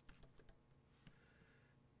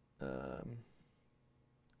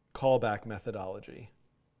callback methodology.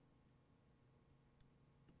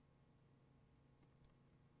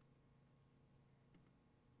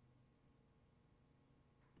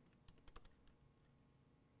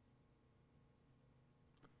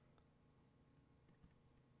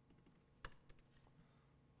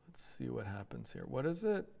 Let's see what happens here. What is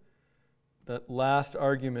it? That last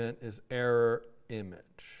argument is error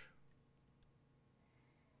image.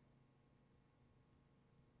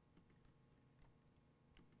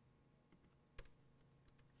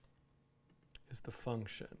 Is the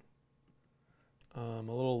function. I'm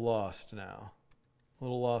a little lost now. A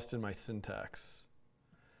little lost in my syntax.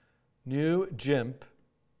 New GIMP,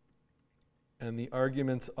 and the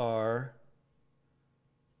arguments are,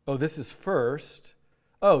 oh, this is first.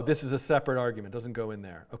 Oh, this is a separate argument. Doesn't go in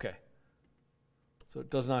there. Okay. So it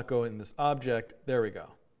does not go in this object. There we go.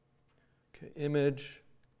 Okay, image.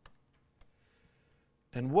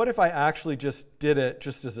 And what if I actually just did it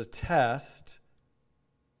just as a test?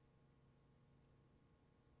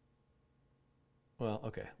 Well,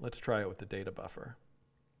 okay, let's try it with the data buffer.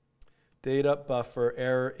 Data buffer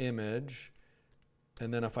error image,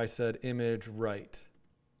 and then if I said image write.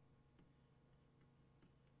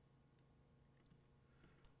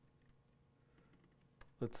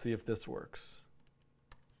 Let's see if this works.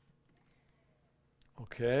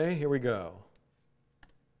 Okay, here we go.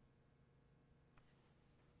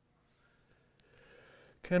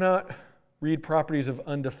 Cannot read properties of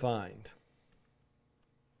undefined.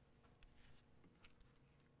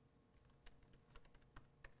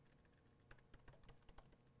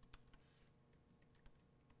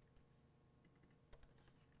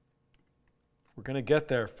 We're going to get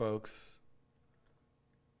there, folks.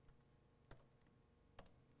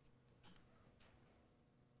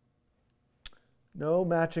 No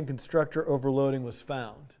matching constructor overloading was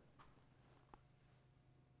found.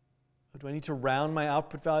 Do I need to round my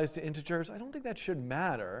output values to integers? I don't think that should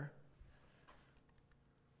matter.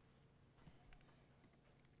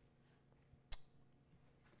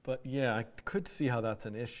 But yeah, I could see how that's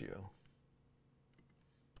an issue.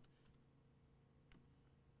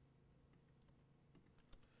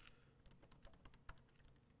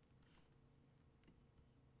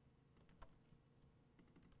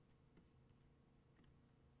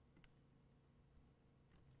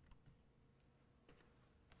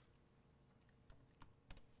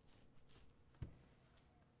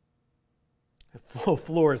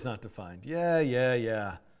 Floor is not defined.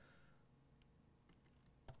 Yeah.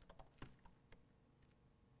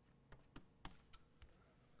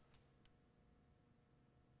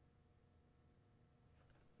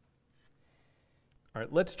 All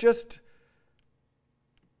right, let's just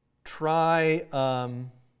try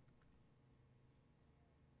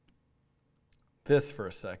this for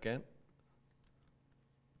a second.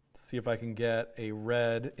 See if I can get a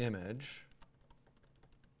red image.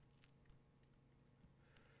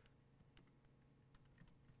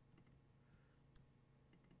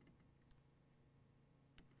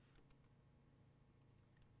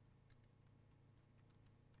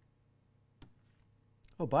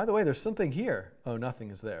 Oh, by the way, there's something here. Oh,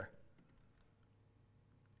 nothing is there.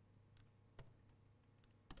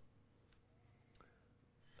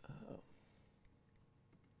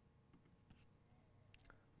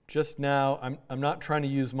 Just now, I'm not trying to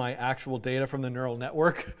use my actual data from the neural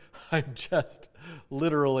network. I just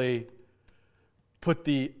literally put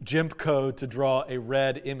the GIMP code to draw a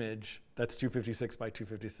red image that's 256 by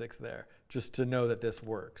 256 there, just to know that this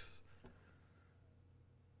works.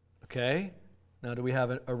 Okay? Now, do we have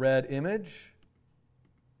a red image?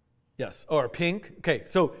 Yes, or pink. Okay,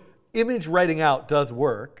 so image writing out does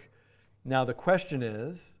work. Now, the question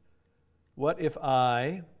is, what if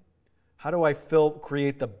how do I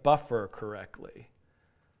create the buffer correctly?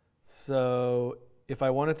 So if I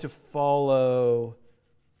wanted to follow,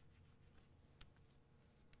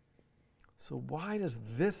 so why does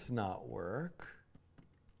this not work?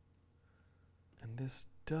 And this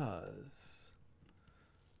does.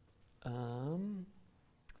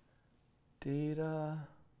 Data,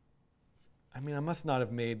 I mean, I must not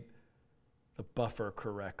have made the buffer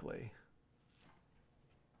correctly.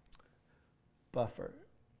 Buffer.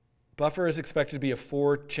 Buffer is expected to be a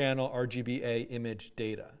 4-channel RGBA image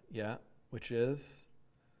data, yeah, which is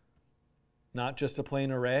not just a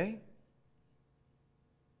plain array.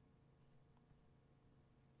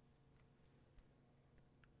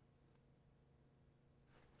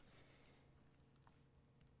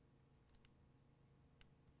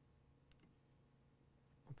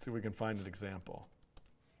 Let's see if we can find an example.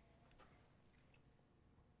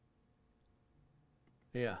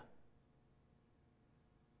 Yeah.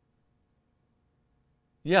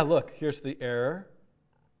 Yeah, look, here's the error.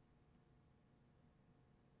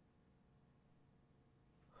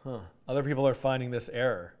 Other people are finding this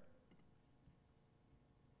error.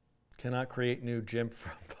 Cannot create new GIMP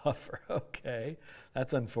from buffer. Okay,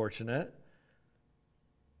 that's unfortunate.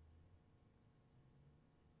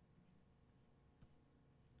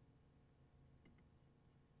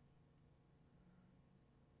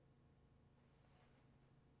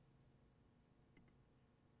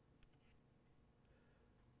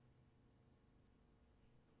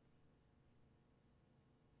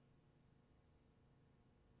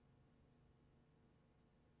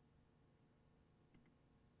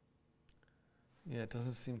 Yeah, it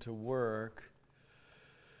doesn't seem to work.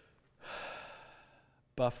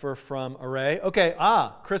 Buffer from array. Okay,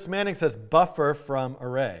 Chris Manning says buffer from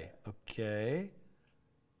array. Okay.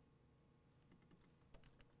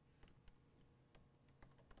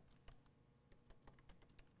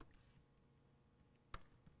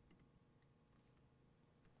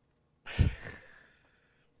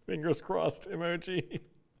 Fingers crossed emoji.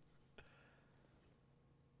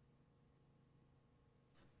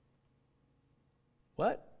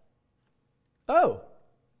 What? Oh,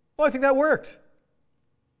 I think that worked.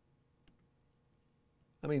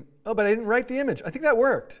 I mean, but I didn't write the image. I think that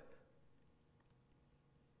worked.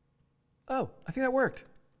 Oh, I think that worked.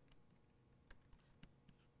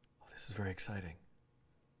 Oh, this is very exciting.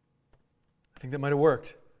 I think that might have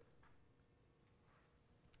worked.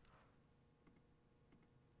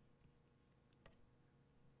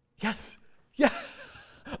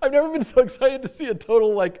 I've never been so excited to see a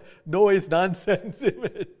total like noise nonsense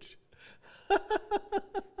image.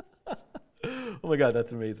 Oh my God,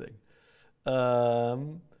 that's amazing. Okay,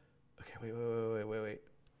 wait.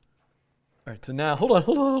 All right, so now, hold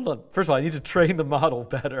on. First of all, I need to train the model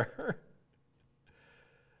better.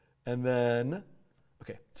 And then,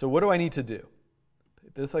 okay, so what do I need to do?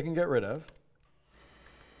 This I can get rid of.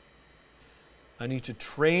 I need to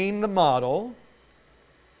train the model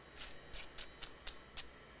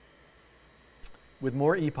with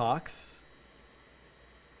more epochs.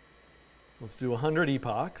 Let's do 100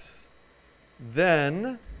 epochs.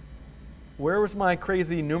 Then, where was my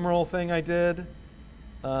crazy numeral thing I did?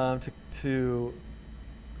 Let's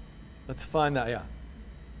find that, yeah.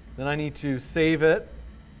 Then I need to save it.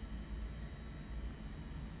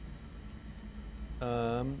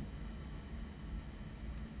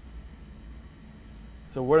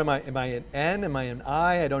 So what am I? Am I in N? Am I in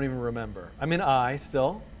I? I don't even remember. I'm in I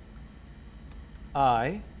still.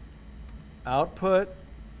 I. Output.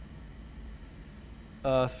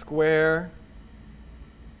 Square.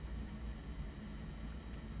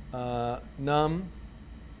 Num.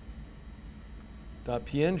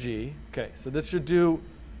 .png. Okay, so this should do.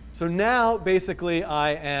 So now basically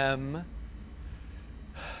I am,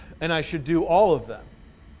 and I should do all of them.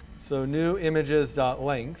 So new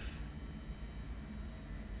images.length.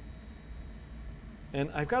 And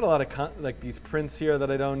I've got a lot of like these prints here that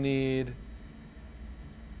I don't need.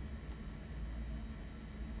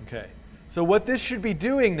 Okay, so what this should be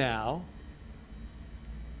doing now,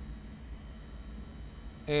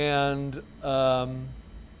 and I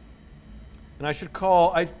should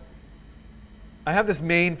call, I have this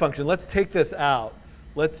main function. Let's take this out.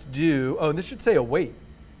 Let's do, oh, and this should say await.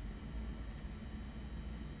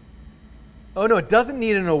 Oh no, it doesn't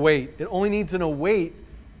need an await. It only needs an await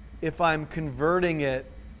if I'm converting it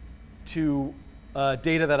to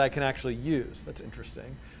data that I can actually use. That's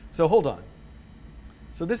interesting. So hold on.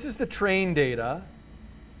 So this is the train data.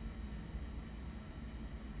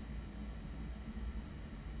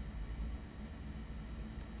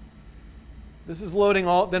 This is loading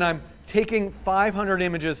all, then I'm taking 500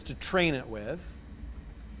 images to train it with.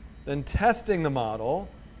 Then testing the model,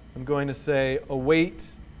 I'm going to say await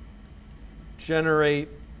generate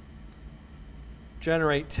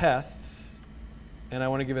tests, and I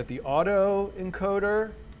want to give it the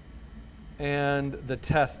autoencoder and the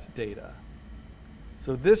test data.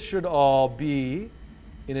 So this should all be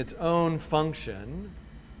in its own function,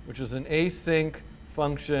 which is an async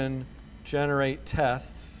function generate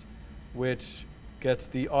tests, which gets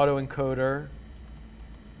the autoencoder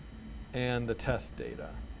and the test data.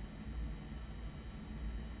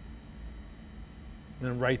 And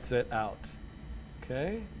then writes it out.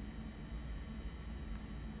 Okay?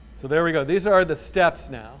 So there we go. These are the steps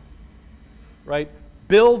now, right?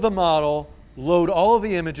 Build the model, load all of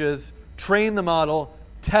the images, train the model,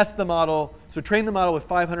 test the model. So train the model with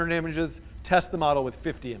 500 images, test the model with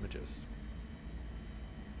 50 images.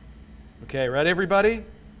 Okay, ready, everybody?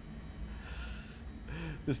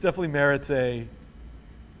 This definitely merits a...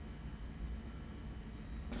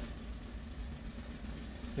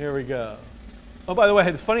 Here we go. Oh, by the way,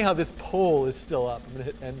 it's funny how this poll is still up. I'm going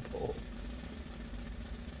to hit end poll.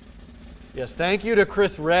 Yes, thank you to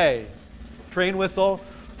Chris Ray. Train whistle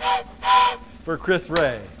for Chris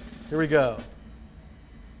Ray. Here we go.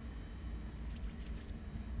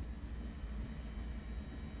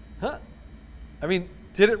 Huh? I mean,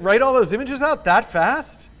 did it write all those images out that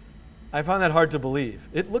fast? I found that hard to believe.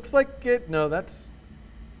 It looks like it, no, that's,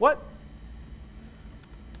 what?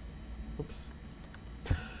 Oops.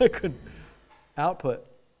 I couldn't, output.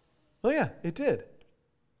 Oh yeah, it did.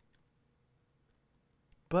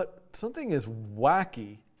 But something is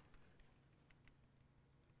wacky.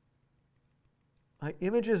 My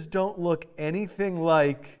images don't look anything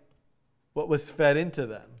like what was fed into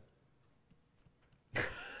them.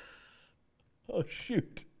 Oh,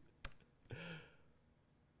 shoot.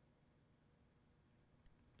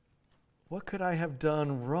 What could I have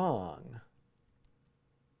done wrong?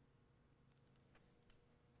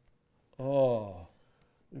 Oh,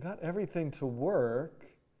 we got everything to work.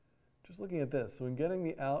 Just looking at this, so in getting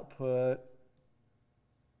the output,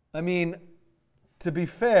 I mean, to be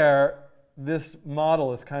fair, this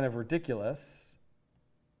model is kind of ridiculous.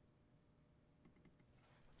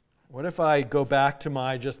 What if I go back to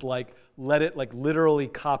my just like, let it like literally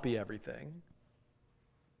copy everything?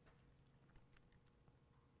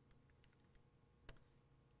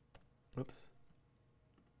 Oops.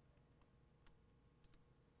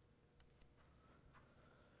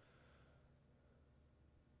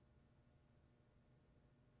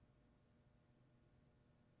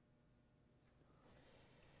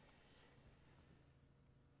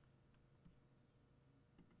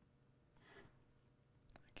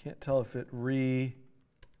 Can't tell if it did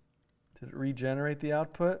it regenerate the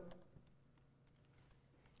output?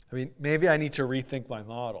 I mean, maybe I need to rethink my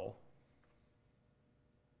model.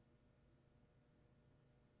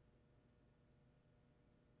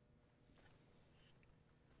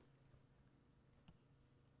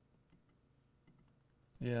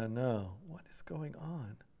 Yeah, no. What is going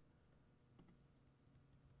on?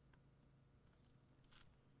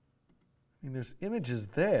 I mean, there's images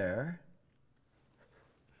there.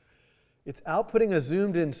 It's outputting a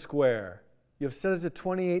zoomed in square. You have set it to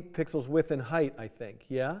 28 pixels width and height, I think.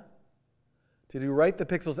 Yeah? Did you write the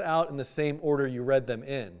pixels out in the same order you read them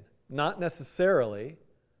in? Not necessarily.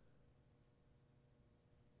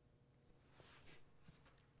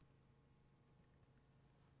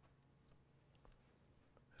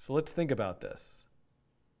 So let's think about this.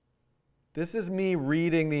 This is me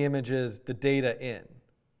reading the images, the data in.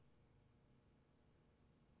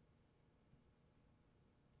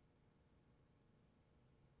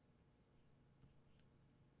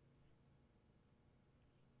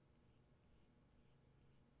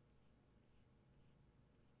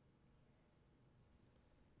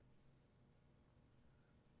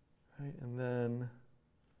 Right, and then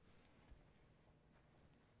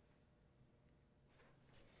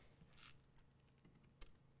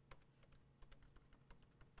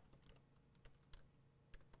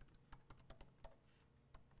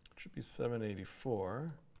it should be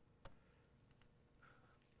 784.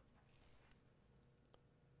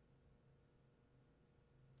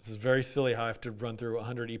 This is very silly how I have to run through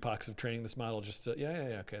 100 epochs of training this model just to,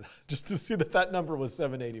 okay, just to see that that number was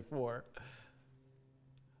 784.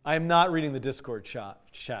 I am not reading the Discord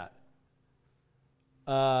chat.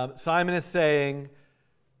 Simon is saying,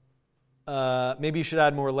 maybe you should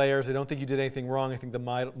add more layers. I don't think you did anything wrong. I think the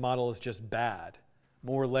model is just bad.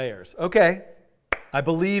 More layers. Okay. I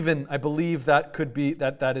believe that could be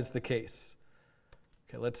that is the case.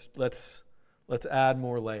 Okay, let's add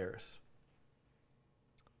more layers.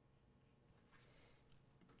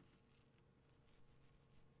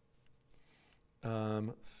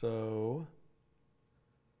 So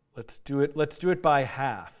let's do it by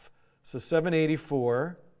half. So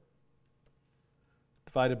 784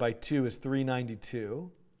 divided by 2 is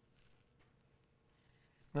 392.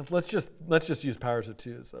 Let's just use powers of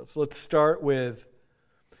 2. So let's start with,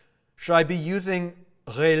 should I be using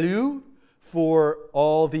ReLU for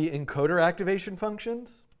all the encoder activation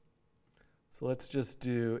functions? So let's just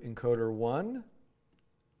do encoder 1.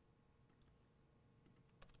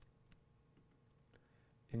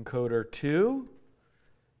 Encoder 2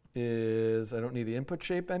 is, I don't need the input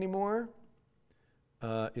shape anymore,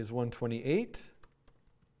 is 128.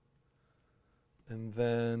 And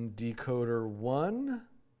then decoder 1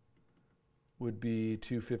 would be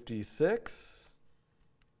 256.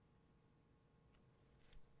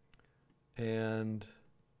 And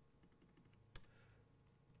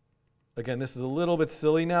again, this is a little bit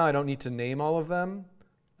silly now. I don't need to name all of them.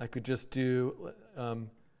 I could just do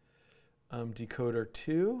decoder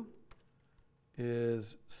 2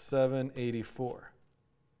 is 784.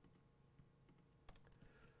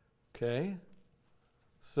 Okay.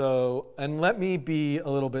 So, and let me be a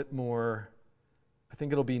little bit more, I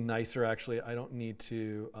think it'll be nicer actually. I don't need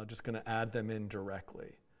to, I'm just going to add them in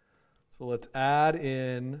directly. So let's add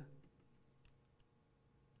in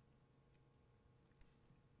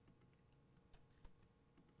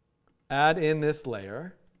this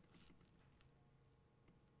layer.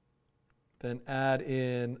 Then add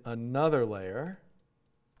in another layer.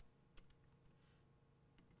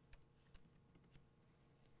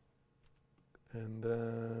 And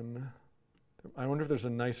then, I wonder if there's a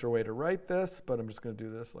nicer way to write this, but I'm just going to do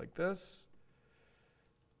this like this.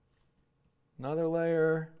 Another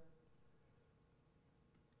layer.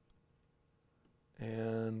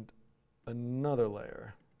 And another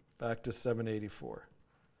layer. Back to 784.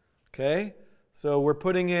 Okay? So we're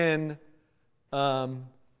putting in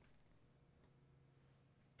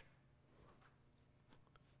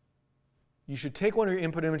you should take one of your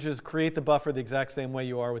input images, create the buffer the exact same way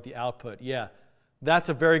you are with the output. Yeah, that's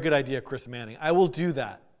a very good idea, Chris Manning. I will do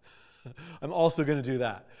that. I'm also going to do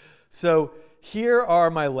that. So here are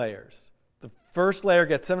my layers. The first layer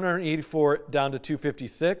gets 784 down to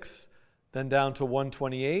 256, then down to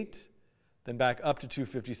 128, then back up to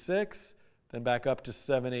 256, then back up to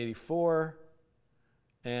 784,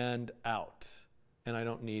 and out. And I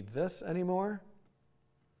don't need this anymore.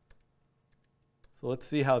 So let's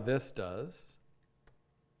see how this does.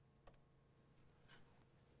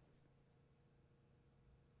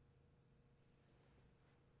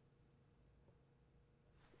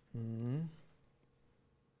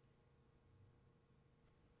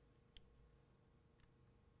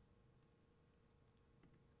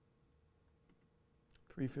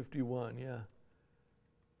 351, yeah.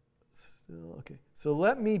 Still, okay. So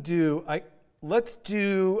let me do, let's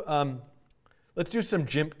do some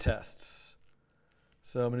GIMP tests.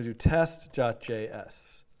 So I'm going to do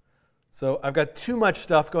test.js. So I've got too much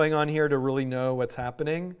stuff going on here to really know what's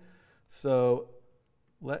happening. So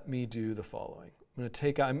let me do the following. I'm going to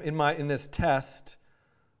take, in this test,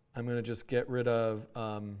 I'm going to just get rid of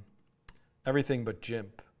everything but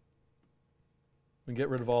GIMP. And get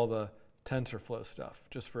rid of all the TensorFlow stuff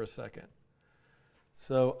just for a second.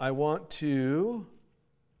 So I want to,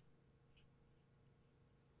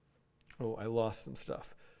 oh, I lost some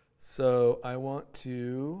stuff. So I want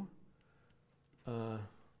to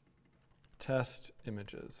test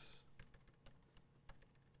images.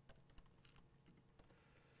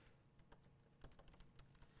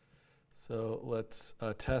 So let's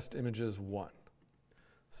test images 1.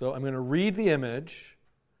 So I'm going to read the image.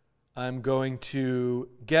 I'm going to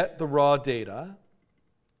get the raw data.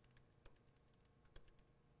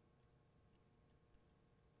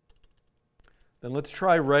 Then let's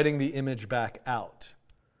try writing the image back out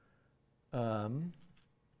to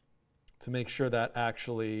make sure that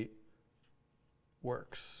actually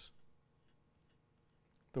works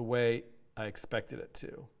the way I expected it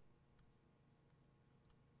to.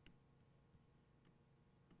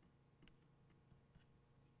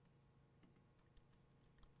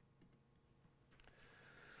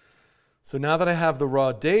 So now that I have the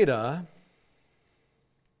raw data,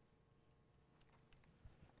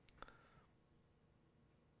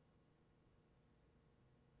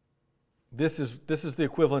 this is the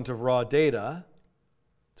equivalent of raw data,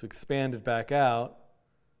 to expand it back out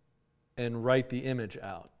and write the image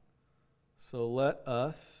out. So let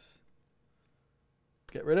us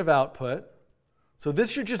get rid of output. So this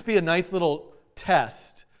should just be a nice little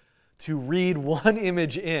test to read one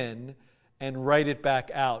image in and write it back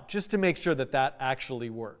out, just to make sure that that actually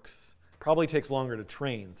works. Probably takes longer to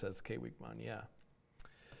train, says K. Weekman, yeah.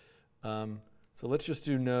 So let's just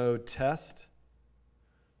do node test,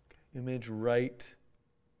 image write.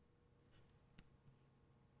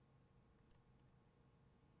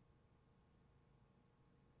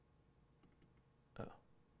 Oh.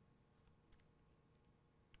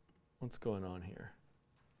 What's going on here?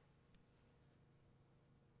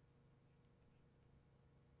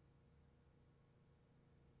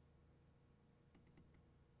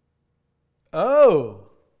 Oh,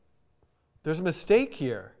 there's a mistake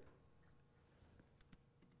here.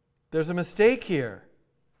 There's a mistake here.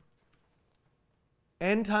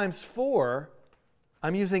 N times 4,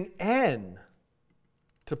 I'm using N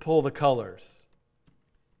to pull the colors.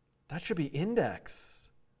 That should be index.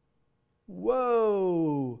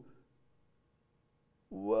 Whoa.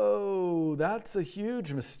 Whoa, that's a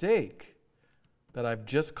huge mistake that I've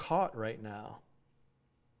just caught right now.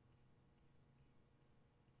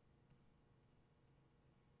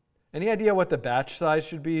 Any idea what the batch size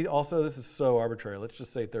should be? Also, this is so arbitrary. Let's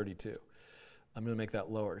just say 32. I'm going to make that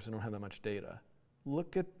lower because I don't have that much data.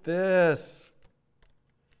 Look at this.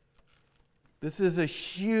 This is a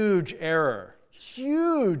huge error.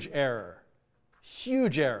 Huge error.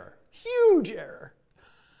 Huge error. Huge error.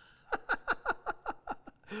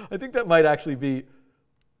 I think that might actually be,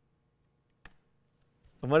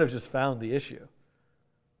 I might have just found the issue.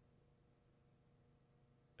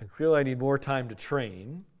 And clearly I need more time to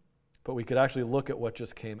train. But we could actually look at what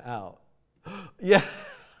just came out. Yeah,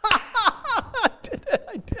 I did it,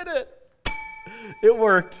 I did it. It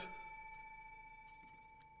worked.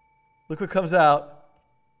 Look what comes out.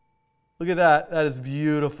 Look at that, that is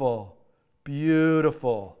beautiful.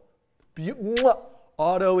 Beautiful.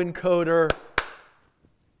 Autoencoder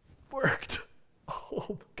worked.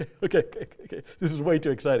 Oh, okay. This is way too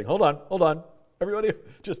exciting. Hold on.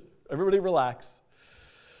 Everybody relax.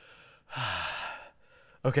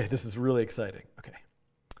 Okay, this is really exciting. Okay.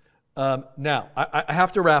 Now, I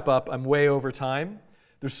have to wrap up. I'm way over time.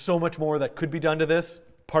 There's so much more that could be done to this.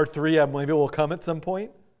 Part 3 maybe will come at some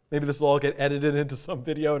point. Maybe this will all get edited into some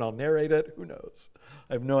video and I'll narrate it. Who knows?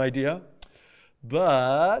 I have no idea.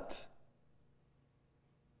 But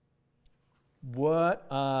what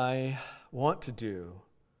I want to do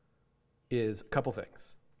is a couple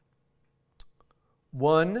things.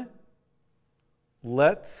 One,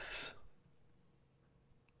 let's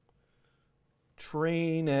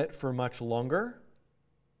train it for much longer.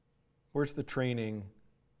 Where's the training?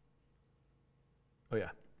 Oh yeah,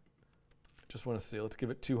 just want to see. Let's give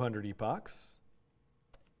it 200 epochs.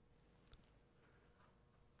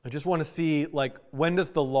 I just want to see, like, when does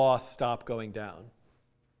the loss stop going down?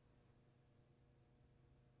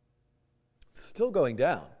 It's still going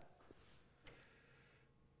down.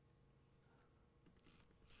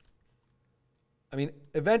 I mean,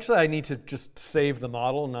 eventually I need to just save the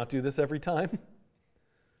model and not do this every time.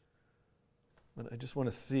 But I just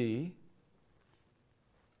want to see.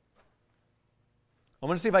 I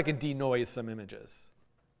want to see if I can denoise some images.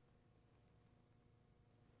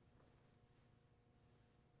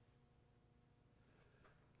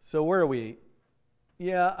 So where are we?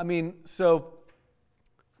 Yeah, I mean, so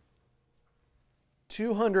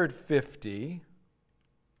 250,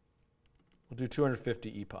 we'll do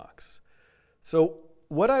 250 epochs. So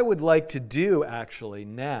what I would like to do actually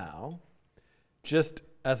now, just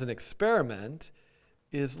as an experiment,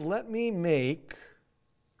 is let me make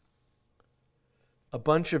a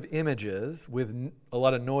bunch of images with a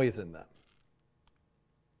lot of noise in them.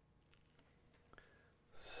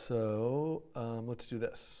 So let's do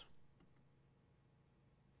this.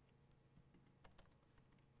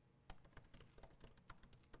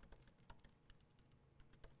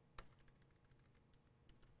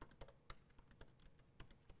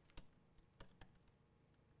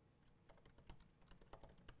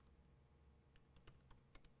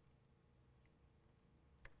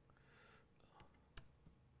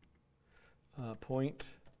 Point.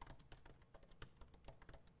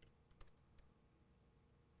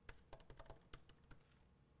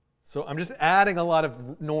 So I'm just adding a lot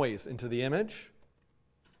of noise into the image.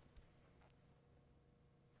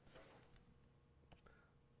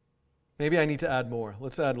 Maybe I need to add more.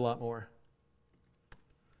 Let's add a lot more.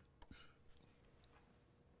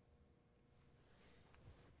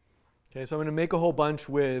 Okay, so I'm going to make a whole bunch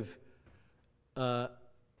with that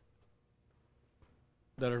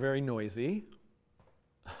are very noisy.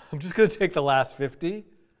 I'm just going to take the last 50.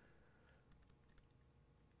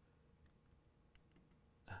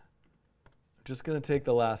 I'm just going to take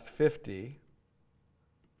the last 50.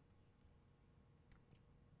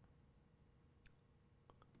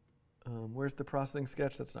 Where's the processing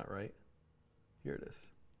sketch? That's not right. Here it is.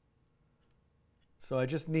 So I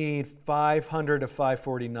just need 500 to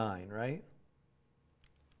 549, right?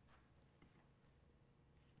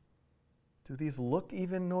 Do these look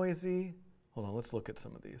even noisy? Hold on, let's look at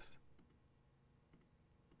some of these.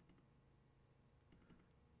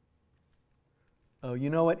 Oh, you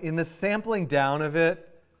know what? In the sampling down of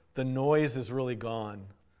it, the noise is really gone.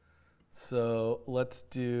 So let's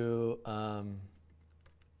do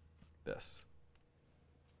this.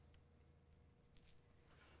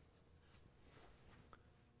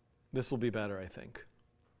 This will be better, I think.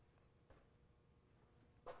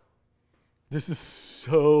 This is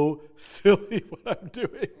so silly what I'm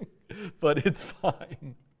doing, but it's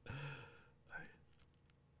fine.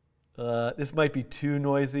 This might be too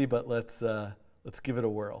noisy, but let's give it a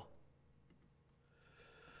whirl.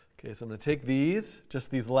 Okay, so I'm going to take these, just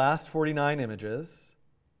these last 49 images,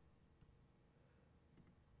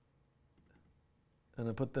 and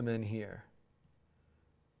I put them in here.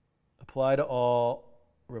 Apply to all,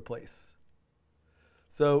 replace.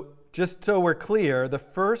 So just so we're clear, the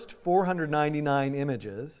first 499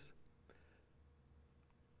 images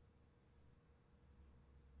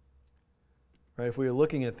right, if we were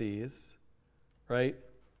looking at these, right,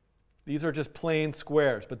 these are just plain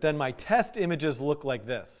squares, but then my test images look like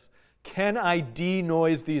this. Can I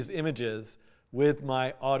denoise these images with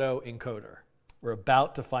my autoencoder? We're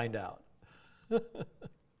about to find out.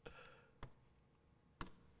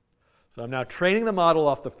 So I'm now training the model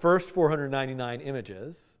off the first 499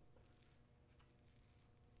 images,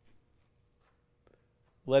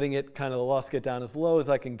 letting it kind of the loss get down as low as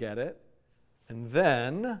I can get it, and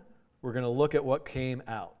then we're going to look at what came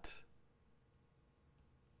out.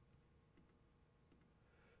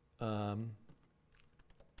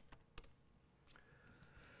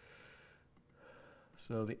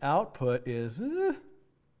 So the output is, the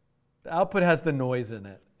output has the noise in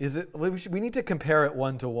it. Is it? We need to compare it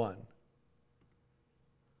one to one.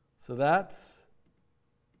 So that's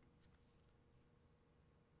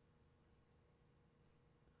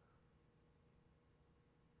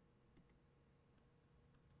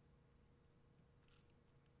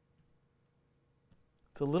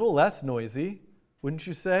it's a little less noisy, wouldn't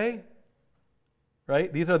you say?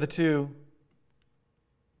 Right? These are the two.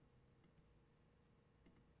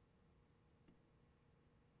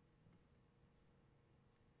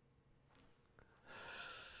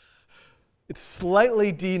 It's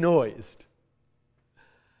slightly denoised.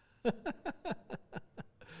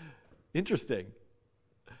 Interesting.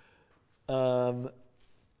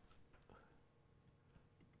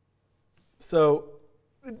 So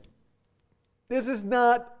this is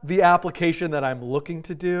not the application that I'm looking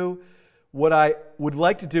to do. What I would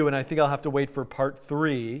like to do, and I think I'll have to wait for part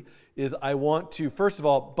 3, is I want to, first of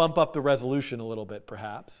all, bump up the resolution a little bit,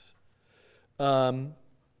 perhaps.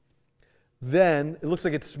 then it looks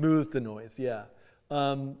like it smoothed the noise, yeah.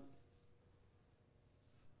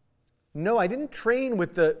 No, I didn't train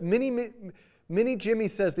with the Mini Jimmy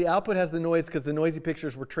says the output has the noise because the noisy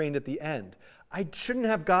pictures were trained at the end. I shouldn't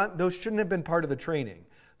have those shouldn't have been part of the training.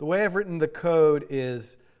 The way I've written the code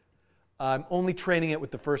is I'm only training it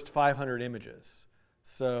with the first 500 images.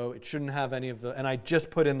 So it shouldn't have any of the, and I just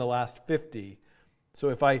put in the last 50. So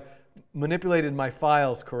if I manipulated my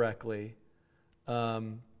files correctly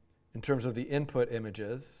in terms of the input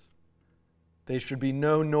images, they should be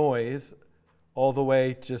no noise all the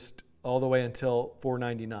way until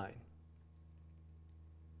 499.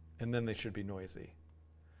 And then they should be noisy.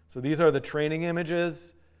 So these are the training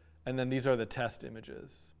images, and then these are the test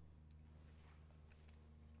images.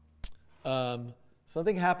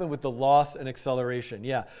 Something happened with the loss and acceleration.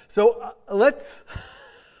 Yeah. So let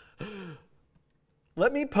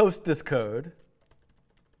me post this code.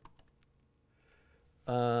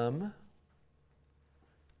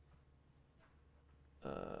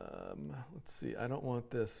 Let's see. I don't want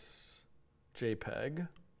this JPEG.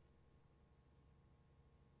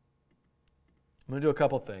 I'm going to do a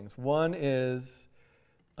couple things. One is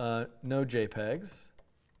no JPEGs.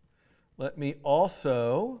 Let me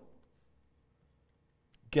also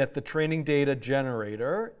get the training data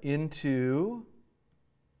generator into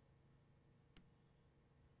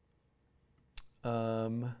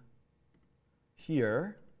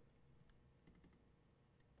here.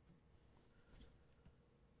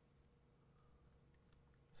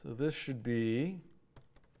 So this should be,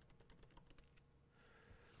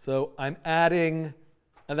 so I'm adding,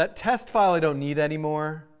 and that test file I don't need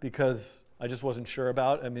anymore because I just wasn't sure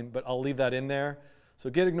about. I mean, but I'll leave that in there. So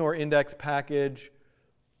get ignore index package.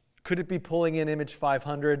 Could it be pulling in image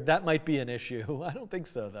 500? That might be an issue. I don't think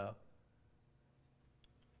so, though.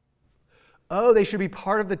 Oh, they should be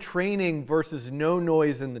part of the training versus no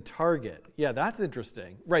noise in the target. Yeah, that's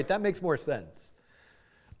interesting. Right, that makes more sense.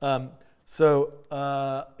 Yes,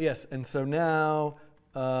 and so now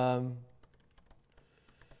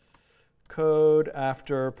code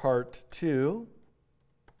after part 2.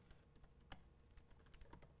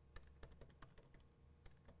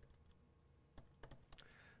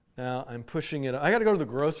 Now I'm pushing it. I got to go to the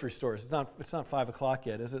grocery stores. It's not 5 o'clock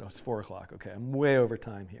yet, is it? Oh, it's 4 o'clock. Okay, I'm way over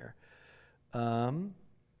time here.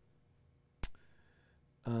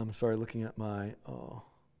 Sorry, looking at my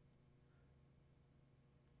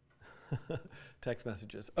text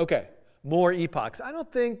messages. Okay, more epochs. I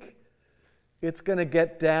don't think it's going to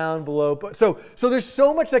get down below. So there's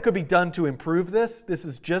so much that could be done to improve this. This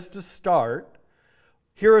is just a start.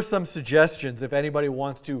 Here are some suggestions if anybody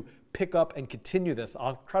wants to pick up and continue this.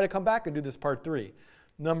 I'll try to come back and do this part 3.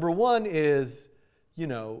 Number 1 is,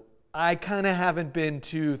 I kind of haven't been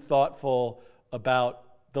too thoughtful about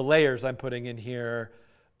the layers I'm putting in here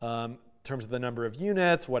in terms of the number of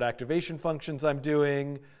units, what activation functions I'm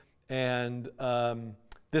doing, and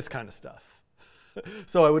this kind of stuff.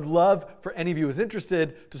 So I would love for any of you who's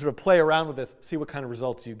interested to sort of play around with this, see what kind of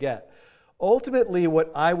results you get. Ultimately, what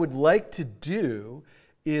I would like to do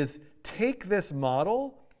is take this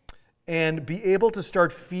model and be able to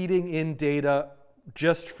start feeding in data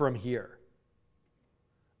just from here.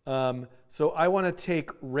 So I want to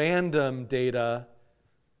take random data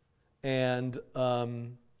and I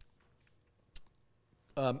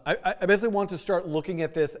basically want to start looking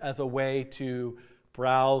at this as a way to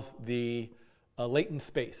browse the latent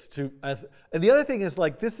space. And the other thing is,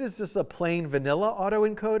 like, this is just a plain vanilla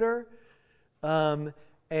autoencoder,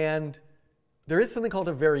 and there is something called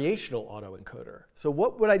a variational autoencoder. So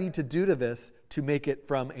what would I need to do to this to make it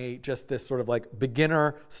from just this sort of like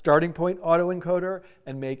beginner starting point autoencoder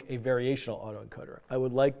and make a variational autoencoder? I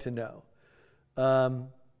would like to know.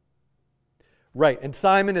 Right, and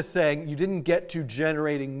Simon is saying you didn't get to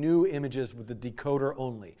generating new images with the decoder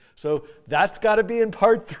only. So that's got to be in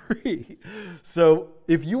part 3. So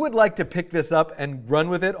if you would like to pick this up and run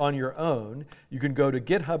with it on your own, you can go to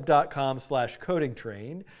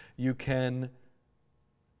github.com/codingtrain. You can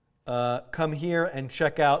come here and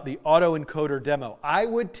check out the autoencoder demo.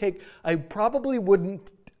 I'm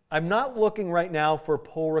not looking right now for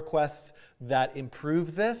pull requests that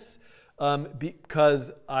improve this.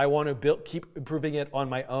 Because I want to keep improving it on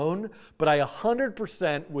my own, but I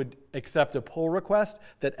 100% would accept a pull request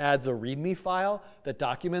that adds a README file that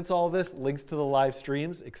documents all this, links to the live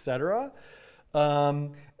streams, etc.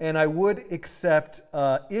 And I would accept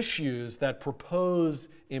issues that propose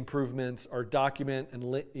improvements or document and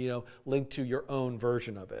link to your own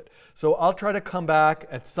version of it. So I'll try to come back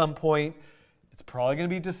at some point. It's probably going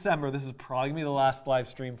to be December. This is probably going to be the last live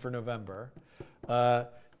stream for November.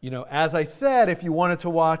 As I said, if you wanted to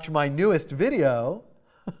watch my newest video,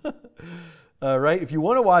 right? If you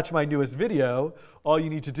want to watch my newest video, all you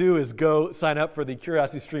need to do is go sign up for the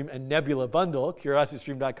CuriosityStream and Nebula bundle,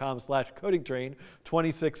 curiositystream.com/codingtrain,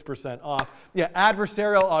 26% off. Yeah,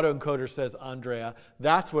 adversarial autoencoder, says Andrea.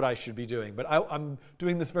 That's what I should be doing, but I'm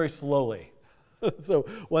doing this very slowly. So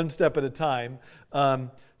one step at a time. But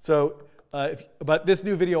this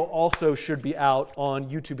new video also should be out on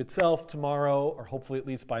YouTube itself tomorrow, or hopefully at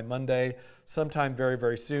least by Monday, sometime very,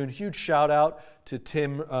 very soon. Huge shout out to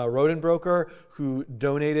Tim Rodenbroker, who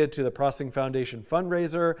donated to the Processing Foundation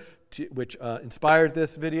fundraiser, which inspired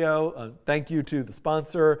this video. Thank you to the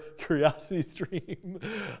sponsor, CuriosityStream,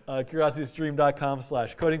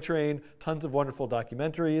 curiositystream.com/codingtrain. Tons of wonderful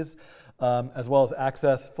documentaries, as well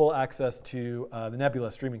as full access to the Nebula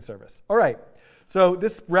streaming service. All right. So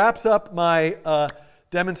this wraps up my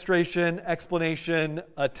demonstration, explanation,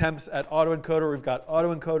 attempts at autoencoder. We've got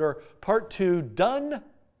autoencoder part 2 done.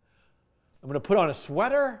 I'm going to put on a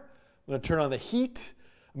sweater. I'm going to turn on the heat.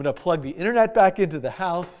 I'm going to plug the internet back into the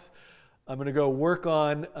house. I'm going to go work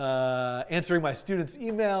on answering my students'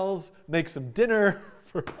 emails, make some dinner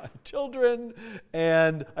for my children.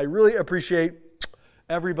 And I really appreciate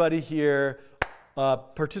everybody here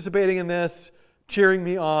participating in this, cheering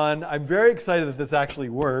me on. I'm very excited that this actually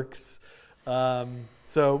works.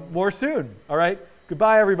 So more soon. All right.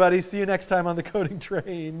 Goodbye, everybody. See you next time on the Coding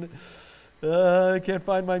Train. I can't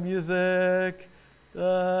find my music.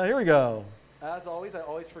 Here we go. As always, I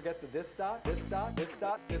always forget the this dot, this dot, this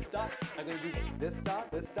dot, this dot. I'm going to do this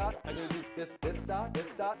dot, this dot. I'm going to do this dot,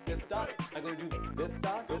 this dot, this dot. I'm going to do this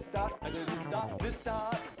dot, this dot. I'm going to do dot, this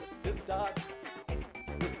dot, this dot,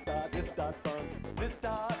 this dot, this dot song. This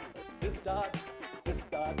dot, this dot. This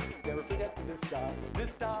dot, never forget this dot.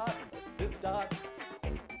 This dot, this dot,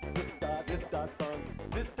 this dot, this dot song.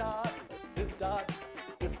 This dot, this dot,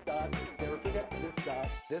 this dot, never forget this dot.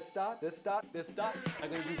 This dot, this dot, this dot.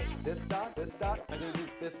 I'm gonna do this dot, this dot. I'm gonna do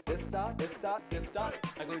this dot, this dot, this dot.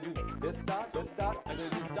 I'm gonna do this dot, this dot. I'm gonna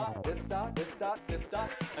do dot, this dot, this dot, this dot.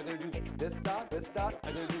 I'm gonna do this dot, this dot.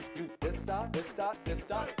 I'm gonna do this dot, this dot, this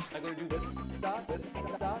dot. I'm gonna do this dot, this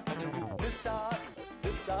dot. I'm gonna do this dot,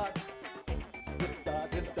 this dot.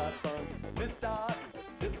 This dot song. This dot,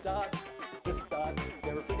 this dot, this dot.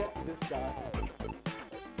 Never forget this dot.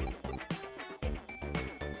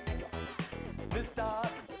 This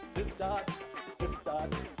dot, this dot, this dot.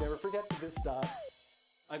 Never forget this dot.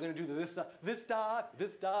 I'm gonna do the this dot, this dot,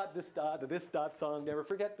 this dot, this dot, the this dot song. Never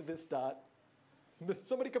forget the this dot.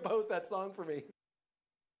 Somebody compose that song for me.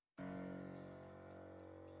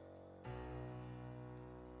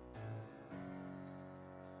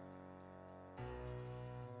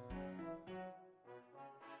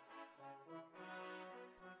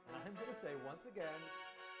 I'm going to say once again,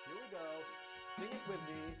 here we go, sing it with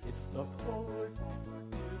me. It's the polar to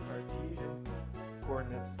Cartesian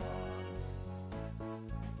coordinate song.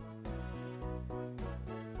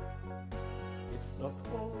 It's the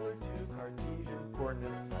polar to Cartesian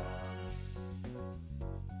coordinate song.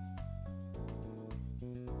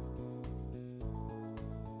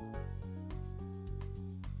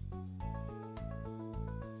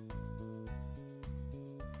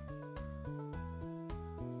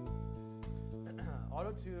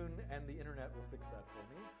 Auto-tune and the internet will fix that for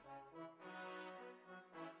me.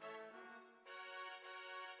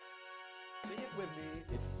 Sing it with me.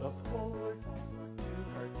 It's the polar to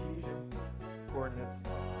Cartesian coordinate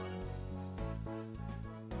song.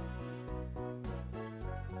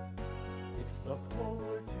 It's the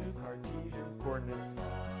polar to Cartesian coordinate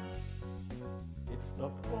song. It's the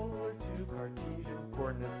polar to Cartesian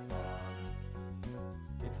coordinate song.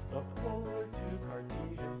 It's the polar to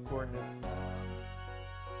Cartesian coordinate song.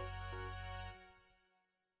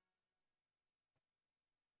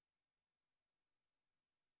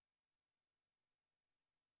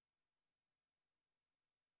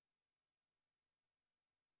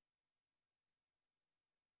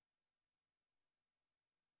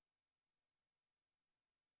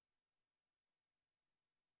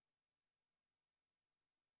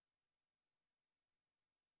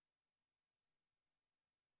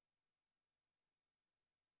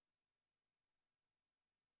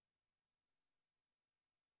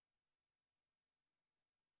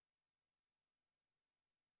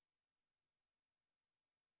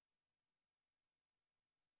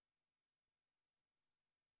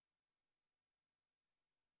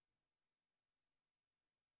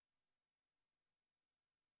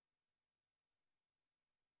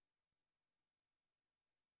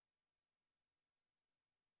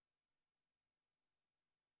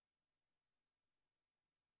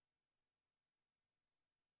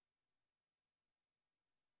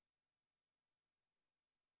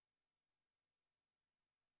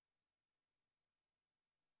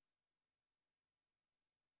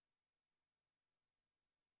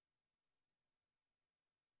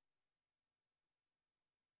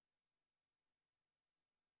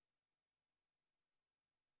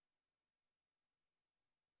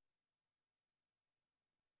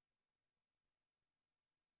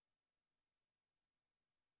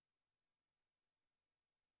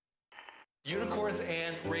 Unicorns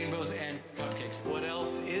and rainbows and cupcakes. What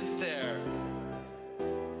else is there?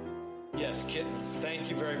 Yes, kittens. Thank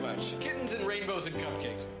you very much. Kittens and rainbows and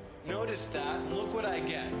cupcakes. Notice that, and look what I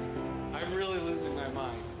get. I'm really losing my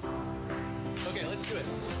mind. Okay, let's do it.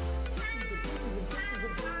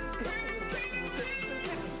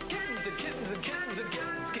 Kittens and kittens and kittens and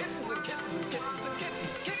kittens, kittens and kittens and kittens and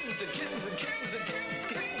kittens, kittens and kittens and kittens and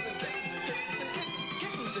kittens,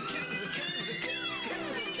 kittens and kittens and kittens and kittens, kittens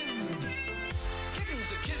and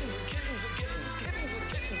kittens and kittens and kittens, kittens and kittens and kittens and kittens and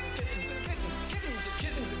kittens and kittens, kittens and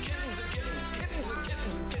kittens and kittens and kittens, kittens and kittens and kittens and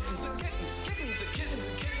kittens, kittens and kittens and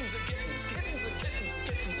kittens and kittens, kittens and kittens and kittens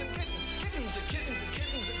and kittens, kittens and kittens and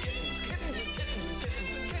kittens and kittens, kittens and kittens and kittens and kittens,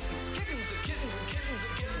 kittens and kittens and kittens and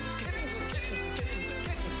kittens, kittens and kittens and kittens and kittens, kittens and kittens and kittens and kittens, kittens and kittens and kittens and kittens,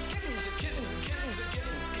 kittens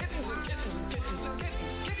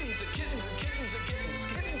and kittens and kittens and kittens, kittens and kittens and kittens and kittens, kittens and kittens and kittens and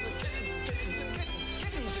kittens,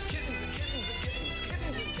 kittens and kittens and kittens and kittens,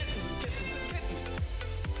 kittens and kittens and kittens and kittens.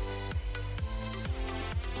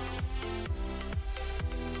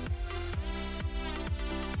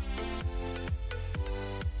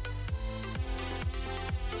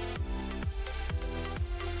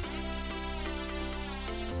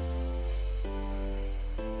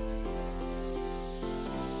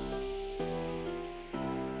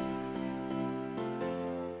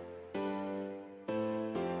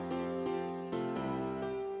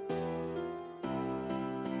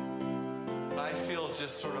 I feel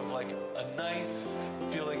just sort of like a nice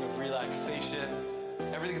feeling of relaxation.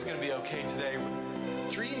 Everything's gonna be okay today.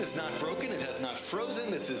 Dream is not broken, it has not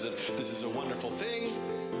frozen. This is a wonderful thing.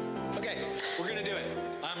 Okay, we're gonna do it.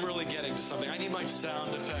 I'm really getting to something. I need my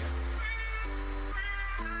sound effect.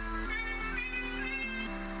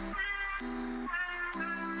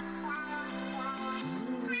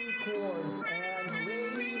 Unicorns and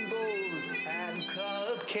rainbows and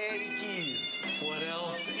cupcakes. What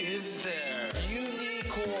else is there?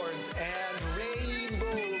 Unicorns and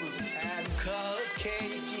rainbows and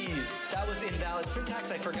cupcakes. That was invalid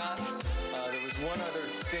syntax, I forgot. There was one other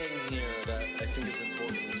thing here that I think is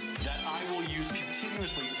important that I will use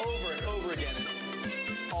continuously over and over again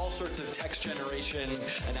in all sorts of text generation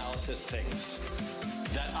analysis things.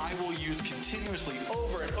 That I will use continuously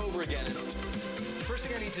over and over again. The first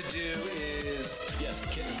thing I need to do is, yes,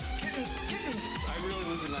 kittens. Kittens, kittens. I'm really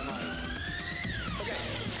losing my mind. Okay,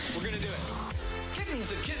 we're gonna do it.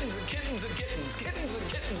 Kittens and kittens and kittens and kittens, kittens and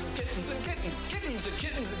kittens and kittens and kittens, kittens and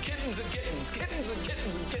kittens and kittens and kittens, kittens and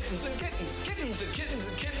kittens and kittens and kittens, kittens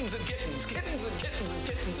and kittens and kittens and kittens, kittens and kittens and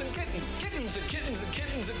kittens and kittens, kittens and kittens and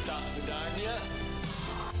kittens and Das Vidania.